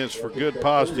defense for good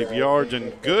positive yards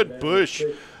and good push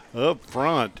up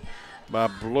front by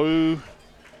Blue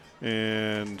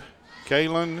and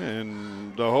Kalen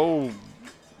and the whole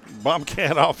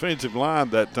Bobcat offensive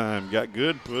line that time. Got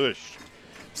good push.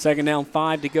 Second down,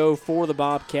 5 to go for the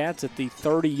Bobcats at the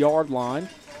 30-yard line.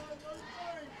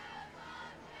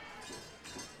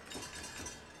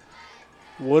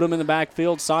 Woodham in the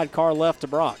backfield, sidecar left to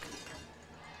Brock.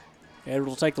 Edwards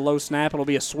will take the low snap. It'll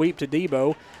be a sweep to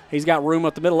Debo. He's got room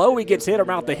up the middle. He gets hit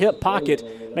around the hip pocket.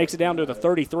 Makes it down to the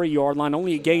 33-yard line.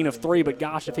 Only a gain of 3, but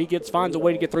gosh, if he finds a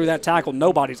way to get through that tackle,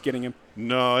 nobody's getting him.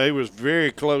 No, he was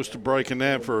very close to breaking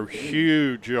that for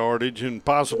huge yardage and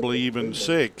possibly even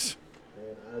 6.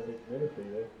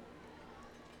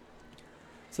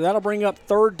 So that'll bring up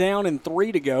 3rd down and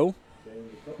 3 to go.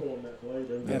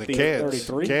 And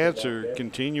the Cats are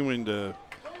continuing to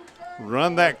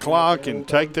run that clock and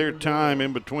take their time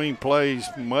in between plays,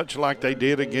 much like they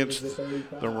did against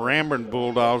the Ranburne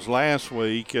Bulldogs last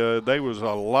week. There was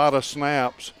a lot of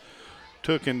snaps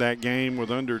took in that game with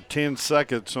under 10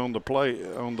 seconds on the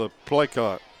play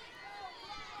clock.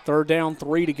 3rd down,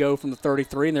 3 to go from the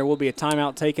 33, and there will be a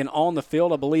timeout taken on the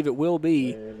field. I believe it will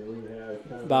be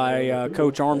by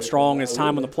Coach Armstrong as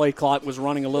time on the play clock was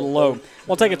running a little low.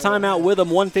 We'll take a timeout with them.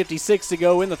 1:56 to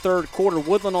go in the 3rd quarter.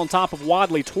 Woodland on top of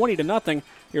Wadley, 20-0.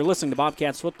 You're listening to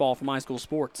Bobcats football from High School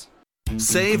Sports.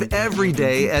 Save every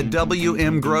day at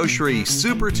WM Grocery.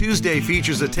 Super Tuesday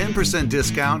features a 10%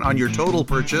 discount on your total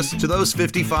purchase to those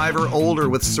 55 or older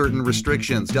with certain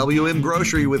restrictions. WM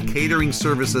Grocery with catering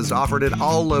services offered at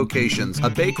all locations. A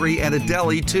bakery and a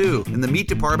deli too. In the meat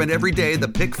department every day, the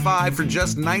Pick 5 for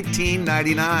just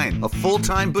 $19.99. A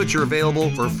full-time butcher available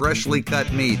for freshly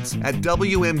cut meats at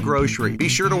WM Grocery. Be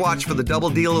sure to watch for the double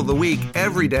deal of the week.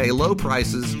 Every day, low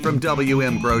prices from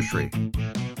WM Grocery.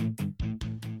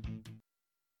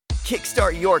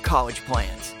 Kickstart your college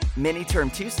plans. Mini-Term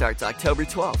 2 starts October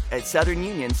 12th at Southern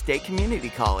Union State Community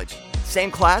College.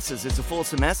 Same classes as a full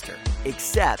semester,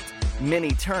 except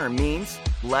mini-term means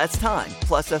less time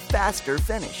plus a faster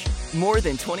finish. More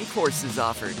than 20 courses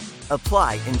offered.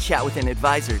 Apply and chat with an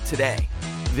advisor today.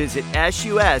 Visit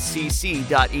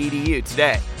suscc.edu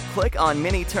today. Click on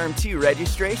Mini-Term 2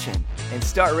 registration and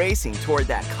start racing toward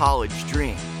that college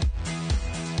dream.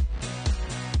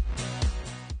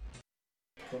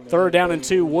 3rd down and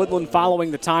 2, Woodland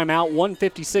following the timeout.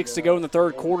 1:56 to go in the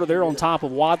 3rd quarter. They're on top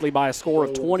of Wadley by a score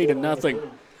of 20-0.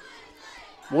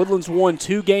 Woodland's won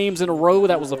 2 games in a row.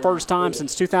 That was the first time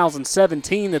since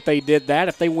 2017 that they did that.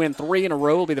 If they win 3 in a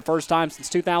row, it'll be the first time since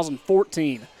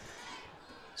 2014.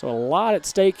 So a lot at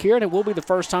stake here, and it will be the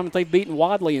first time that they've beaten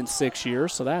Wadley in 6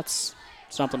 years. So that's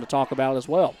something to talk about as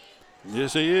well.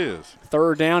 Yes, he is.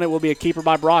 3rd down, it will be a keeper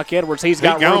by Brock Edwards. He's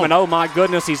got room, and oh my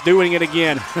goodness, he's doing it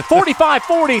again.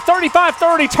 45-40,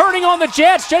 35-30, turning on the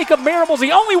Jets. Jacob Marable's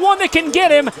the only one that can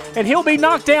get him, and he'll be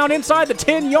knocked down inside the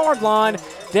 10-yard line,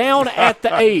 down at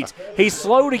the 8. He's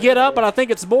slow to get up, but I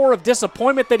think it's more of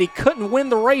disappointment that he couldn't win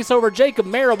the race over Jacob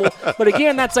Marable. But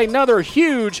again, that's another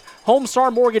huge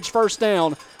Homestar Mortgage first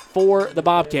down for the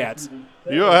Bobcats.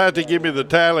 You'll have to give me the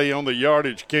tally on the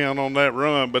yardage count on that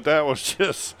run, but that was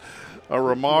just a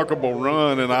remarkable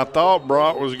run, and I thought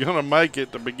Brock was going to make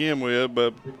it to begin with,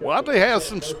 but Wadley has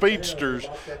some speedsters,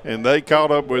 and they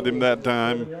caught up with him that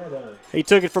time. He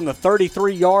took it from the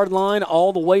 33-yard line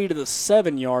all the way to the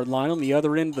 7-yard line on the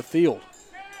other end of the field.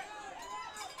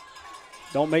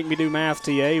 Don't make me do math,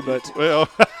 TA, but well,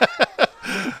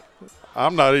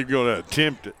 I'm not even going to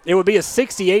attempt it. It would be a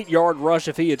 68-yard rush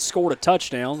if he had scored a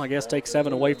touchdown. I guess take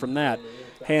 7 away from that.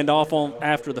 Hand off on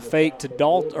after the fake to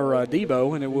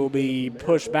Debo, and it will be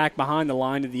pushed back behind the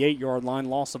line to the 8-yard line.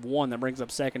 Loss of 1. That brings up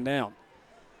 2nd down.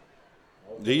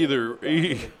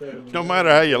 No matter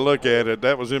how you look at it,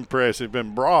 that was impressive.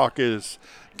 And Brock is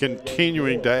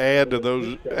continuing to add to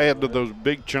those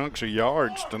big chunks of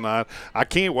yards tonight. I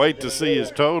can't wait to see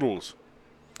his totals.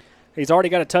 He's already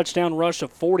got a touchdown rush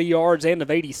of 40 yards and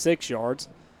of 86 yards.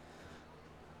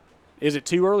 Is it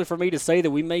too early for me to say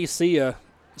that we may see a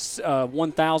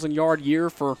 1,000-yard year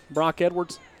for Brock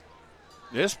Edwards?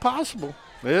 It's possible.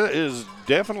 It is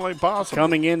definitely possible.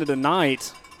 Coming into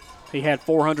tonight, he had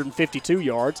 452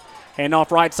 yards. Hand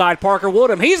off right side, Parker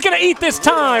Woodham. He's going to eat this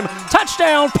time.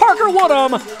 Touchdown, Parker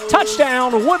Woodham.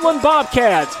 Touchdown, Woodland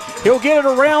Bobcats. He'll get it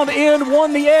around in,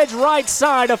 won the edge right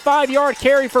side. A 5-yard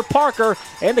carry for Parker,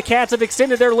 and the Cats have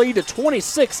extended their lead to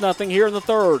 26-0 here in the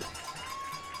third.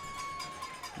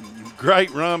 Great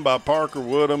run by Parker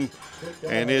Woodham,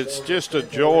 and it's just a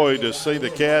joy to see the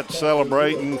Cats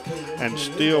celebrating and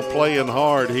still playing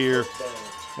hard here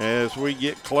as we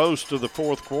get close to the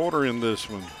fourth quarter in this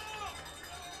one.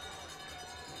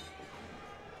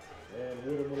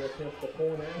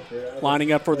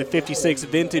 Lining up for the 56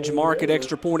 Vintage Market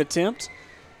extra point attempt.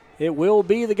 It will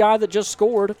be the guy that just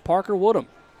scored, Parker Woodham.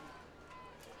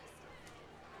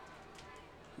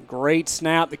 Great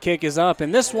snap. The kick is up,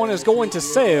 and this one is going to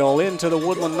sail into the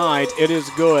Woodland Knights. It is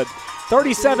good.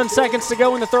 37 seconds to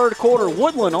go in the third quarter.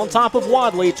 Woodland on top of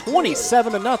Wadley,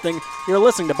 27-0. You're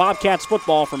listening to Bobcats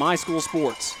football from iSchool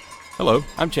Sports. Hello,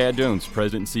 I'm Chad Jones,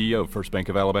 President and CEO of First Bank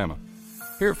of Alabama.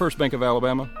 Here at First Bank of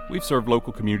Alabama, we've served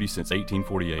local communities since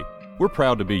 1848. We're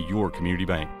proud to be your community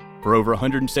bank. For over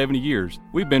 170 years,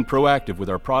 we've been proactive with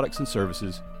our products and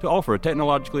services to offer a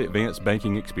technologically advanced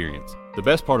banking experience. The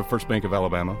best part of First Bank of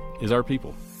Alabama is our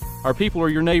people. Our people are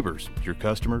your neighbors, your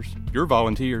customers, your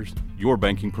volunteers, your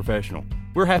banking professional.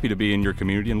 We're happy to be in your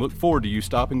community and look forward to you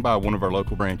stopping by one of our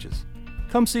local branches.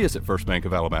 Come see us at First Bank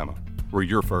of Alabama. We're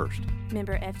your first.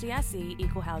 Member FDIC,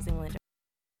 Equal Housing Lender.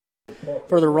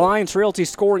 For the Reliance Realty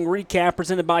scoring recap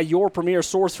presented by your premier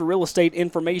source for real estate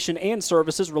information and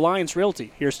services, Reliance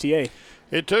Realty. Here's TA.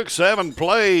 It took 7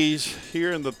 plays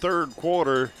here in the third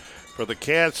quarter for the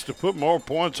Cats to put more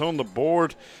points on the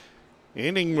board,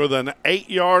 ending with an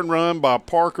 8-yard run by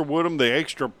Parker Woodham. The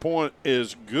extra point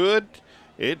is good.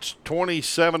 It's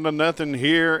 27-0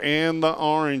 here in the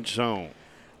orange zone.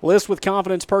 List with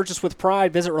confidence, purchase with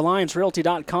pride. Visit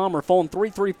RelianceRealty.com or phone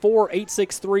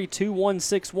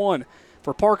 334-863-2161.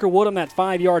 For Parker Woodham, that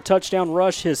 5-yard touchdown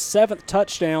rush, his 7th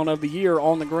touchdown of the year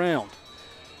on the ground.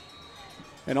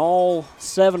 And all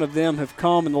 7 of them have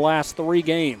come in the last 3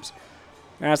 games.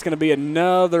 That's going to be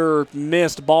another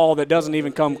missed ball that doesn't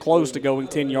even come close to going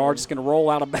 10 yards. It's going to roll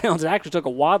out of bounds. It actually took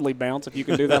a Wadley bounce, if you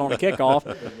can do that on a kickoff.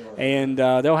 And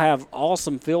they'll have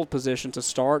awesome field position to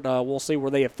start. We'll see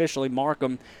where they officially mark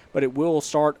them, but it will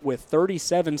start with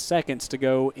 37 seconds to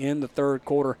go in the third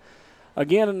quarter.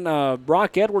 Again,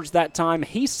 Brock Edwards that time,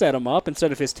 he set him up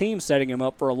instead of his team setting him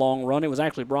up for a long run. It was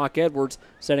actually Brock Edwards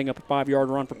setting up a 5-yard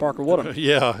run for Parker Woodham.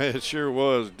 Yeah, it sure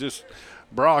was.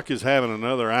 Brock is having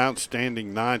another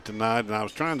outstanding night tonight, and I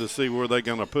was trying to see where they're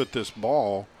going to put this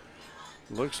ball.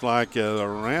 Looks like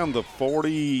around the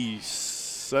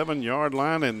 47-yard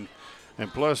line, and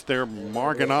plus they're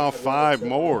marking off 5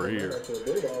 more here.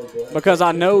 Because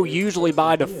I know usually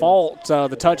by default the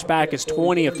touchback is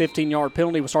 20, a 15-yard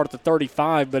penalty will start at the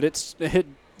 35, but it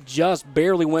just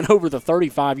barely went over the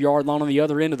 35-yard line on the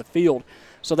other end of the field.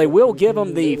 So they will give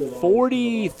them the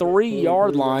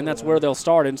 43-yard line. That's where they'll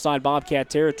start inside Bobcat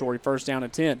territory, first down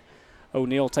and 10.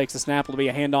 O'Neal takes the snap. It'll be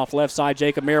a handoff left side.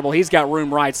 Jacob Marable, he's got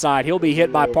room right side. He'll be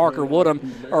hit by Parker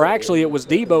Woodham. Or actually, it was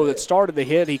Debo that started the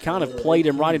hit. He kind of played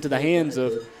him right into the hands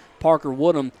of Parker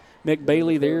Woodham. Mick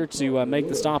Bailey there to make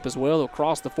the stop as well. They'll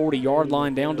cross the 40-yard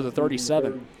line down to the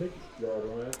 37.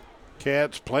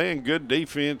 Cats playing good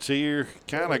defense here.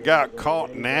 Kind of got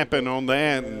caught napping on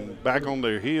that and back on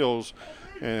their heels.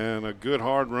 And a good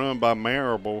hard run by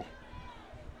Marable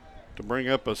to bring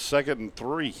up a 2nd and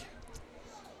 3.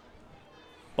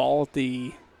 Ball at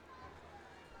the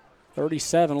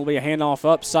 37 will be a handoff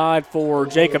upside for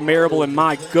Jacob Marable, and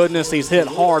my goodness, he's hit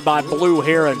hard by Blue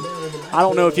Heron. I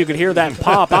don't know if you could hear that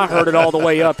pop. I heard it all the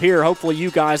way up here. Hopefully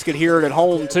you guys could hear it at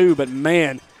home too, but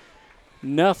man,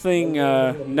 nothing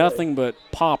but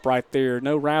pop right there.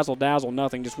 No razzle-dazzle,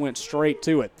 nothing. Just went straight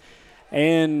to it.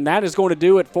 And that is going to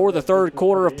do it for the third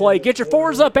quarter of play. Get your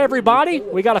fours up, everybody.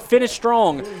 We got to finish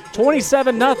strong.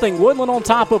 27-0, Woodland on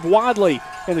top of Wadley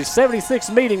in the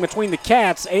 76th meeting between the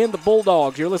Cats and the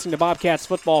Bulldogs. You're listening to Bobcats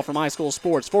football from High School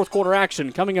Sports. Fourth quarter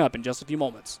action coming up in just a few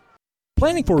moments.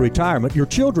 Planning for retirement, your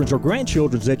children's or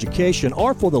grandchildren's education,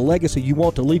 or for the legacy you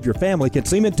want to leave your family can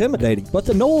seem intimidating, but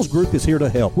the Knowles Group is here to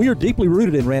help. We are deeply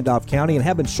rooted in Randolph County and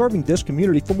have been serving this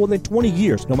community for more than 20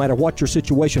 years. No matter what your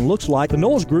situation looks like, the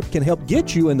Knowles Group can help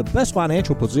get you in the best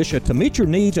financial position to meet your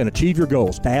needs and achieve your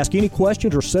goals. To ask any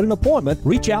questions or set an appointment,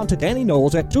 reach out to Danny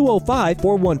Knowles at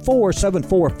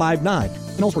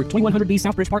 205-414-7459. Knowles Group, 2100B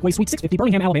Southbridge Parkway, Suite 650,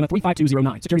 Birmingham, Alabama,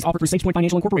 35209. Securities offered through SagePoint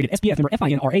Financial Incorporated, SPF member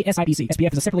FINRA SIPC.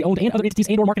 SPF is a separately owned and other entities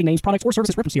and/or marketing names, products, or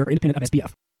services referenced here are independent of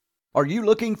SPF. Are you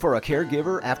looking for a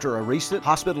caregiver after a recent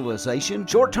hospitalization?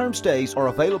 Short-term stays are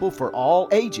available for all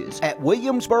ages at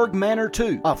Williamsburg Manor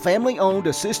 2, a family-owned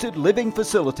assisted living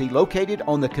facility located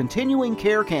on the continuing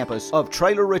care campus of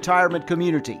Trailer Retirement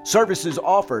Community. Services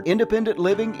offered: independent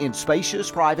living in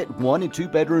spacious private 1- and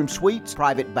 2-bedroom suites,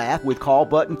 private bath with call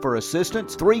button for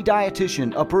assistance, 3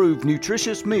 dietitian-approved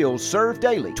nutritious meals served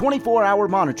daily, 24-hour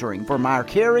monitoring from our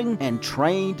caring and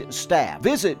trained staff.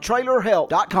 Visit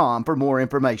trailerhelp.com for more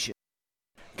information.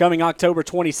 Coming October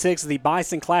 26th, the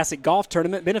Bison Classic Golf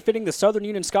Tournament benefiting the Southern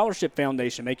Union Scholarship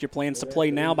Foundation. Make your plans to play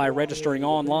now by registering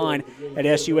online at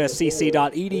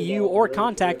suscc.edu or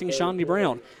contacting Shawnee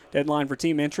Brown. Deadline for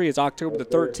team entry is October the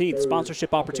 13th.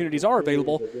 Sponsorship opportunities are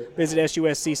available. Visit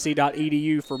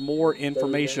suscc.edu for more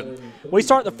information. We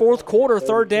start the fourth quarter,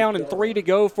 3rd down and 3 to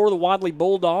go for the Wadley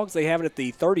Bulldogs. They have it at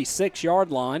the 36-yard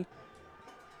line,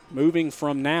 moving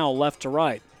from now left to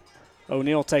right.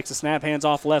 O'Neal takes the snap, hands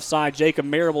off left side. Jacob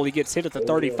Marable, he gets hit at the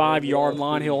 35-yard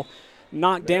line. He'll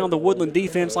knock down the Woodland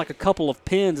defense like a couple of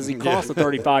pins as he crosses the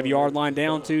 35-yard line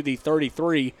down to the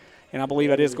 33, and I believe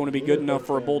that is going to be good enough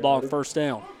for a Bulldog first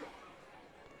down.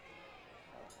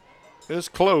 It's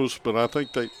close, but I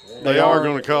think they are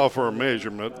going to call for a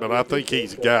measurement, but I think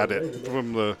he's got it.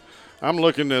 I'm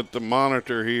looking at the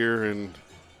monitor here, and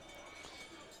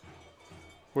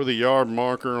where the yard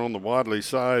marker on the Wadley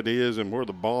side is and where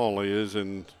the ball is,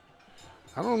 and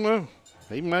I don't know.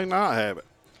 He may not have it.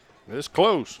 It's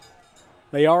close.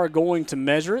 They are going to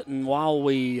measure it, and while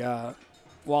they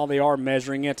are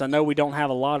measuring it, I know we don't have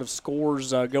a lot of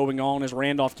scores going on as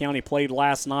Randolph County played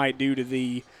last night due to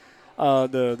the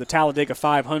Talladega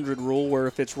 500 rule, where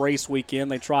if it's race weekend,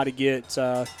 they try to get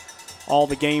all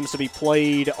the games to be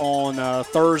played on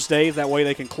Thursday. That way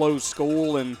they can close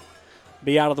school and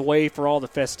be out of the way for all the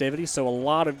festivities. So a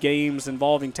lot of games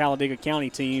involving Talladega County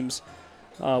teams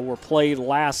were played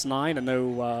last night. I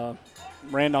know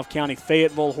Randolph County,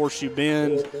 Fayetteville, Horseshoe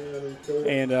Bend,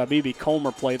 and BB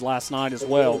Comer played last night as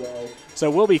well. So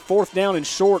we'll be 4th down and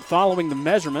short following the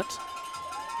measurement.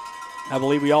 I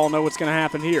believe we all know what's going to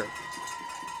happen here.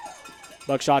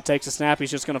 Buckshot takes a snap. He's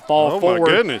just going to fall forward. Oh, my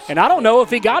goodness. And I don't know if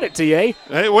he got it, T.A.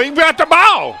 Hey, we got the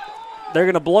ball. They're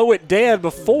going to blow it dead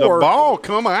before. The ball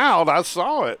come out. I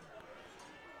saw it.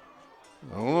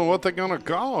 I don't know what they're going to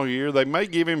call here. They may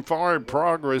give him forward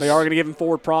progress. They are going to give him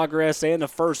forward progress and a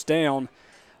first down.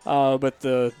 But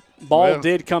the ball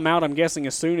did come out, I'm guessing,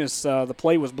 as soon as the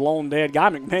play was blown dead. Guy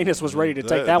McManus was ready to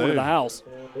take that one to the house.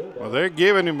 Well, they're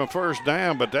giving him a first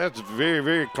down, but that's very,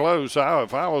 very close.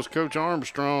 If I was Coach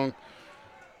Armstrong,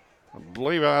 I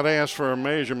believe I'd ask for a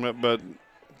measurement, but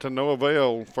to no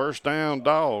avail. First down,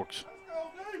 Dogs.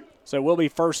 So it will be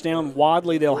first down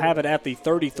Wadley. They'll have it at the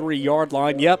 33-yard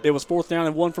line. Yep, it was 4th down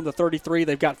and 1 from the 33.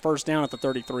 They've got first down at the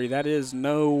 33. That is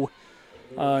no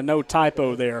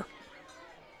typo there.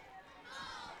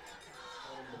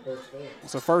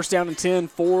 So first down and 10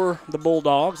 for the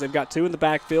Bulldogs. They've got 2 in the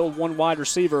backfield, 1 wide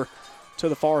receiver to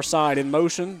the far side. In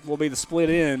motion will be the split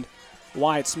end,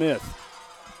 Wyatt Smith.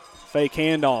 Fake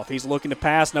handoff. He's looking to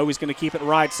pass. No, he's going to keep it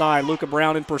right side. Luca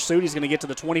Brown in pursuit. He's going to get to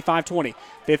the 25-20.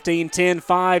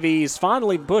 15-10-5. He's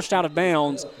finally pushed out of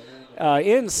bounds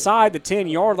inside the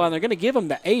 10-yard line. They're going to give him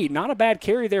the 8. Not a bad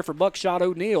carry there for Buckshot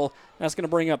O'Neal. That's going to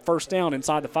bring up first down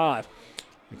inside the 5.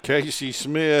 Casey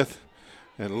Smith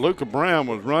and Luca Brown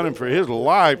was running for his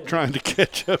life trying to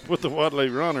catch up with the Wadley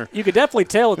runner. You could definitely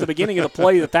tell at the beginning of the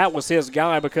play that was his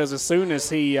guy, because as soon as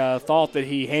he thought that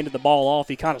he handed the ball off,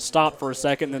 he kind of stopped for a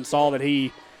second and then saw that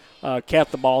he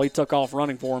kept the ball. He took off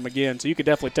running for him again. So you could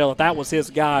definitely tell that was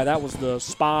his guy. That was the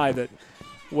spy that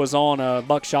was on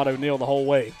Buckshot O'Neal the whole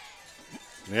way.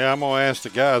 Yeah, I'm going to ask the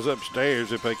guys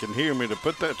upstairs if they can hear me to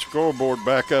put that scoreboard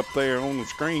back up there on the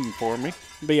screen for me.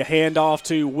 Be a handoff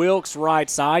to Wilkes right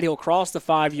side. He'll cross the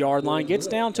 5-yard line. Gets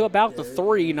down to about the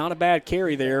 3. Not a bad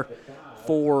carry there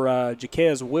for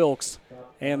Jaquez Wilkes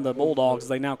and the Bulldogs.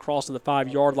 They now cross to the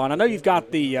 5-yard line. I know you've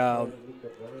got the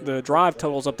drive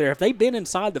totals up there. Have they been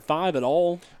inside the 5 at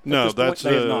all? No, that's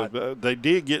they have not. They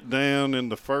did get down in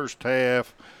the first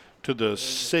half to the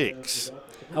 6.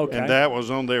 Okay. And that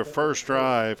was on their first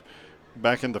drive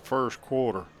back in the first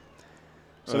quarter.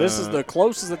 So this is the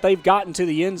closest that they've gotten to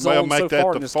the end zone so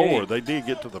far in this game. Well, make that the 4. They did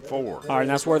get to the 4. All right, and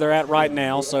that's where they're at right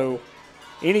now. So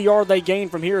any yard they gain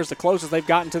from here is the closest they've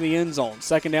gotten to the end zone.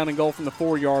 Second down and goal from the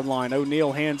 4-yard line.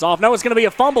 O'Neal hands off. No, it's going to be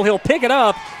a fumble. He'll pick it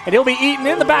up, and he'll be eaten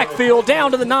in the backfield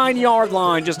down to the 9-yard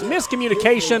line. Just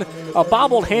miscommunication, a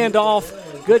bobbled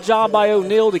handoff. Good job by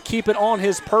O'Neal to keep it on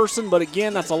his person, but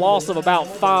again, that's a loss of about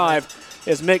 5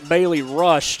 as Mick Bailey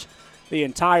rushed the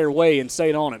entire way and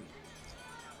stayed on him.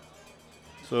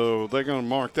 So they're going to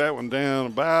mark that one down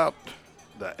about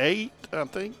the 8, I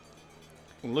think.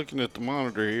 I'm looking at the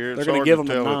monitor here. They're going to give them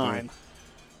the 9.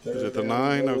 Is it the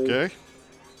 9? Okay.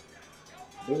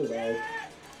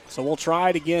 So we'll try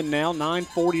it again now.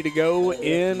 9:40 to go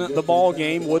in the ball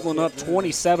game. Woodland up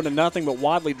 27-0, but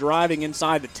Wadley driving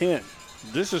inside the 10.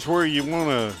 This is where you want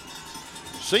to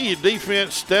see your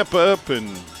defense step up and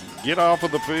get off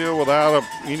of the field without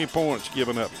any points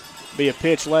given up. Be a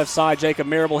pitch left side. Jacob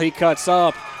Marable, he cuts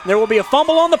up. There will be a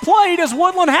fumble on the play. Does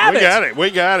Woodland have it?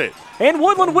 We got it. And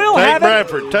Woodland will have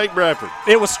it. Take Bradford.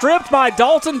 It was stripped by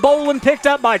Dalton Boland, picked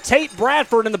up by Tate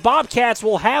Bradford, and the Bobcats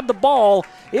will have the ball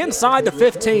inside the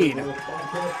 15.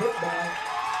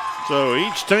 So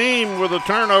each team with a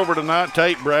turnover tonight.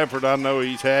 Tate Bradford, I know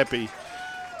he's happy.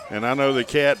 And I know the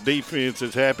Cat defense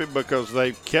is happy because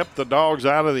they've kept the Dogs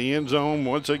out of the end zone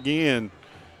once again.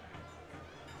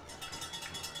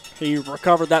 He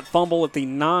recovered that fumble at the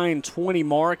 9:20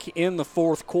 mark in the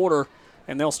fourth quarter,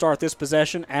 and they'll start this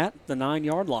possession at the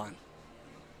 9-yard line.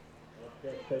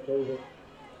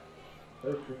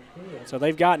 So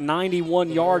they've got 91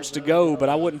 yards to go, but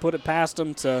I wouldn't put it past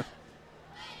them to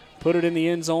put it in the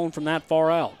end zone from that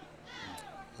far out.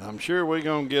 I'm sure we're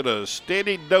going to get a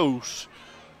steady dose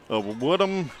of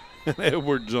Woodham and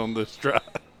Edwards on this drive.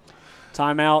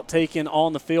 Timeout taken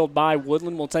on the field by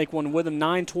Woodland. We'll take one with them.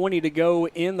 9:20 to go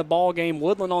in the ball game.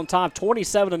 Woodland on top,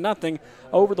 27-0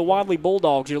 over the Wadley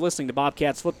Bulldogs. You're listening to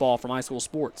Bobcats football from High School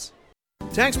Sports.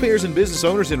 Taxpayers and business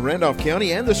owners in Randolph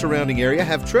County and the surrounding area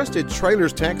have trusted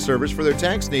Trailers Tax Service for their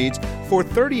tax needs for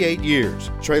 38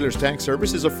 years. Trailers Tax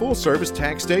Service is a full-service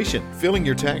tax station, filling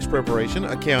your tax preparation,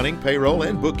 accounting, payroll,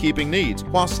 and bookkeeping needs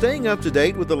while staying up to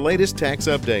date with the latest tax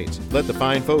updates. Let the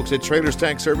fine folks at Trailers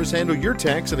Tax Service handle your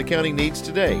tax and accounting needs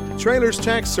today. Trailers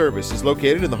Tax Service is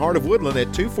located in the heart of Woodland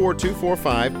at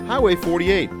 24245 Highway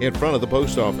 48 in front of the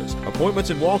post office. Appointments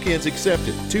and walk-ins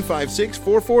accepted.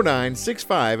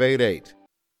 256-449-6588.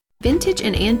 Vintage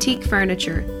and antique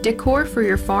furniture, decor for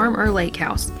your farm or lake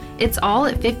house. It's all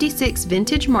at 56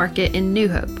 Vintage Market in New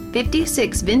Hope.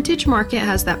 56 Vintage Market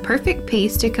has that perfect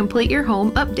piece to complete your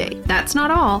home update. That's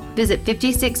not all. Visit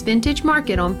 56 Vintage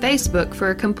Market on Facebook for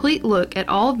a complete look at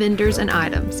all vendors and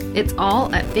items. It's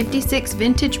all at 56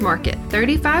 Vintage Market,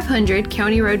 3500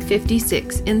 County Road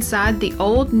 56, inside the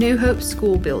old New Hope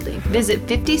School building. Visit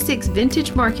 56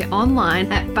 Vintage Market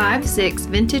online at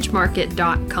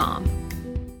 56vintagemarket.com.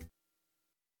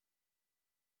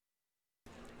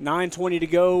 9:20 to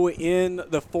go in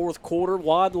the fourth quarter.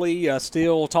 Wadley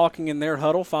still talking in their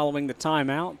huddle following the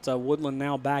timeout. Woodland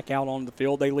now back out on the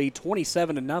field. They lead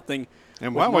 27-0.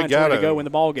 And while we got to go in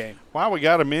the ball game. While we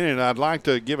got a minute, I'd like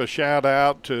to give a shout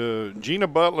out to Gina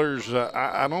Butler's.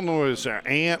 I don't know if it's her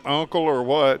aunt, uncle, or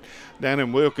what, down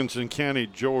in Wilkinson County,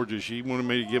 Georgia. She wanted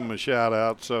me to give them a shout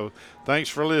out. So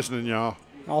thanks for listening, y'all.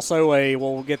 Also,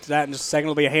 we'll get to that in just a second.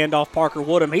 It'll be a handoff, Parker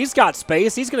Woodham. He's got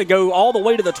space. He's going to go all the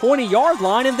way to the 20-yard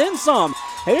line and then some.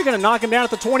 They're going to knock him down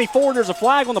at the 24. There's a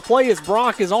flag on the play as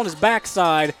Brock is on his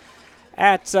backside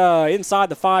at inside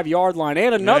the 5-yard line.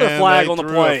 And another flag on the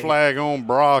play. A flag on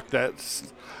Brock.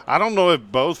 I don't know if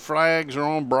both flags are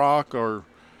on Brock or.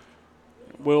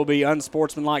 Will be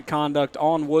unsportsmanlike conduct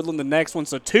on Woodland. The next one.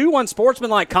 So 2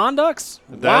 unsportsmanlike conducts?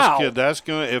 That's good. That's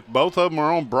going to, if both of them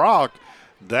are on Brock,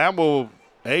 that will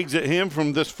exit him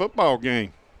from this football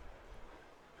game.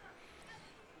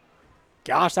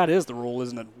 Gosh, that is the rule,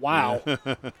 isn't it? Wow.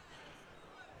 Yeah.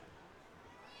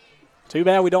 Too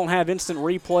bad we don't have instant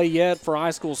replay yet for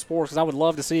high school sports because I would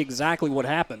love to see exactly what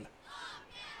happened.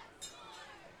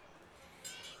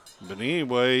 But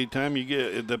anyway, time you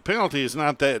get the penalty is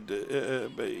not that,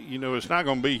 it's not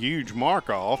going to be a huge mark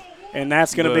off. And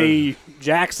that's going to be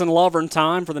Jackson Lovern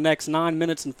time for the next 9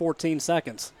 minutes and 14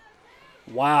 seconds.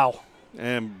 Wow.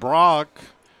 And Brock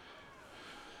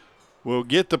will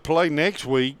get to play next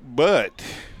week, but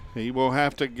he will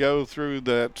have to go through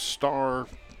that STAR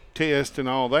test and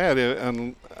all that.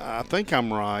 And I think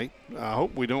I'm right. I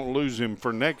hope we don't lose him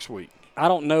for next week. I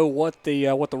don't know what the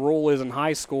rule is in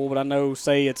high school, but I know,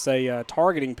 say it's a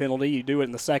targeting penalty. You do it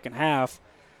in the second half,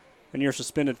 and you're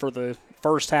suspended for the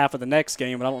first half of the next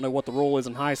game. But I don't know what the rule is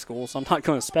in high school, so I'm not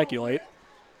going to speculate.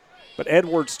 But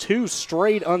Edwards, 2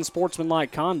 straight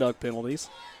unsportsmanlike conduct penalties.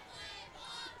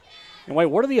 And wait,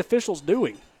 what are the officials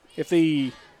doing?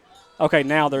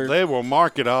 Now they will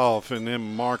mark it off and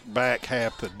then mark back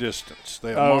half the distance.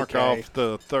 They'll mark off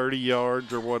the 30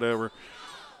 yards or whatever.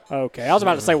 Okay, I was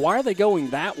about to say, why are they going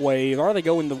that way? Or are they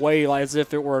going the way as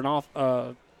if it were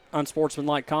an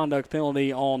unsportsmanlike conduct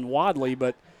penalty on Wadley?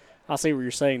 But I see what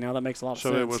you're saying now. That makes a lot of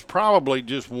sense. So it was probably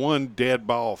just one dead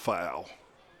ball foul.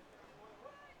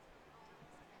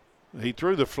 He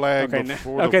threw the flag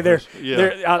before.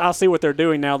 I see what they're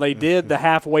doing now. They did the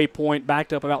halfway point,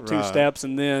 backed up about 2 steps,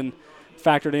 and then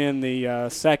factored in the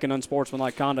second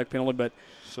unsportsmanlike conduct penalty. But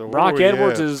so Brock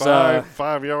Edwards is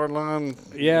 5-yard line.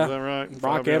 Yeah, is that right?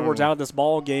 Brock Edwards out of this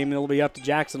ball game, and it'll be up to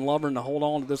Jackson Lovern to hold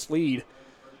on to this lead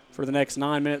for the next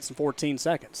 9 minutes and 14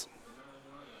 seconds.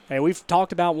 Hey, we've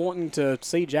talked about wanting to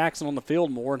see Jackson on the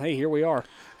field more, and hey, here we are.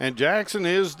 And Jackson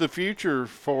is the future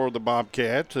for the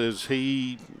Bobcats, as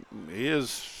he is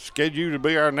scheduled to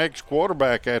be our next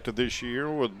quarterback after this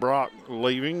year, with Brock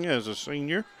leaving as a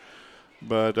senior.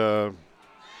 But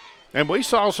and we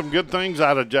saw some good things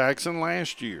out of Jackson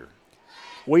last year.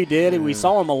 We did, and we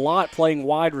saw him a lot playing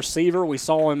wide receiver. We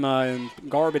saw him in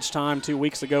garbage time 2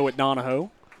 weeks ago at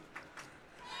Donahoe.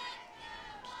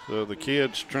 So the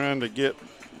kid's trying to get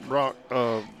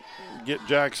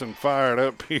Jackson fired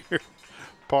up here.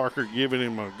 Parker giving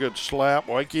him a good slap.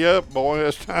 Wake you up, boy.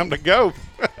 It's time to go.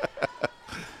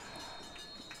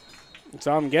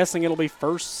 So I'm guessing it'll be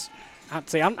first. I'd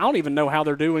say I don't even know how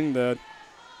they're doing the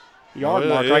yard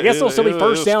marker. I guess it'll still be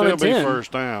first down and 10. It'll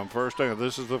still be first down.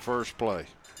 This is the first play.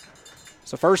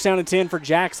 So first down and 10 for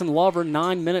Jackson Lovern.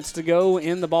 9 minutes to go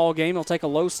in the ball game. He'll take a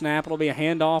low snap. It'll be a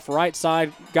handoff right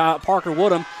side. Got Parker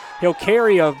Woodham. He'll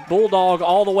carry a Bulldog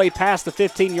all the way past the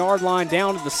 15-yard line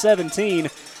down to the 17.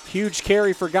 Huge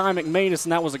carry for Guy McManus,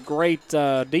 and that was a great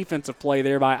defensive play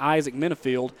there by Isaac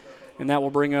Minifield. And that will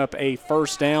bring up a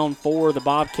first down for the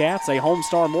Bobcats, a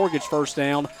Homestar Mortgage first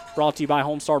down, brought to you by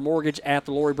Homestar Mortgage at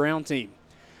the Lori Brown team.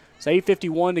 It's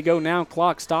 8:51 to go now.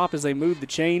 Clock stop as they move the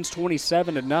chains,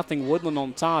 27-0. Woodland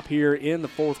on top here in the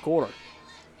fourth quarter.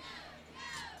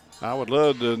 I would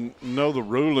love to know the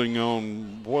ruling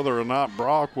on whether or not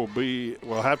Brock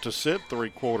will have to sit 3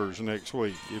 quarters next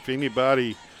week. If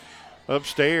anybody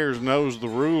upstairs knows the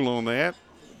rule on that.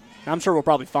 I'm sure we'll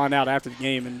probably find out after the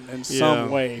game in some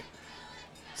way.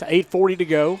 It's 8:40 to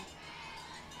go.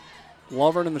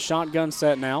 Lovern in the shotgun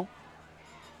set now.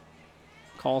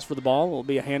 Calls for the ball. It'll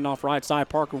be a handoff right side.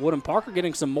 Parker Woodham. Parker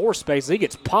getting some more space. He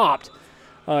gets popped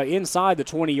inside the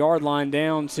 20-yard line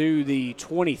down to the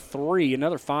 23.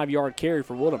 Another 5-yard carry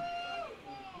for Woodham.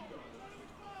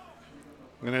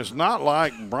 And it's not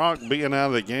like Brock being out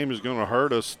of the game is going to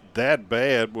hurt us that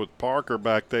bad with Parker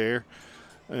back there.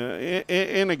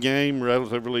 In a game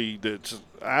relatively that's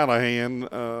out of hand,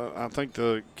 I think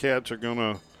the Cats are going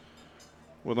to,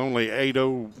 with only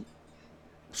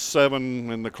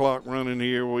 8:07 and the clock running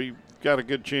here, we've got a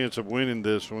good chance of winning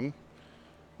this one.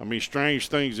 I mean, strange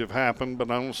things have happened, but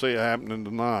I don't see it happening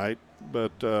tonight.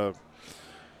 But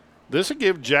this will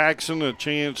give Jackson a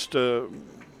chance to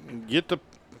get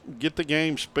the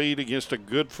game speed against a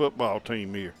good football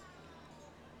team here.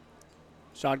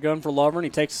 Shotgun for Lovern. He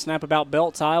takes a snap about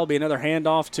belt tie. It'll be another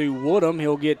handoff to Woodham.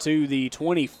 He'll get to the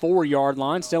 24-yard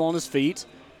line, still on his feet.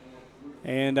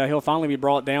 And he'll finally be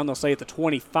brought down, they'll say, at the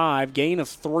 25. Gain of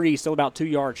 3, still about 2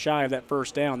 yards shy of that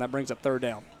first down. That brings up third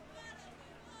down.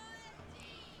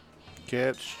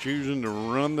 Cats choosing to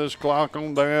run this clock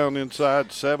on down inside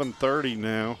 7:30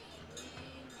 now.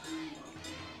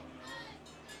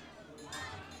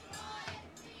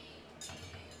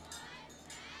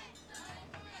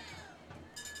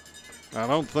 I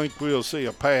don't think we'll see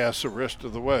a pass the rest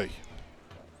of the way.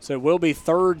 So it will be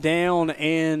third down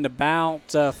and about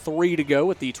 3 to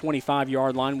go at the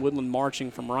 25-yard line. Woodland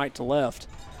marching from right to left.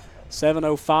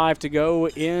 7:05 to go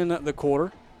in the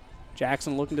quarter.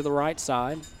 Jackson looking to the right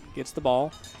side. Gets the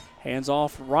ball. Hands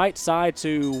off right side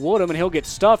to Woodham, and he'll get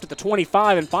stuffed at the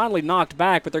 25 and finally knocked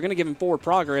back, but they're going to give him forward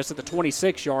progress at the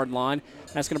 26-yard line.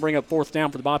 That's going to bring up fourth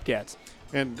down for the Bobcats.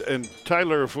 And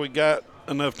Taylor, if we got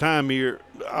enough time here,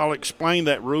 I'll explain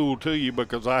that rule to you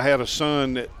because I had a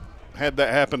son that had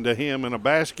that happen to him in a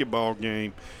basketball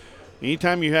game.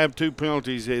 Anytime you have 2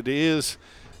 penalties, it is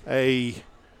a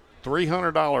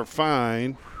 $300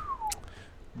 fine.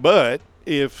 But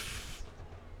if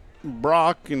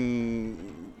Brock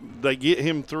and they get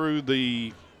him through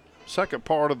the second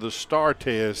part of the STAR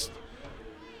test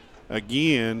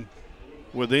again,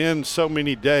 within so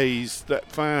many days,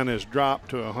 that fine is dropped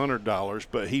to $100,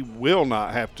 but he will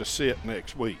not have to sit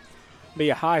next week. Be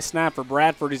a high snap for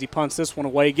Bradford as he punts this one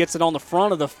away. Gets it on the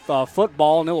front of the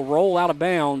football, and it'll roll out of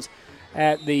bounds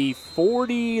at the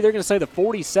 40, they're going to say the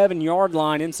 47-yard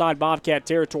line inside Bobcat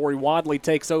territory. Wadley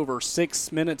takes over.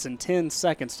 6 minutes and 10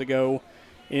 seconds to go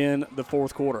in the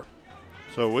fourth quarter.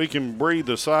 So we can breathe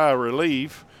a sigh of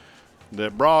relief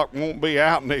that Brock won't be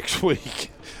out next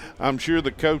week. I'm sure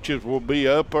the coaches will be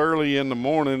up early in the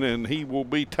morning, and he will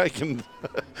be taking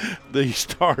the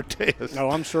STAR test. Oh,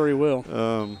 I'm sure he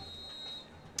will.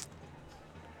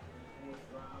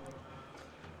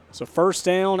 So first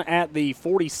down at the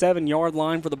 47-yard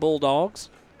line for the Bulldogs.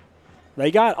 They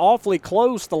got awfully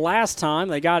close the last time.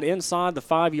 They got inside the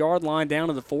 5-yard line down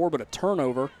to the 4, but a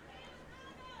turnover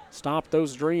stopped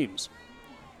those dreams.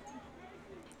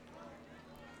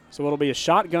 So it'll be a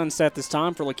shotgun set this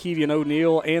time for Lakevian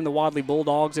O'Neal and the Wadley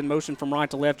Bulldogs in motion from right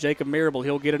to left. Jacob Marable,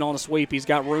 he'll get it on a sweep. He's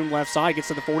got room left side, gets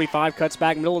to the 45, cuts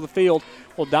back middle of the field.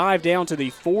 Will dive down to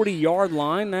the 40-yard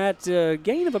line. That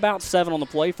gain of about 7 on the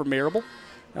play for Marable.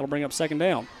 That'll bring up second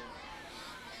down.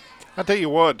 I tell you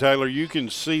what, Taylor, you can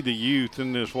see the youth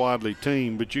in this Wadley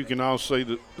team, but you can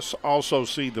also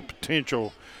see the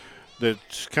potential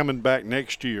that's coming back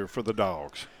next year for the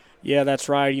Dogs. Yeah, that's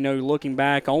right. You know, looking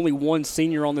back, only one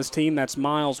senior on this team. That's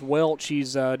Miles Welch.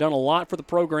 He's done a lot for the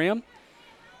program.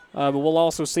 But we'll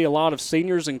also see a lot of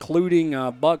seniors, including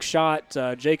Buckshot,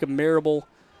 Jacob Marable,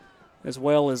 as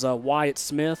well as Wyatt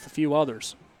Smith, a few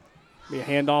others. Be a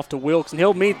handoff to Wilkes, and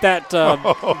he'll meet that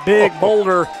big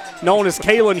boulder known as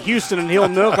Kalen Houston, and he'll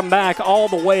milk him back all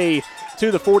the way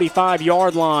to the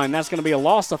 45-yard line. That's going to be a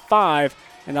loss of 5,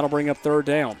 and that'll bring up third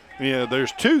down. Yeah,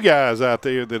 there's 2 guys out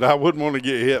there that I wouldn't want to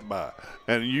get hit by.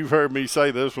 And you've heard me say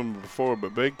this one before,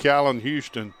 but big Kalen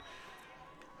Houston,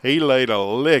 he laid a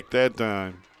lick that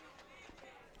time.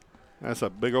 That's a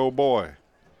big old boy.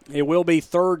 It will be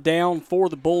third down for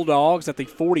the Bulldogs at the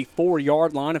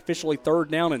 44-yard line, officially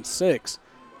third down and 6.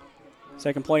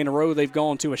 Second play in a row, they've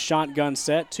gone to a shotgun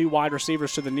set. 2 wide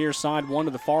receivers to the near side, 1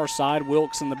 to the far side.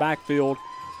 Wilkes in the backfield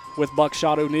with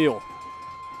Buckshot O'Neal.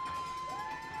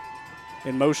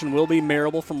 In motion will be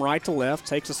Marable from right to left.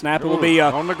 Takes a snap. It will be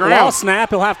a on the ground. lost snap.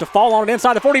 He'll have to fall on it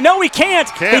inside the 40. No, he can't.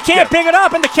 He can't pick it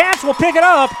up, and the Cats will pick it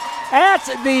up at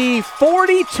the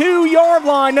 42-yard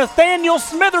line. Nathaniel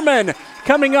Smitherman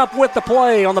coming up with the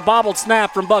play on the bobbled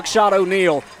snap from Buckshot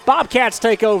O'Neal. Bobcats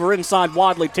take over inside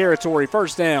Wadley territory.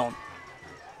 First down.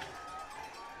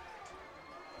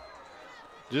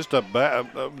 Just a bad.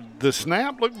 The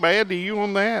snap looked bad to you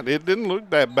on that. It didn't look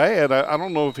that bad. I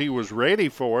don't know if he was ready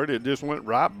for it. It just went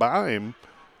right by him.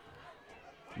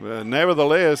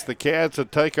 Nevertheless, the Cats will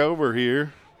take over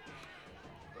here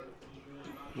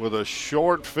with a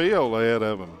short field ahead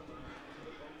of them.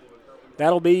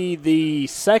 That'll be the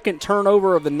second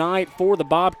turnover of the night for the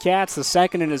Bobcats, the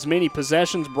second in as many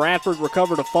possessions. Bradford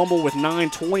recovered a fumble with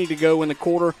 9:20 to go in the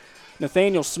quarter.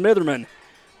 Nathaniel Smitherman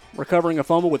recovering a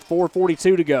fumble with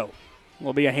 4:42 to go.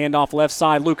 Will be a handoff left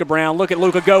side. Luca Brown. Look at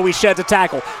Luca go. He sheds a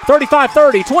tackle.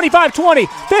 35-30, 25-20,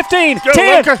 15, go,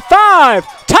 10, Luca.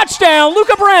 5. Touchdown,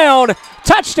 Luca Brown.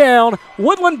 Touchdown,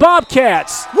 Woodland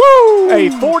Bobcats. Woo! A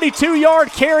 42-yard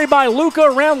carry by Luca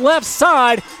around left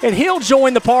side, and he'll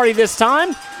join the party this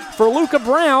time. For Luca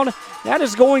Brown, that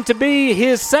is going to be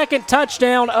his second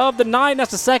touchdown of the night.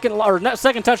 That's the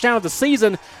second touchdown of the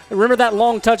season. Remember that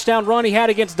long touchdown run he had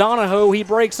against Donahoe? He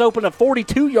breaks open a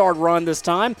 42-yard run this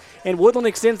time, and Woodland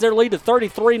extends their lead to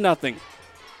 33-0.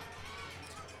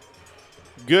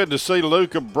 Good to see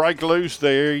Luca break loose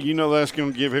there. You know that's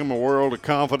going to give him a world of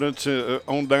confidence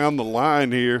on down the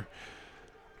line here.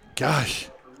 Gosh,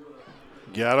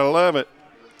 gotta love it.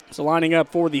 So lining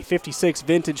up for the 56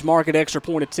 Vintage Market extra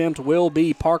point attempt will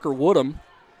be Parker Woodham.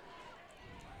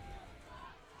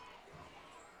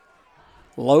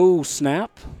 Low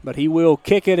snap, but he will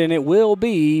kick it, and it will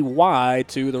be wide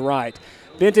to the right.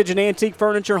 Vintage and antique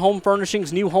furniture, home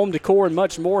furnishings, new home decor, and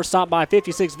much more. Stop by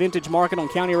 56 Vintage Market on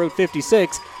County Road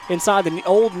 56 inside the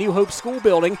old New Hope School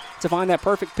building to find that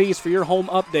perfect piece for your home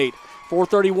update.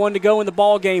 4:31 to go in the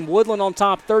ball game. Woodland on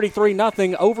top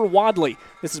 33-0 over Wadley.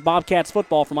 This is Bobcats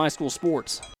football from High School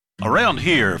Sports. Around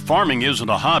here, farming isn't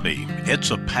a hobby,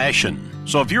 it's a passion.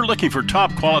 So if you're looking for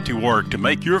top quality work to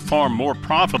make your farm more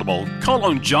profitable, call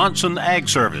on Johnson Ag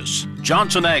Service.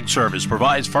 Johnson Ag Service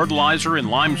provides fertilizer and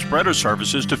lime spreader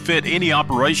services to fit any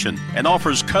operation and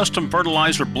offers custom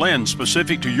fertilizer blends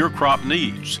specific to your crop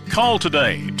needs. Call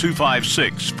today,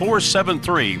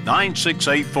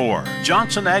 256-473-9684.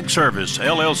 Johnson Ag Service,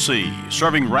 LLC,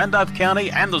 serving Randolph County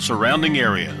and the surrounding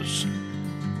areas.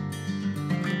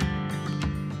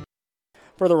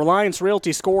 For the Reliance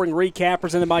Realty scoring recap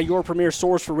presented by your premier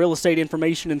source for real estate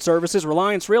information and services,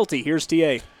 Reliance Realty. Here's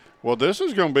TA. Well, this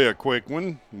is going to be a quick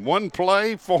one. One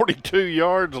play, 42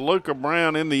 yards, Luca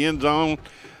Brown in the end zone.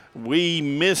 We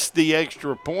missed the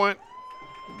extra point.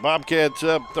 Bobcats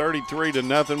up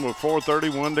 33-0 with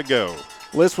 4:31 to go.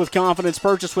 List with confidence,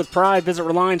 purchase with pride. Visit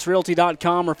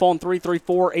RelianceRealty.com or phone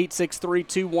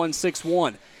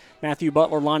 334-863-2161. Matthew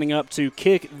Butler lining up to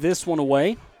kick this one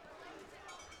away.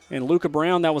 And Luca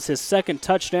Brown, that was his second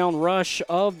touchdown rush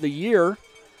of the year.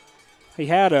 He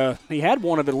had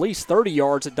one of at least 30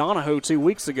 yards at Donahoe 2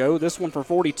 weeks ago. This one for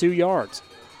 42 yards.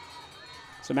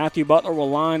 So Matthew Butler will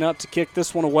line up to kick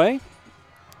this one away.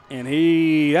 And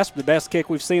that's the best kick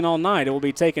we've seen all night. It will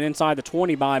be taken inside the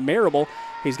 20 by Marable.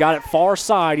 He's got it far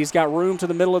side. He's got room to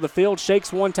the middle of the field.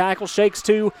 Shakes one tackle, shakes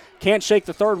two. Can't shake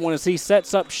the third one as he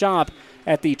sets up shop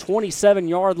at the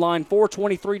 27-yard line.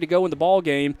 4:23 to go in the ball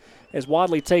game as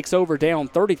Wadley takes over down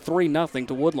 33-0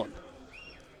 to Woodland.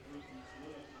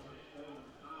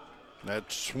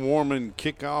 That swarming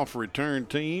kickoff return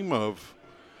team of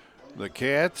the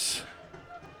Cats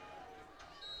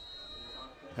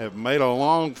have made a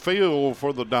long field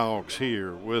for the Dogs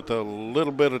here with a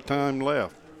little bit of time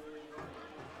left.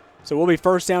 So we'll be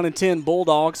first down and 10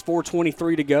 Bulldogs,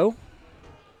 4:23 to go.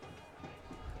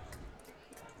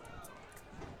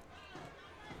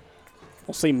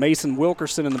 We'll see Mason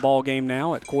Wilkerson in the ball game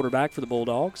now at quarterback for the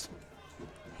Bulldogs.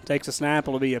 Takes a snap.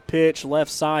 It'll be a pitch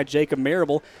left side. Jacob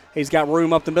Marable. He's got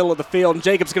room up the middle of the field, and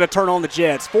Jacob's going to turn on the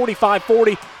Jets.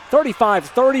 45-40,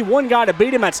 35-30. One guy to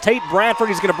beat him. That's Tate Bradford.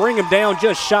 He's going to bring him down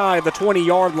just shy of the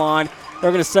 20-yard line.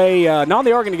 They're going to say, they are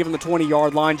going to give him the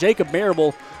 20-yard line. Jacob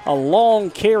Marable, a long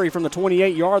carry from the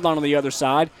 28-yard line on the other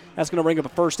side. That's going to bring up a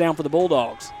first down for the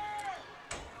Bulldogs.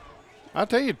 I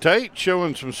tell you, Tate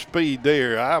showing some speed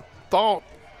there. I thought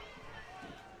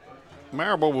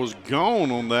Marable was gone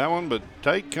on that one, but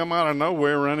Tate come out of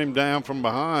nowhere, run him down from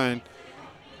behind.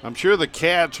 I'm sure the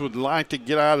Cats would like to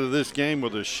get out of this game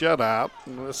with a shutout.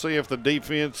 Let's see if the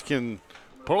defense can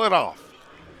pull it off.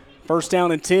 First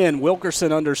down and 10,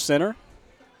 Wilkerson under center.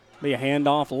 Be a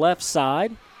handoff left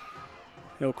side.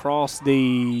 He'll cross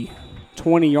the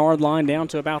 20-yard line down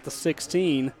to about the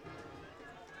 16.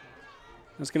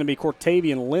 That's going to be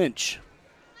Cortavian Lynch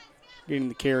getting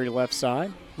the carry left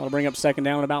side. That'll bring up second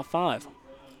down at about 5.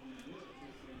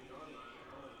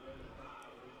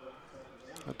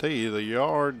 I tell you, the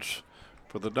yards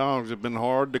for the Dogs have been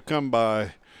hard to come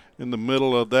by in the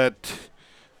middle of that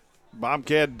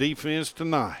Bobcat defense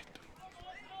tonight.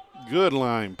 Good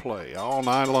line play all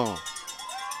night long.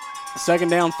 Second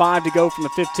down, 5 to go from the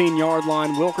 15-yard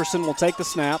line. Wilkerson will take the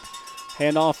snap.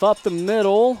 Handoff up the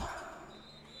middle.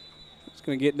 It's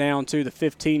going to get down to the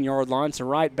 15-yard line, so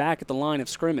right back at the line of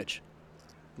scrimmage.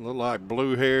 Look like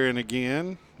blue herring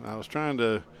again. I was trying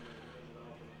to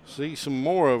see some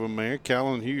more of them there.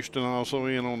 Callan Houston also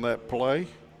in on that play.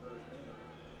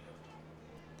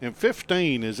 And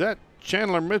 15, is that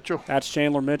Chandler Mitchell? That's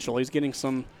Chandler Mitchell. He's getting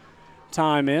some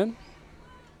time in.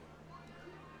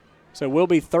 So we'll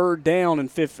be third down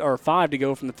and 5 to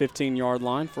go from the 15-yard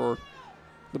line for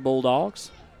the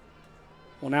Bulldogs.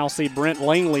 We'll now see Brent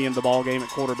Langley in the ballgame at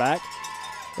quarterback.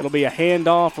 It'll be a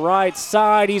handoff right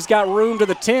side. He's got room to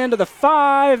the 10, to the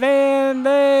 5, and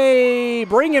they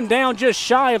bring him down just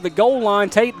shy of the goal line.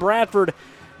 Tate Bradford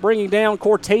bringing down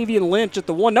Cortavian Lynch at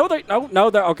the 1.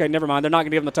 Okay, never mind. They're not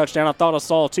going to give him the touchdown. I thought I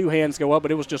saw 2 hands go up,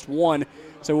 but it was just 1.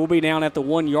 So we'll be down at the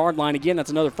 1-yard line. Again, that's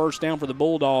another first down for the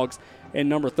Bulldogs. And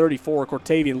number 34,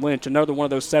 Cortavian Lynch, another one of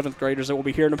those 7th graders that we'll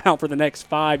be hearing about for the next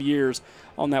 5 years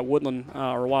on that Woodland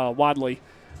Wadley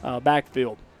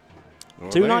backfield.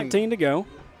 Well, 2:19 to go.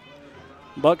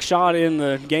 Buckshot in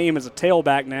the game as a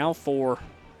tailback now for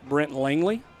Brent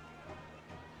Langley.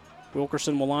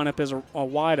 Wilkerson will line up as a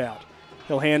wideout.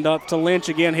 He'll hand up to Lynch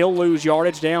again. He'll lose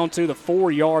yardage down to the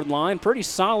 4-yard line. Pretty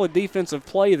solid defensive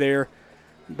play there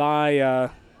by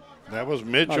that was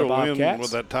Mitchell in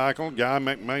with that tackle. Guy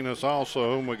McManus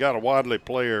also. And we got a Wadley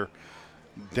player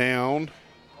down.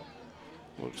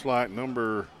 Looks like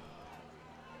number.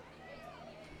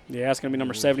 Yeah, it's going to be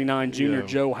number 79, junior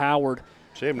Joe Howard.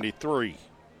 73.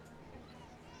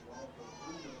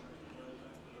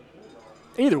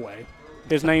 Either way,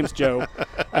 His name's Joe.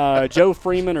 Joe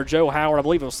Freeman or Joe Howard, I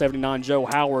believe it was 79, Joe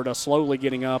Howard, slowly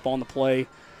getting up on the play.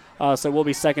 So we'll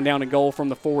be second down and goal from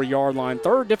the 4-yard line.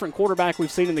 Third different quarterback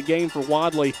we've seen in the game for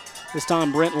Wadley. This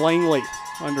time Brent Langley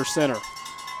under center.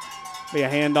 Be a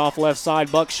handoff left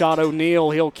side. Buckshot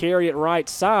O'Neal. He'll carry it right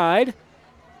side.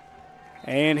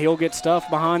 And he'll get stuffed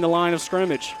behind the line of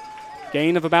scrimmage.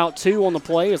 Gain of about 2 on the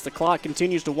play as the clock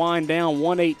continues to wind down.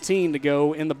 1:18 to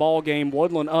go in the ball game.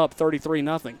 Woodland up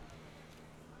 33-0.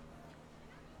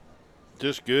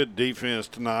 Just good defense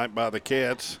tonight by the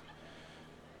Cats.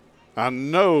 I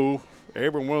know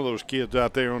every one of those kids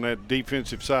out there on that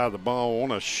defensive side of the ball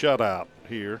want a shutout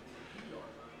here.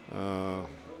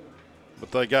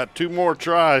 But they got 2 more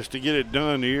tries to get it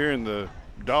done here, and the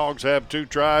Dogs have 2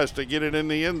 tries to get it in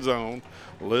the end zone.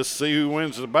 Let's see who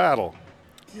wins the battle.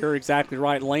 You're exactly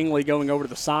right. Langley going over to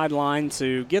the sideline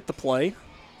to get the play.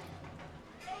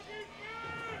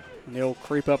 And he'll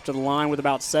creep up to the line with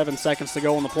about 7 seconds to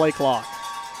go on the play clock.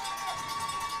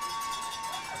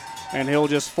 And he'll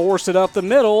just force it up the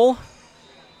middle.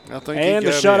 And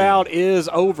the shutout is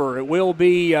over. It will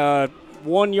be a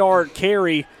 1-yard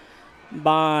carry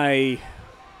by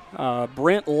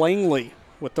Brent Langley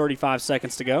with 35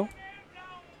 seconds to go.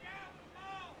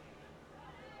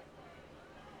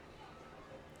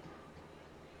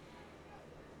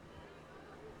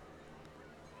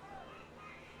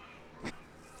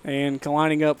 And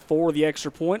lining up for the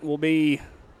extra point will be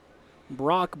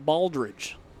Brock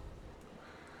Baldridge.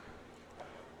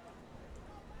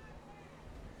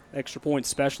 Extra point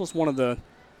specialist, one of the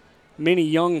many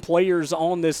young players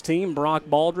on this team. Brock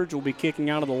Baldridge will be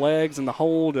kicking out of the legs and the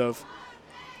hold of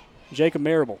Jacob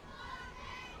Marable.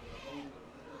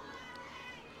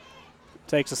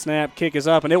 Takes a snap, kick is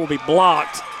up, and it will be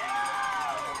blocked.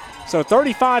 So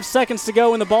 35 seconds to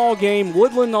go in the ball game.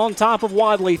 Woodland on top of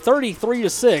Wadley,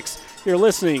 33-6. You're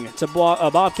listening to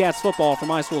Bobcats football from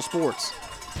High School Sports.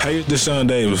 Hey, this is Sean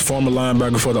Davis, former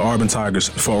linebacker for the Auburn Tigers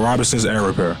for Robinson's Air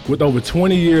Repair. With over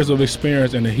 20 years of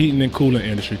experience in the heating and cooling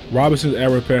industry, Robinson's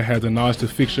Air Repair has the knowledge to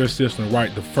fix your system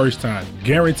right the first time,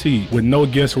 guaranteed with no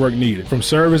guesswork needed. From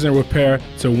service and repair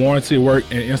to warranty work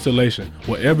and installation,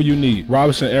 whatever you need,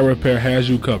 Robinson Air Repair has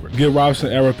you covered. Give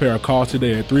Robinson Air Repair a call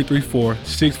today at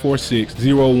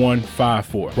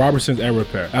 334-646-0154. Robinson's Air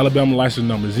Repair, Alabama license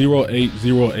number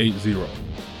 08080.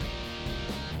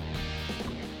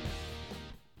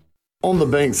 On the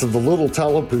banks of the Little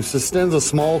Tallapoosa stands a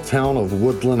small town of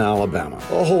Woodland, Alabama.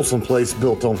 A wholesome place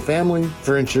built on family,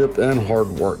 friendship, and hard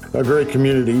work. A great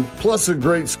community, plus a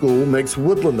great school, makes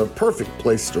Woodland a perfect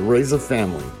place to raise a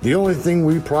family. The only thing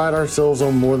we pride ourselves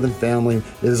on more than family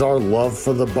is our love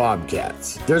for the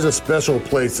Bobcats. There's a special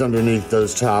place underneath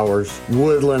those towers,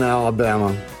 Woodland,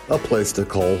 Alabama, a place to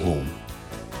call home.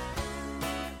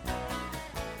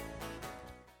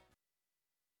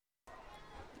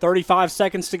 .35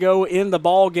 seconds to go in the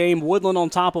ball game. Woodland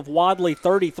on top of Wadley,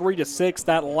 33-6.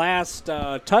 That last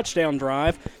touchdown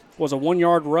drive was a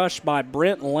 1-yard rush by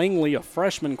Brent Langley, a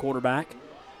freshman quarterback,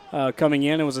 coming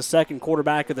in. It was the second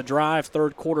quarterback of the drive,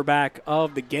 third quarterback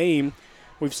of the game.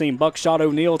 We've seen Buckshot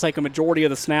O'Neal take a majority of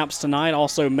the snaps tonight.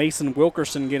 Also Mason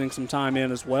Wilkerson getting some time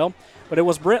in as well. But it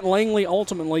was Brent Langley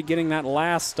ultimately getting that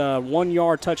last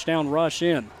 1-yard touchdown rush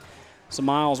in. So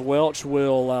Miles Welch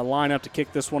will line up to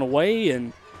kick this one away,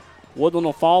 and Woodland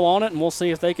will fall on it, and we'll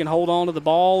see if they can hold on to the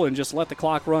ball and just let the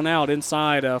clock run out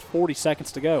inside 40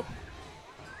 seconds to go.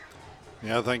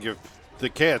 Yeah, I think if the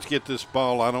Cats get this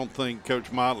ball, I don't think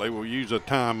Coach Motley will use a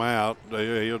timeout.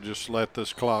 He'll just let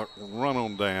this clock run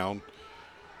on down.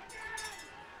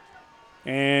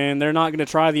 And they're not going to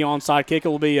try the onside kick. It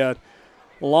will be a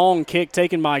long kick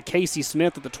taken by Casey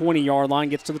Smith at the 20-yard line.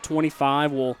 Gets to the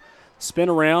 25, will spin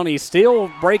around. He's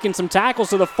still breaking some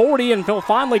tackles to the 40, and he'll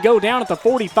finally go down at the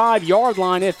 45-yard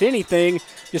line, if anything,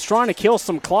 just trying to kill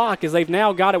some clock as they've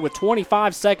now got it with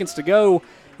 25 seconds to go.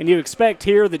 And you expect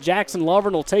here that Jackson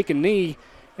Lovern will take a knee,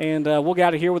 and we'll get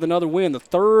out of here with another win, the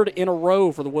third in a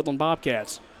row for the Woodland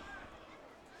Bobcats.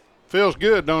 Feels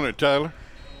good, don't it, Tyler?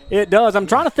 It does. I'm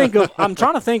trying to think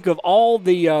of all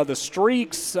the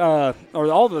streaks or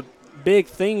all the big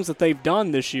things that they've done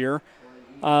this year.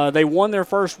 They won their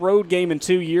first road game in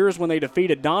 2 years when they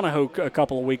defeated Donahoe a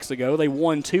couple of weeks ago. They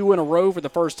won 2 in a row for the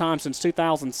first time since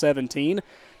 2017.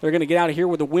 They're going to get out of here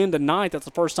with a win tonight. That's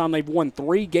the first time they've won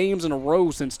 3 games in a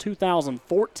row since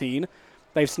 2014.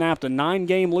 They've snapped a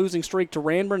 9-game losing streak to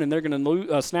Ranburne, and they're going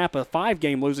to snap a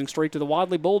 5-game losing streak to the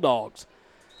Wadley Bulldogs.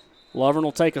 Lovern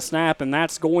will take a snap, and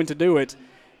that's going to do it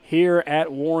here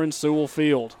at Warren Sewell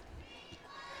Field.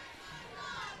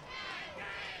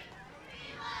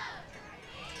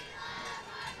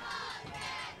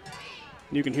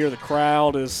 You can hear the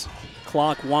crowd is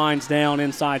Clock winds down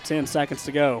inside 10 seconds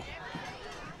to go.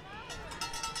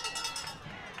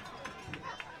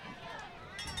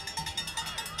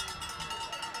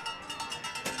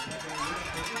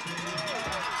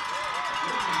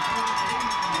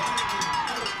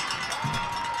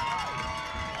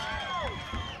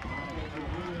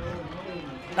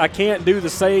 I can't do the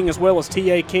saying as well as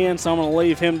TA can, so I'm going to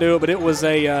leave him do it. But it was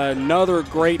another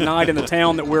great night in the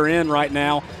town that we're in right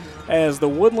now, as the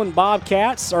Woodland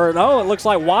Bobcats, it looks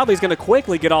like Wadley's going to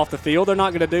quickly get off the field. They're not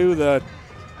going to do the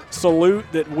salute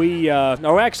that we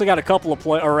actually got a couple of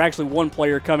one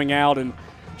player coming out and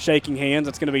shaking hands.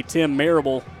 It's going to be Tim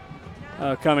Marable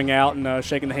coming out and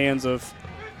shaking the hands of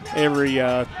every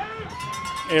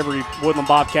Woodland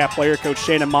Bobcat player. Coach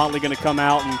Shannon Motley going to come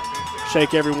out and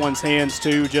shake everyone's hands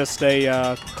too. Just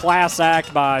a class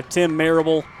act by Tim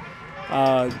Marable.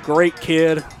 Great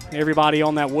kid. Everybody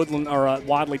on that Woodland or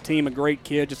Wadley team, a great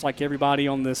kid, just like everybody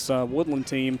on this Woodland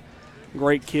team.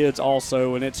 Great kids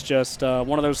also, and it's just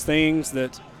one of those things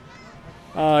that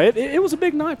it was a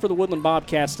big night for the Woodland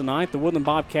Bobcats tonight. The Woodland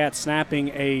Bobcats snapping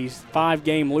a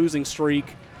 5-game losing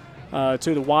streak to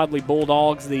the Wadley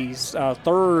Bulldogs. The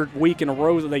third week in a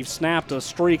row that they've snapped a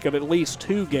streak of at least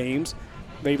 2 games.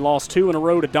 They lost 2 in a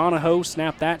row to Donahoe,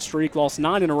 snapped that streak. Lost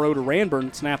 9 in a row to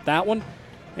Ranburne, snapped that one.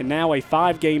 And now a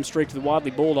 5-game streak to the Wadley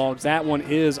Bulldogs. That one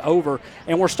is over.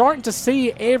 And we're starting to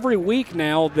see every week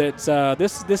now that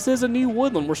this is a new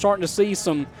Woodland. We're starting to see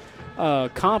some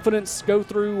confidence go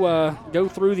through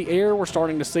the air. We're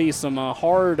starting to see some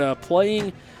hard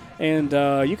playing. And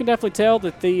you can definitely tell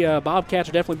that the Bobcats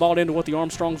are definitely bought into what the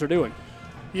Armstrongs are doing.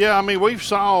 Yeah, I mean, we've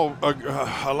saw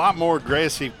a lot more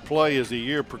aggressive play as the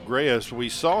year progressed. We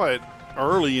saw it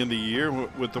early in the year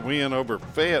with the win over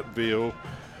Fayetteville.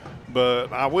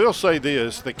 But I will say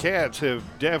this, the Cats have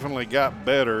definitely got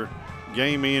better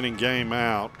game in and game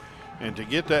out. And to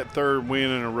get that 3rd win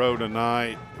in a row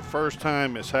tonight, first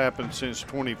time it's happened since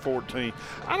 2014.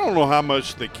 I don't know how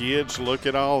much the kids look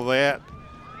at all that.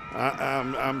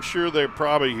 I'm sure they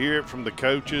probably hear it from the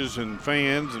coaches and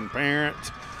fans and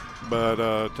parents. But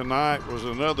tonight was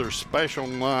another special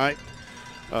night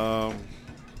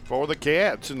for the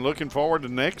Cats, and looking forward to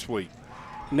next week.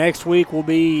 Next week will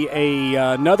be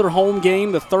another home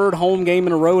game, the 3rd home game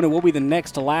in a row, and it will be the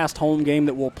next to last home game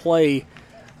that we'll play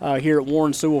here at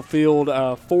Warren Sewell Field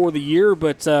for the year.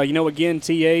 But, again,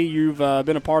 TA, you've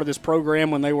been a part of this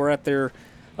program when they were at their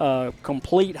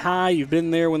complete high. You've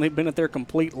been there when they've been at their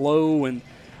complete low. And,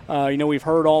 we've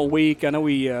heard all week. I know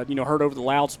we, heard over the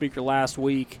loudspeaker last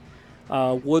week.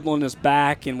 Woodland is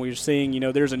back, and we're seeing,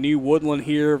 there's a new Woodland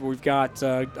here. We've got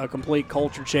a complete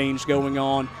culture change going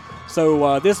on.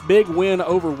 So this big win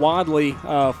over Wadley,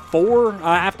 I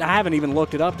haven't even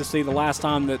looked it up to see the last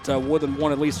time that Woodland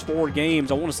won at least 4 games.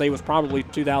 I want to say it was probably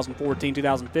 2014,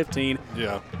 2015.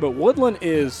 Yeah. But Woodland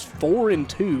is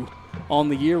 4-2 on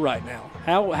the year right now.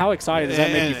 How excited does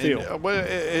that make you feel? Well,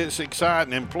 it's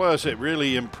exciting, and plus it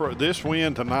really improved. This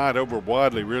win tonight over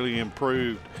Wadley really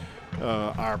improved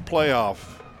our playoff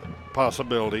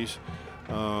possibilities.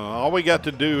 All we got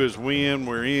to do is win.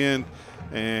 We're in.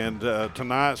 And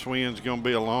tonight's win is going to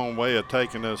be a long way of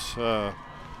taking us on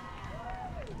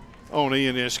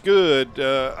in. It's good.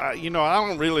 I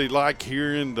don't really like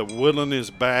hearing the Woodland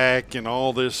is back and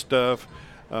all this stuff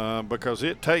because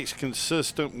it takes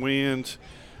consistent wins,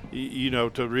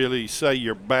 to really say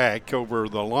you're back over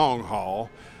the long haul.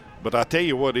 But I tell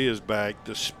you what is back.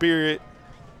 The spirit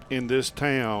in this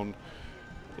town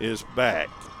is back.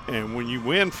 And when you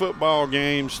win football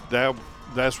games,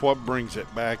 that's what brings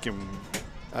it back. And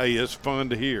hey, it's fun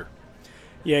to hear.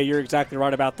 Yeah, you're exactly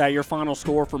right about that. Your final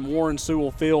score from Warren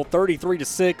Sewell Field,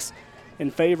 33-6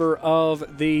 in favor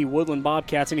of the Woodland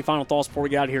Bobcats. Any final thoughts before we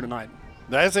get out of here tonight?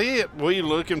 That's it. We're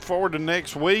looking forward to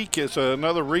next week. It's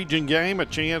another region game, a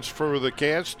chance for the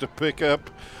Cats to pick up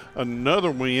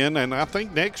another win. And I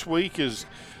think next week is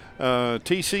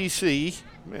TCC,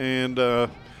 and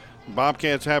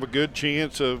Bobcats have a good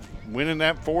chance of winning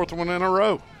that 4th one in a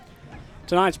row.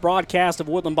 Tonight's broadcast of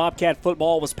Woodland Bobcat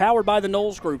football was powered by the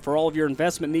Knowles Group. For all of your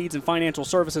investment needs and financial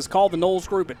services, call the Knowles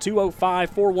Group at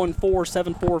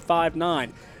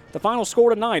 205-414-7459. The final score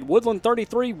tonight, Woodland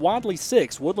 33, Wadley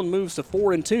 6. Woodland moves to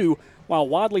 4-2, while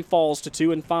Wadley falls to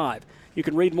 2-5. You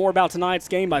can read more about tonight's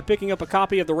game by picking up a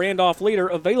copy of the Randolph Leader,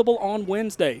 available on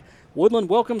Wednesday. Woodland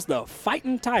welcomes the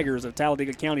Fightin' Tigers of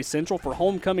Talladega County Central for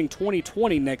Homecoming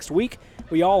 2020 next week.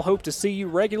 We all hope to see you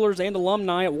regulars and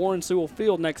alumni at Warren Sewell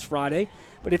Field next Friday.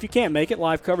 But if you can't make it,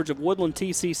 live coverage of Woodland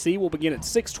TCC will begin at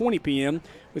 6:20 p.m.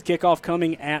 with kickoff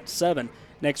coming at 7.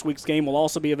 Next week's game will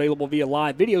also be available via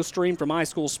live video stream from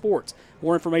iSchool Sports.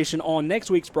 More information on next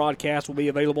week's broadcast will be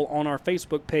available on our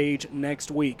Facebook page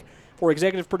next week. For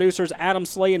executive producers Adam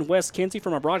Slay and Wes Kinsey,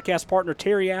 from our broadcast partner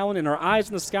Terry Allen, and our Eyes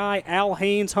in the Sky, Al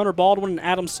Haynes, Hunter Baldwin, and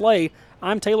Adam Slay,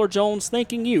 I'm Taylor Jones,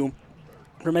 thanking you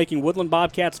for making Woodland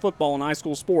Bobcats football and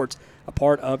iSchool Sports a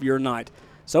part of your night.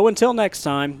 So until next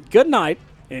time, good night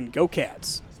and go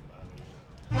Cats.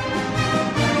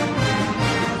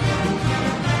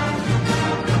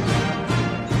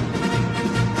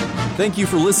 Thank you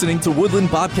for listening to Woodland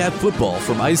Bobcat Football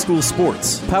from iSchool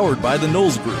Sports, powered by the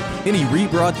Knowles Group. Any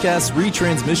rebroadcast,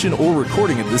 retransmission, or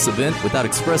recording of this event without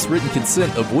express written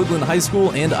consent of Woodland High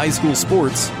School and iSchool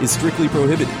Sports is strictly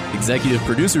prohibited. Executive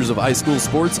producers of iSchool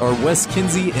Sports are Wes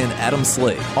Kinsey and Adam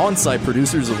Slay. On-site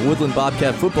producers of Woodland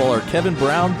Bobcat Football are Kevin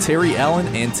Brown, Terry Allen,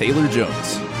 and Taylor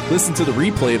Jones. Listen to the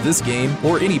replay of this game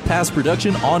or any past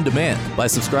production on demand by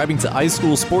subscribing to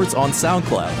iSchool Sports on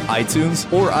SoundCloud, iTunes,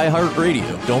 or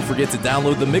iHeartRadio. Don't forget to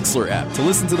download the Mixler app to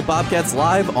listen to the Bobcats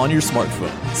live on your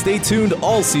smartphone. Stay tuned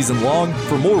all season long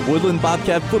for more Woodland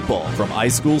Bobcat football from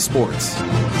iSchool Sports.